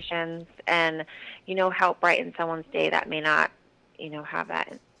donations and, help brighten someone's day that may not, have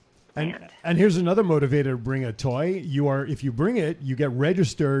that. And here's another motivator to bring a toy. If you bring it, you get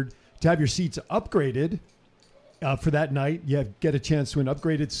registered to have your seats upgraded for that night. You get a chance to win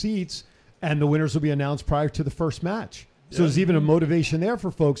upgraded seats, and the winners will be announced prior to the first match. So there's even a motivation there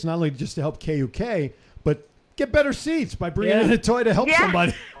for folks, not only just to help KUK, but get better seats by bringing in a toy to help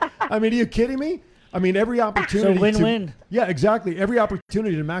somebody. I mean, are you kidding me? I mean, every opportunity. So win-win. Yeah, exactly. Every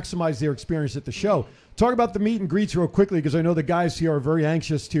opportunity to maximize their experience at the show. Talk about the meet and greets real quickly, because I know the guys here are very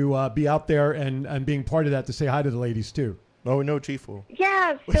anxious to be out there and being part of that, to say hi to the ladies too. Oh, we know Chief will.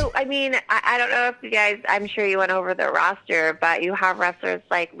 Yeah, so, I mean, I don't know if you guys, I'm sure you went over the roster, but you have wrestlers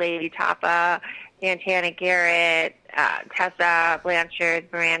like Lady Tapa, Santana Garrett, Tessa Blanchard,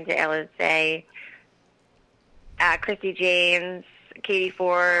 Miranda Alizé, Christy James, Katie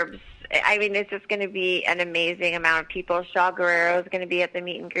Forbes. I mean, it's just going to be an amazing amount of people. Shaw Guerrero is going to be at the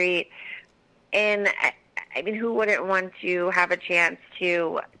meet and greet. And, I mean, who wouldn't want to have a chance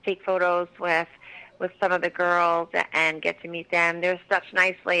to take photos with some of the girls and get to meet them? They're such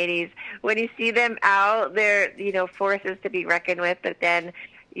nice ladies. When you see them out, they're, forces to be reckoned with, but then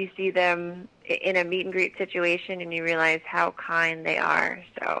you see them in a meet and greet situation and you realize how kind they are.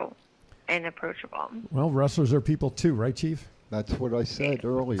 So and approachable. Well, wrestlers are people too, right, Chief? That's what I said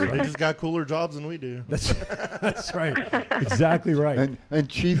earlier. They just got cooler jobs than we do. That's right. Exactly right. And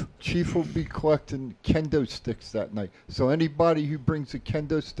Chief will be collecting kendo sticks that night. So anybody who brings a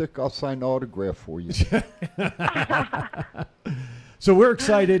kendo stick, I'll sign an autograph for you. So we're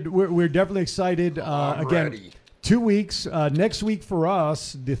excited. We're definitely excited. Again, ready. 2 weeks. Next week for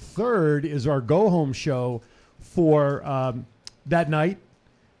us, the 3rd, is our go-home show for that night.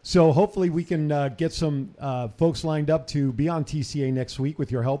 So hopefully we can get some folks lined up to be on TCA next week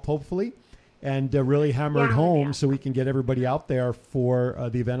with your help, hopefully, and really hammer it home so we can get everybody out there for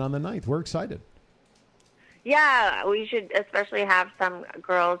the event on the 9th. We're excited. Yeah, we should especially have some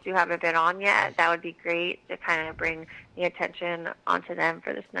girls who haven't been on yet. That would be great to kind of bring the attention onto them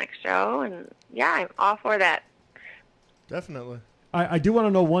for this next show. And, yeah, I'm all for that. Definitely. I do want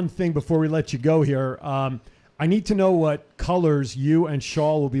to know one thing before we let you go here. I need to know what colors you and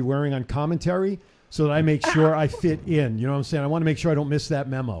Shaw will be wearing on commentary so that I make sure I fit in. You know what I'm saying? I want to make sure I don't miss that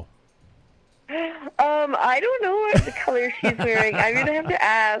memo. I don't know what the color she's wearing. I'm going to have to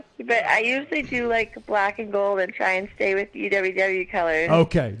ask. But I usually do, like, black and gold and try and stay with UWW colors.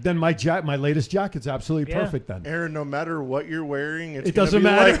 Okay. Then my latest jacket's absolutely perfect then. Aaron, no matter what you're wearing, It doesn't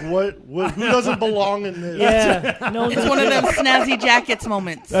matter. Like, who doesn't belong in this? Yeah. It's one of them snazzy jackets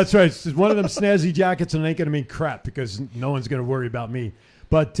moments. That's right. It's one of them snazzy jackets, and it ain't going to mean crap because no one's going to worry about me.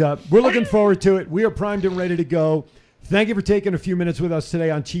 But we're looking forward to it. We are primed and ready to go. Thank you for taking a few minutes with us today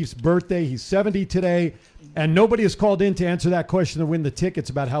on Chief's birthday. He's 70 today, and nobody has called in to answer that question to win the tickets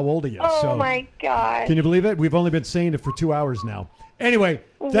about how old he is. Oh, my God. Can you believe it? We've only been saying it for 2 hours now. Anyway,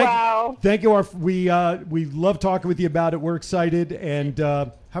 Wow. Thank you. We love talking with you about it. We're excited, and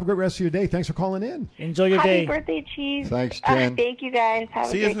have a great rest of your day. Thanks for calling in. Enjoy your Happy day. birthday, Chief. Thanks, Jen. Thank you, guys. Have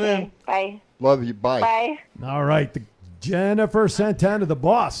See a you great then. day. Bye. Love you. Bye. Bye. All right. Jennifer Santana, the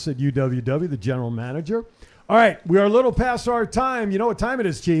boss at UWW, the general manager. All right, we are a little past our time. You know what time it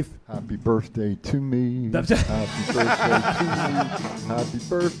is, Chief? Happy birthday to me. Happy birthday to me. Happy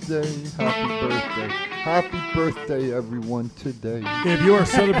birthday. Happy birthday. Happy birthday, everyone, today. If you are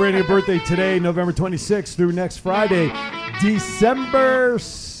celebrating a birthday today, November 26th through next Friday, December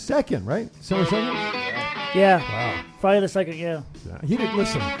 2nd, right? December 2nd? Yeah. Wow. Friday the 2nd, yeah. He didn't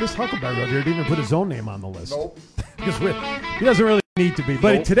listen. This Huckleberry over here didn't even put his own name on the list. Nope. Because he doesn't really need to be.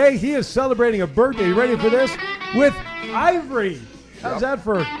 But today he is celebrating a birthday. You ready for this? With Ivory. How's that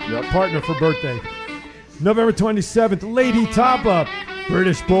for a partner for birthday? November 27th, Lady Tapa,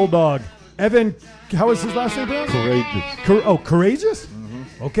 British Bulldog. Evan, how was his last name, Bill? Courageous. Courageous?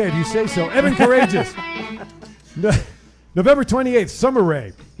 Mm-hmm. Okay, if you say so. Evan Courageous. November 28th, Summer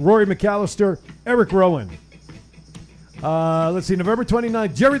Rae, Rory McAllister, Eric Rowan. Let's see, November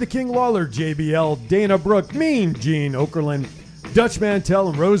 29th, Jerry the King Lawler, JBL, Dana Brooke, Mean Gene Okerlund, Dutch Mantel,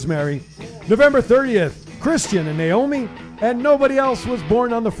 and Rosemary. November 30th, Christian and Naomi, and nobody else was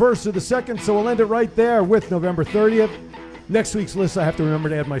born on the 1st or the 2nd, so we'll end it right there with November 30th. Next week's list, I have to remember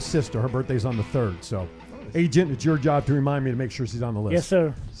to add my sister. Her birthday's on the 3rd, so agent, it's your job to remind me to make sure she's on the list. Yes,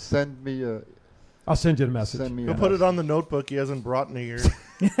 sir. Send me a... I'll send you the message. Send me He'll put it on the notebook he hasn't brought in a year.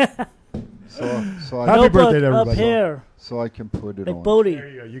 So Happy birthday to everybody. Up here. So I can put it Like on. Bodie. There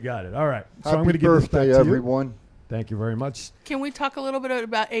you go. You got it. All right. So Happy I'm going to give this back birthday, to you. everyone. Thank you very much. Can we talk a little bit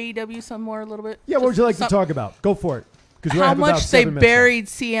about AEW some more a little bit? Yeah, what would you like to Some- talk about? Go for it. 'Cause we How have about much they 7 minutes left. buried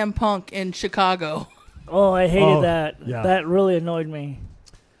CM Punk in Chicago. Oh, I hated that. yeah. That really annoyed me.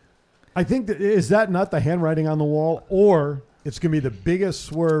 I think is that not the handwriting on the wall, or it's going to be the biggest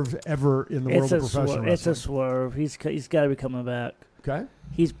swerve ever in the world of professional wrestling? It's a swerve. He's got to be coming back. Okay.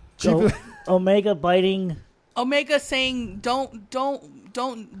 He's Chief- Omega biting. Omega saying, "Don't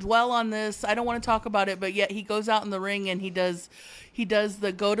dwell on this. I don't want to talk about it." But yet he goes out in the ring and he does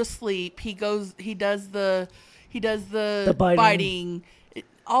the go to sleep. He does the biting.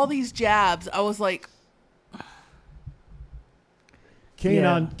 All these jabs. I was like, Kane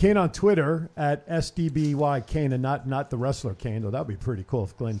on Twitter at SDBY Kane, and not the wrestler Kane, though that would be pretty cool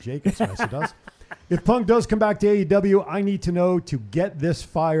if Glenn Jacobs messed us. If Punk does come back to AEW, I need to know to get this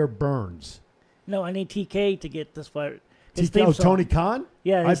fire burns. No, I need TK to get this fire. His TK, theme song. Tony Khan?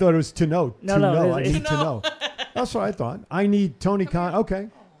 Yeah. I thought it was to know. No, to no, know. it's- I need to know. That's what I thought. I need Tony Khan. Okay.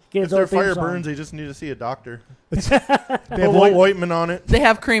 Get If his their old theme fire song. burns, they just need to see a doctor. They Put have white ointment on it. they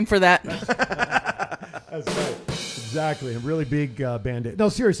have cream for that. That's right. Exactly. A really big Band-Aid. No,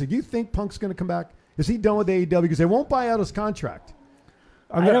 seriously, do you think Punk's going to come back? Is he done with AEW? Because they won't buy out his contract.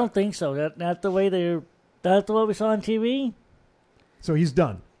 I don't think so. Not the way that's the way we saw on TV. So he's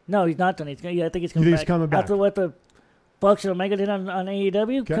done. No, he's not done. I think he's coming think back. he's coming back? After what the Bucks and Omega did on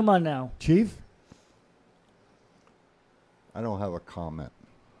AEW? Okay. Come on now. Chief? I don't have a comment.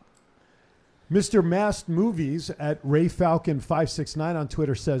 Mr. Masked Movies at RayFalcon569 on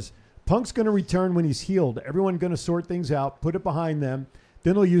Twitter says, Punk's going to return when he's healed. Everyone going to sort things out, put it behind them.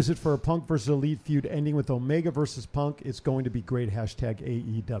 Then they'll use it for a Punk versus Elite feud ending with Omega versus Punk. It's going to be great. Hashtag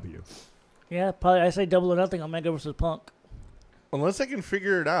AEW. Yeah, probably. I say double or nothing. Omega versus Punk. Unless they can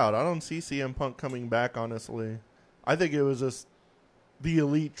figure it out, I don't see CM Punk coming back, honestly. I think it was just the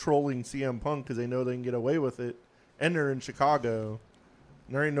Elite trolling CM Punk because they know they can get away with it. And they're in Chicago.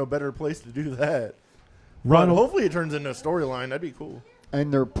 And there ain't no better place to do that. Ronald, but hopefully it turns into a storyline. That'd be cool.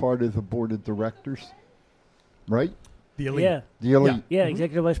 And they're part of the board of directors, right? The Elite. Yeah. The Elite. Yeah,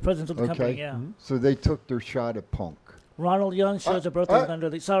 executive vice president of the company, yeah. Mm-hmm. So they took their shot at Punk. Ronald Young shows a birthday under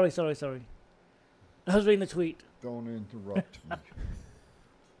the... Sorry. I was reading the tweet. Don't interrupt me.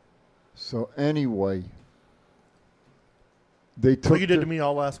 So anyway, they took... What you did to me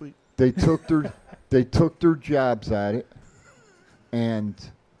all last week. They took their jabs at it, and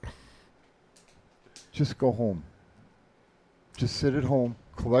just go home. Just sit at home,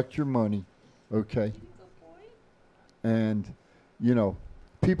 collect your money, okay? And,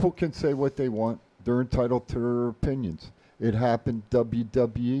 people can say what they want. They're entitled to their opinions. It happened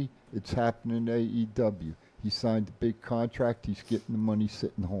WWE. It's happening AEW. He signed a big contract. He's getting the money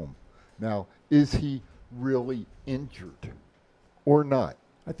sitting home. Now, is he really injured or not?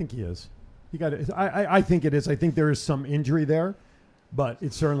 I think he is. I think it is. I think there is some injury there, but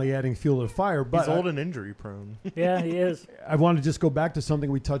it's certainly adding fuel to the fire. But he's old and injury prone. Yeah, he is. I want to just go back to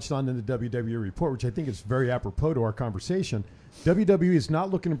something we touched on in the WWE report, which I think is very apropos to our conversation. WWE is not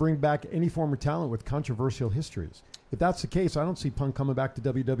looking to bring back any former talent with controversial histories. If that's the case, I don't see Punk coming back to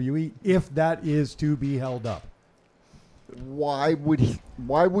WWE if that is to be held up. Why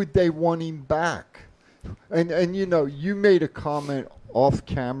would they want him back? And you made a comment off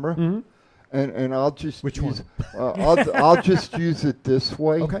camera, and I'll just I'll just use it this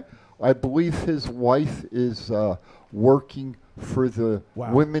way. Okay. I believe his wife is working for the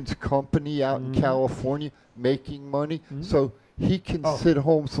women's company out in California, making money, so he can sit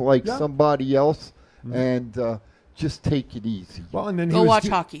home like somebody else and just take it easy. Well, and then go watch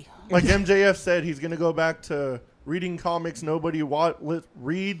hockey. Like MJF said, he's going to go back to reading comics nobody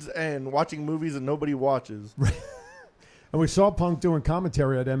reads and watching movies that nobody watches. And we saw Punk doing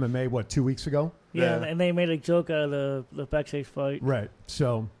commentary at MMA, 2 weeks ago? Yeah, and they made a joke out of the backstage fight. Right.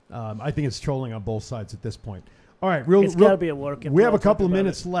 So I think it's trolling on both sides at this point. All right. It's got to be a work. We have a couple of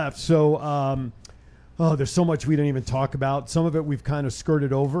minutes left. So, there's so much we didn't even talk about. Some of it we've kind of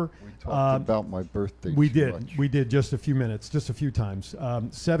skirted over. We talked about my birthday. We did just a few minutes, just a few times.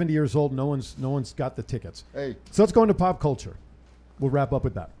 70 years old. No one's got the tickets. Hey. So let's go into pop culture. We'll wrap up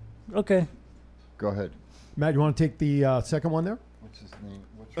with that. Okay. Go ahead. Matt, you want to take the second one there? What's his name?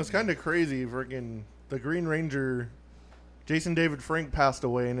 That's kind of crazy. Freaking the Green Ranger, Jason David Frank passed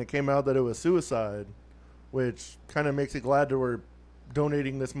away, and it came out that it was suicide, which kind of makes it glad that we're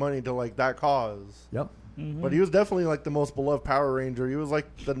donating this money to like that cause. Yep. Mm-hmm. But he was definitely like the most beloved Power Ranger. He was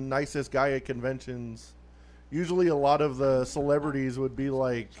like the nicest guy at conventions. Usually a lot of the celebrities would be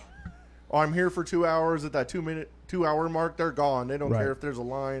like, oh, I'm here for 2 hours. At that 2 hour mark, they're gone. They don't care if there's a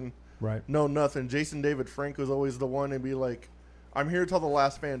line. Right. No, nothing. Jason David Frank was always the one to be like, I'm here till the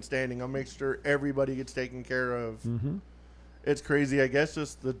last man standing. I'll make sure everybody gets taken care of. Mm-hmm. It's crazy. I guess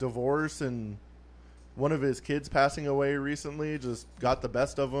just the divorce and one of his kids passing away recently just got the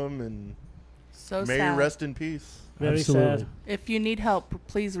best of him, and may sad. rest in peace. Very sad. If you need help,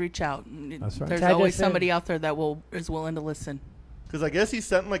 please reach out. That's right. There's Tag always us in. somebody out there that is willing to listen. Because I guess he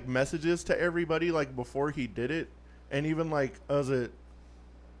sent like messages to everybody like before he did it, and even like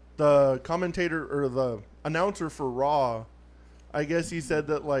the commentator or the announcer for Raw, I guess he said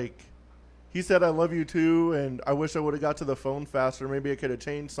that like he said I love you too, and I wish I would have got to the phone faster. Maybe I could have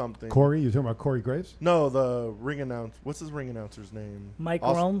changed something. Corey, you talking about Corey Graves? No, the ring announcer. What's his ring announcer's name? Mike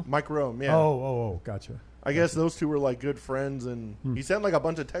Rome. Mike Rome. Yeah. Oh, gotcha. I guess those two were like good friends, and he sent like a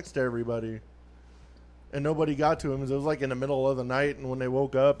bunch of texts to everybody, and nobody got to him. It was like in the middle of the night, and when they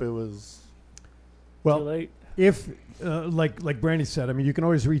woke up, it was well. Too late. If like Brandy said, I mean, you can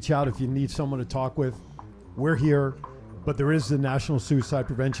always reach out if you need someone to talk with. We're here, but there is the National Suicide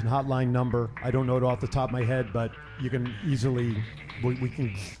Prevention Hotline number. I don't know it off the top of my head, but you can easily we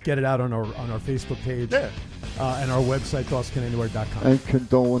can get it out on our Facebook page and our website thoughtscananywhere.com. And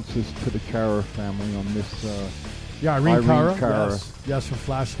condolences to the Cara family on this. Irene Cara. Yes, from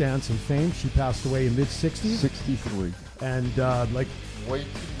Flashdance and fame. She passed away in mid-60s. 63. And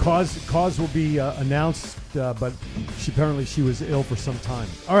cause will be announced, but she was ill for some time.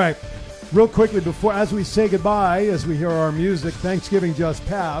 All right, real quickly as we say goodbye, as we hear our music, Thanksgiving just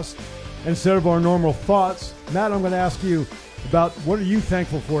passed. Instead of our normal thoughts, Matt, I'm going to ask you, about what are you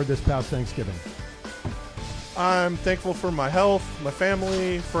thankful for this past Thanksgiving? I'm thankful for my health, my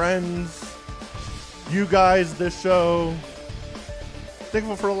family, friends, you guys, this show.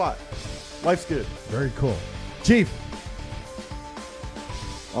 Thankful for a lot. Life's good. Very cool. Chief.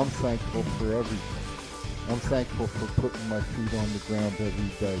 I'm thankful for everything. I'm thankful for putting my feet on the ground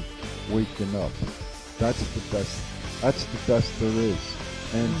every day, waking up. That's the best. That's the best there is.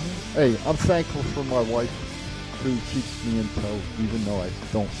 And hey, I'm thankful for my wife who keeps me in tow, even though I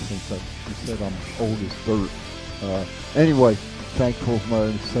don't think that. She said I'm old as dirt. Anyway, thankful for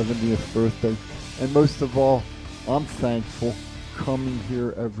my 70th birthday. And most of all, I'm thankful coming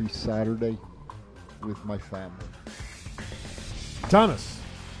here every Saturday with my family. Thomas.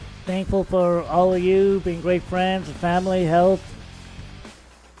 Thankful for all of you, being great friends, family, health,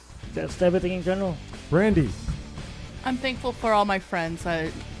 just everything in general. Brandy. I'm thankful for all my friends.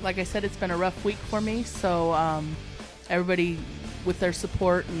 Like I said, it's been a rough week for me, so everybody with their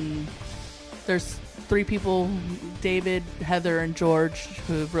support, and there's 3 people, David, Heather, and George,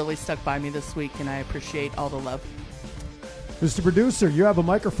 who have really stuck by me this week, and I appreciate all the love. Mr. Producer, you have a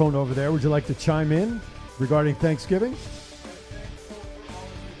microphone over there. Would you like to chime in regarding Thanksgiving?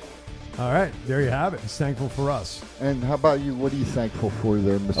 All right, there you have it. He's thankful for us. And how about you? What are you thankful for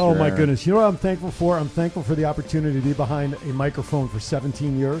there, Mr. Oh, my Aaron? goodness. You know what I'm thankful for? I'm thankful for the opportunity to be behind a microphone for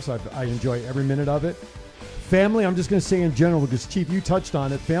 17 years. I enjoy every minute of it. Family, I'm just going to say in general, because, Chief, you touched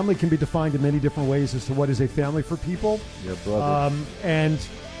on it. Family can be defined in many different ways as to what is a family for people. Yeah, brother. And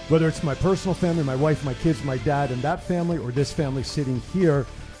whether it's my personal family, my wife, my kids, my dad, and that family, or this family sitting here,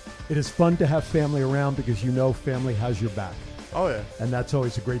 it is fun to have family around because you know family has your back. Oh, yeah. And that's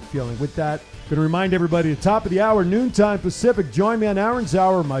always a great feeling. With that, going to remind everybody, at the top of the hour, noontime Pacific, join me on Aaron's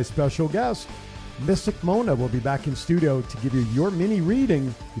Hour. My special guest, Mystic Mona, will be back in studio to give you your mini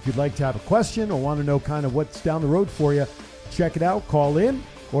reading. If you'd like to have a question or want to know kind of what's down the road for you, check it out, call in,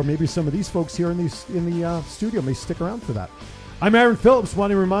 or maybe some of these folks here in the studio may stick around for that. I'm Aaron Phillips,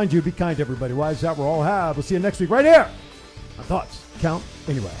 wanting to remind you, be kind to everybody. Why is that? We'll all have. We'll see you next week right here on Thoughts Count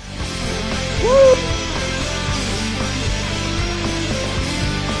Anywhere. Woo!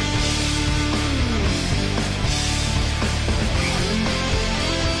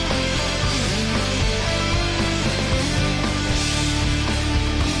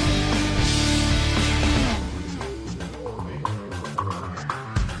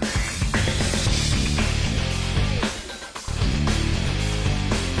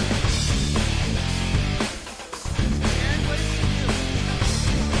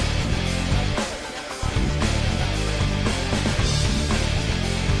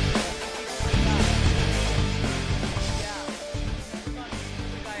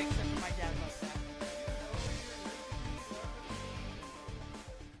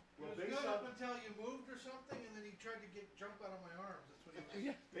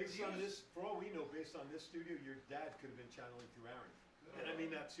 Based on this studio, your dad could have been channeling through Aaron. And I mean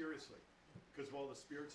that seriously, because of all the spirits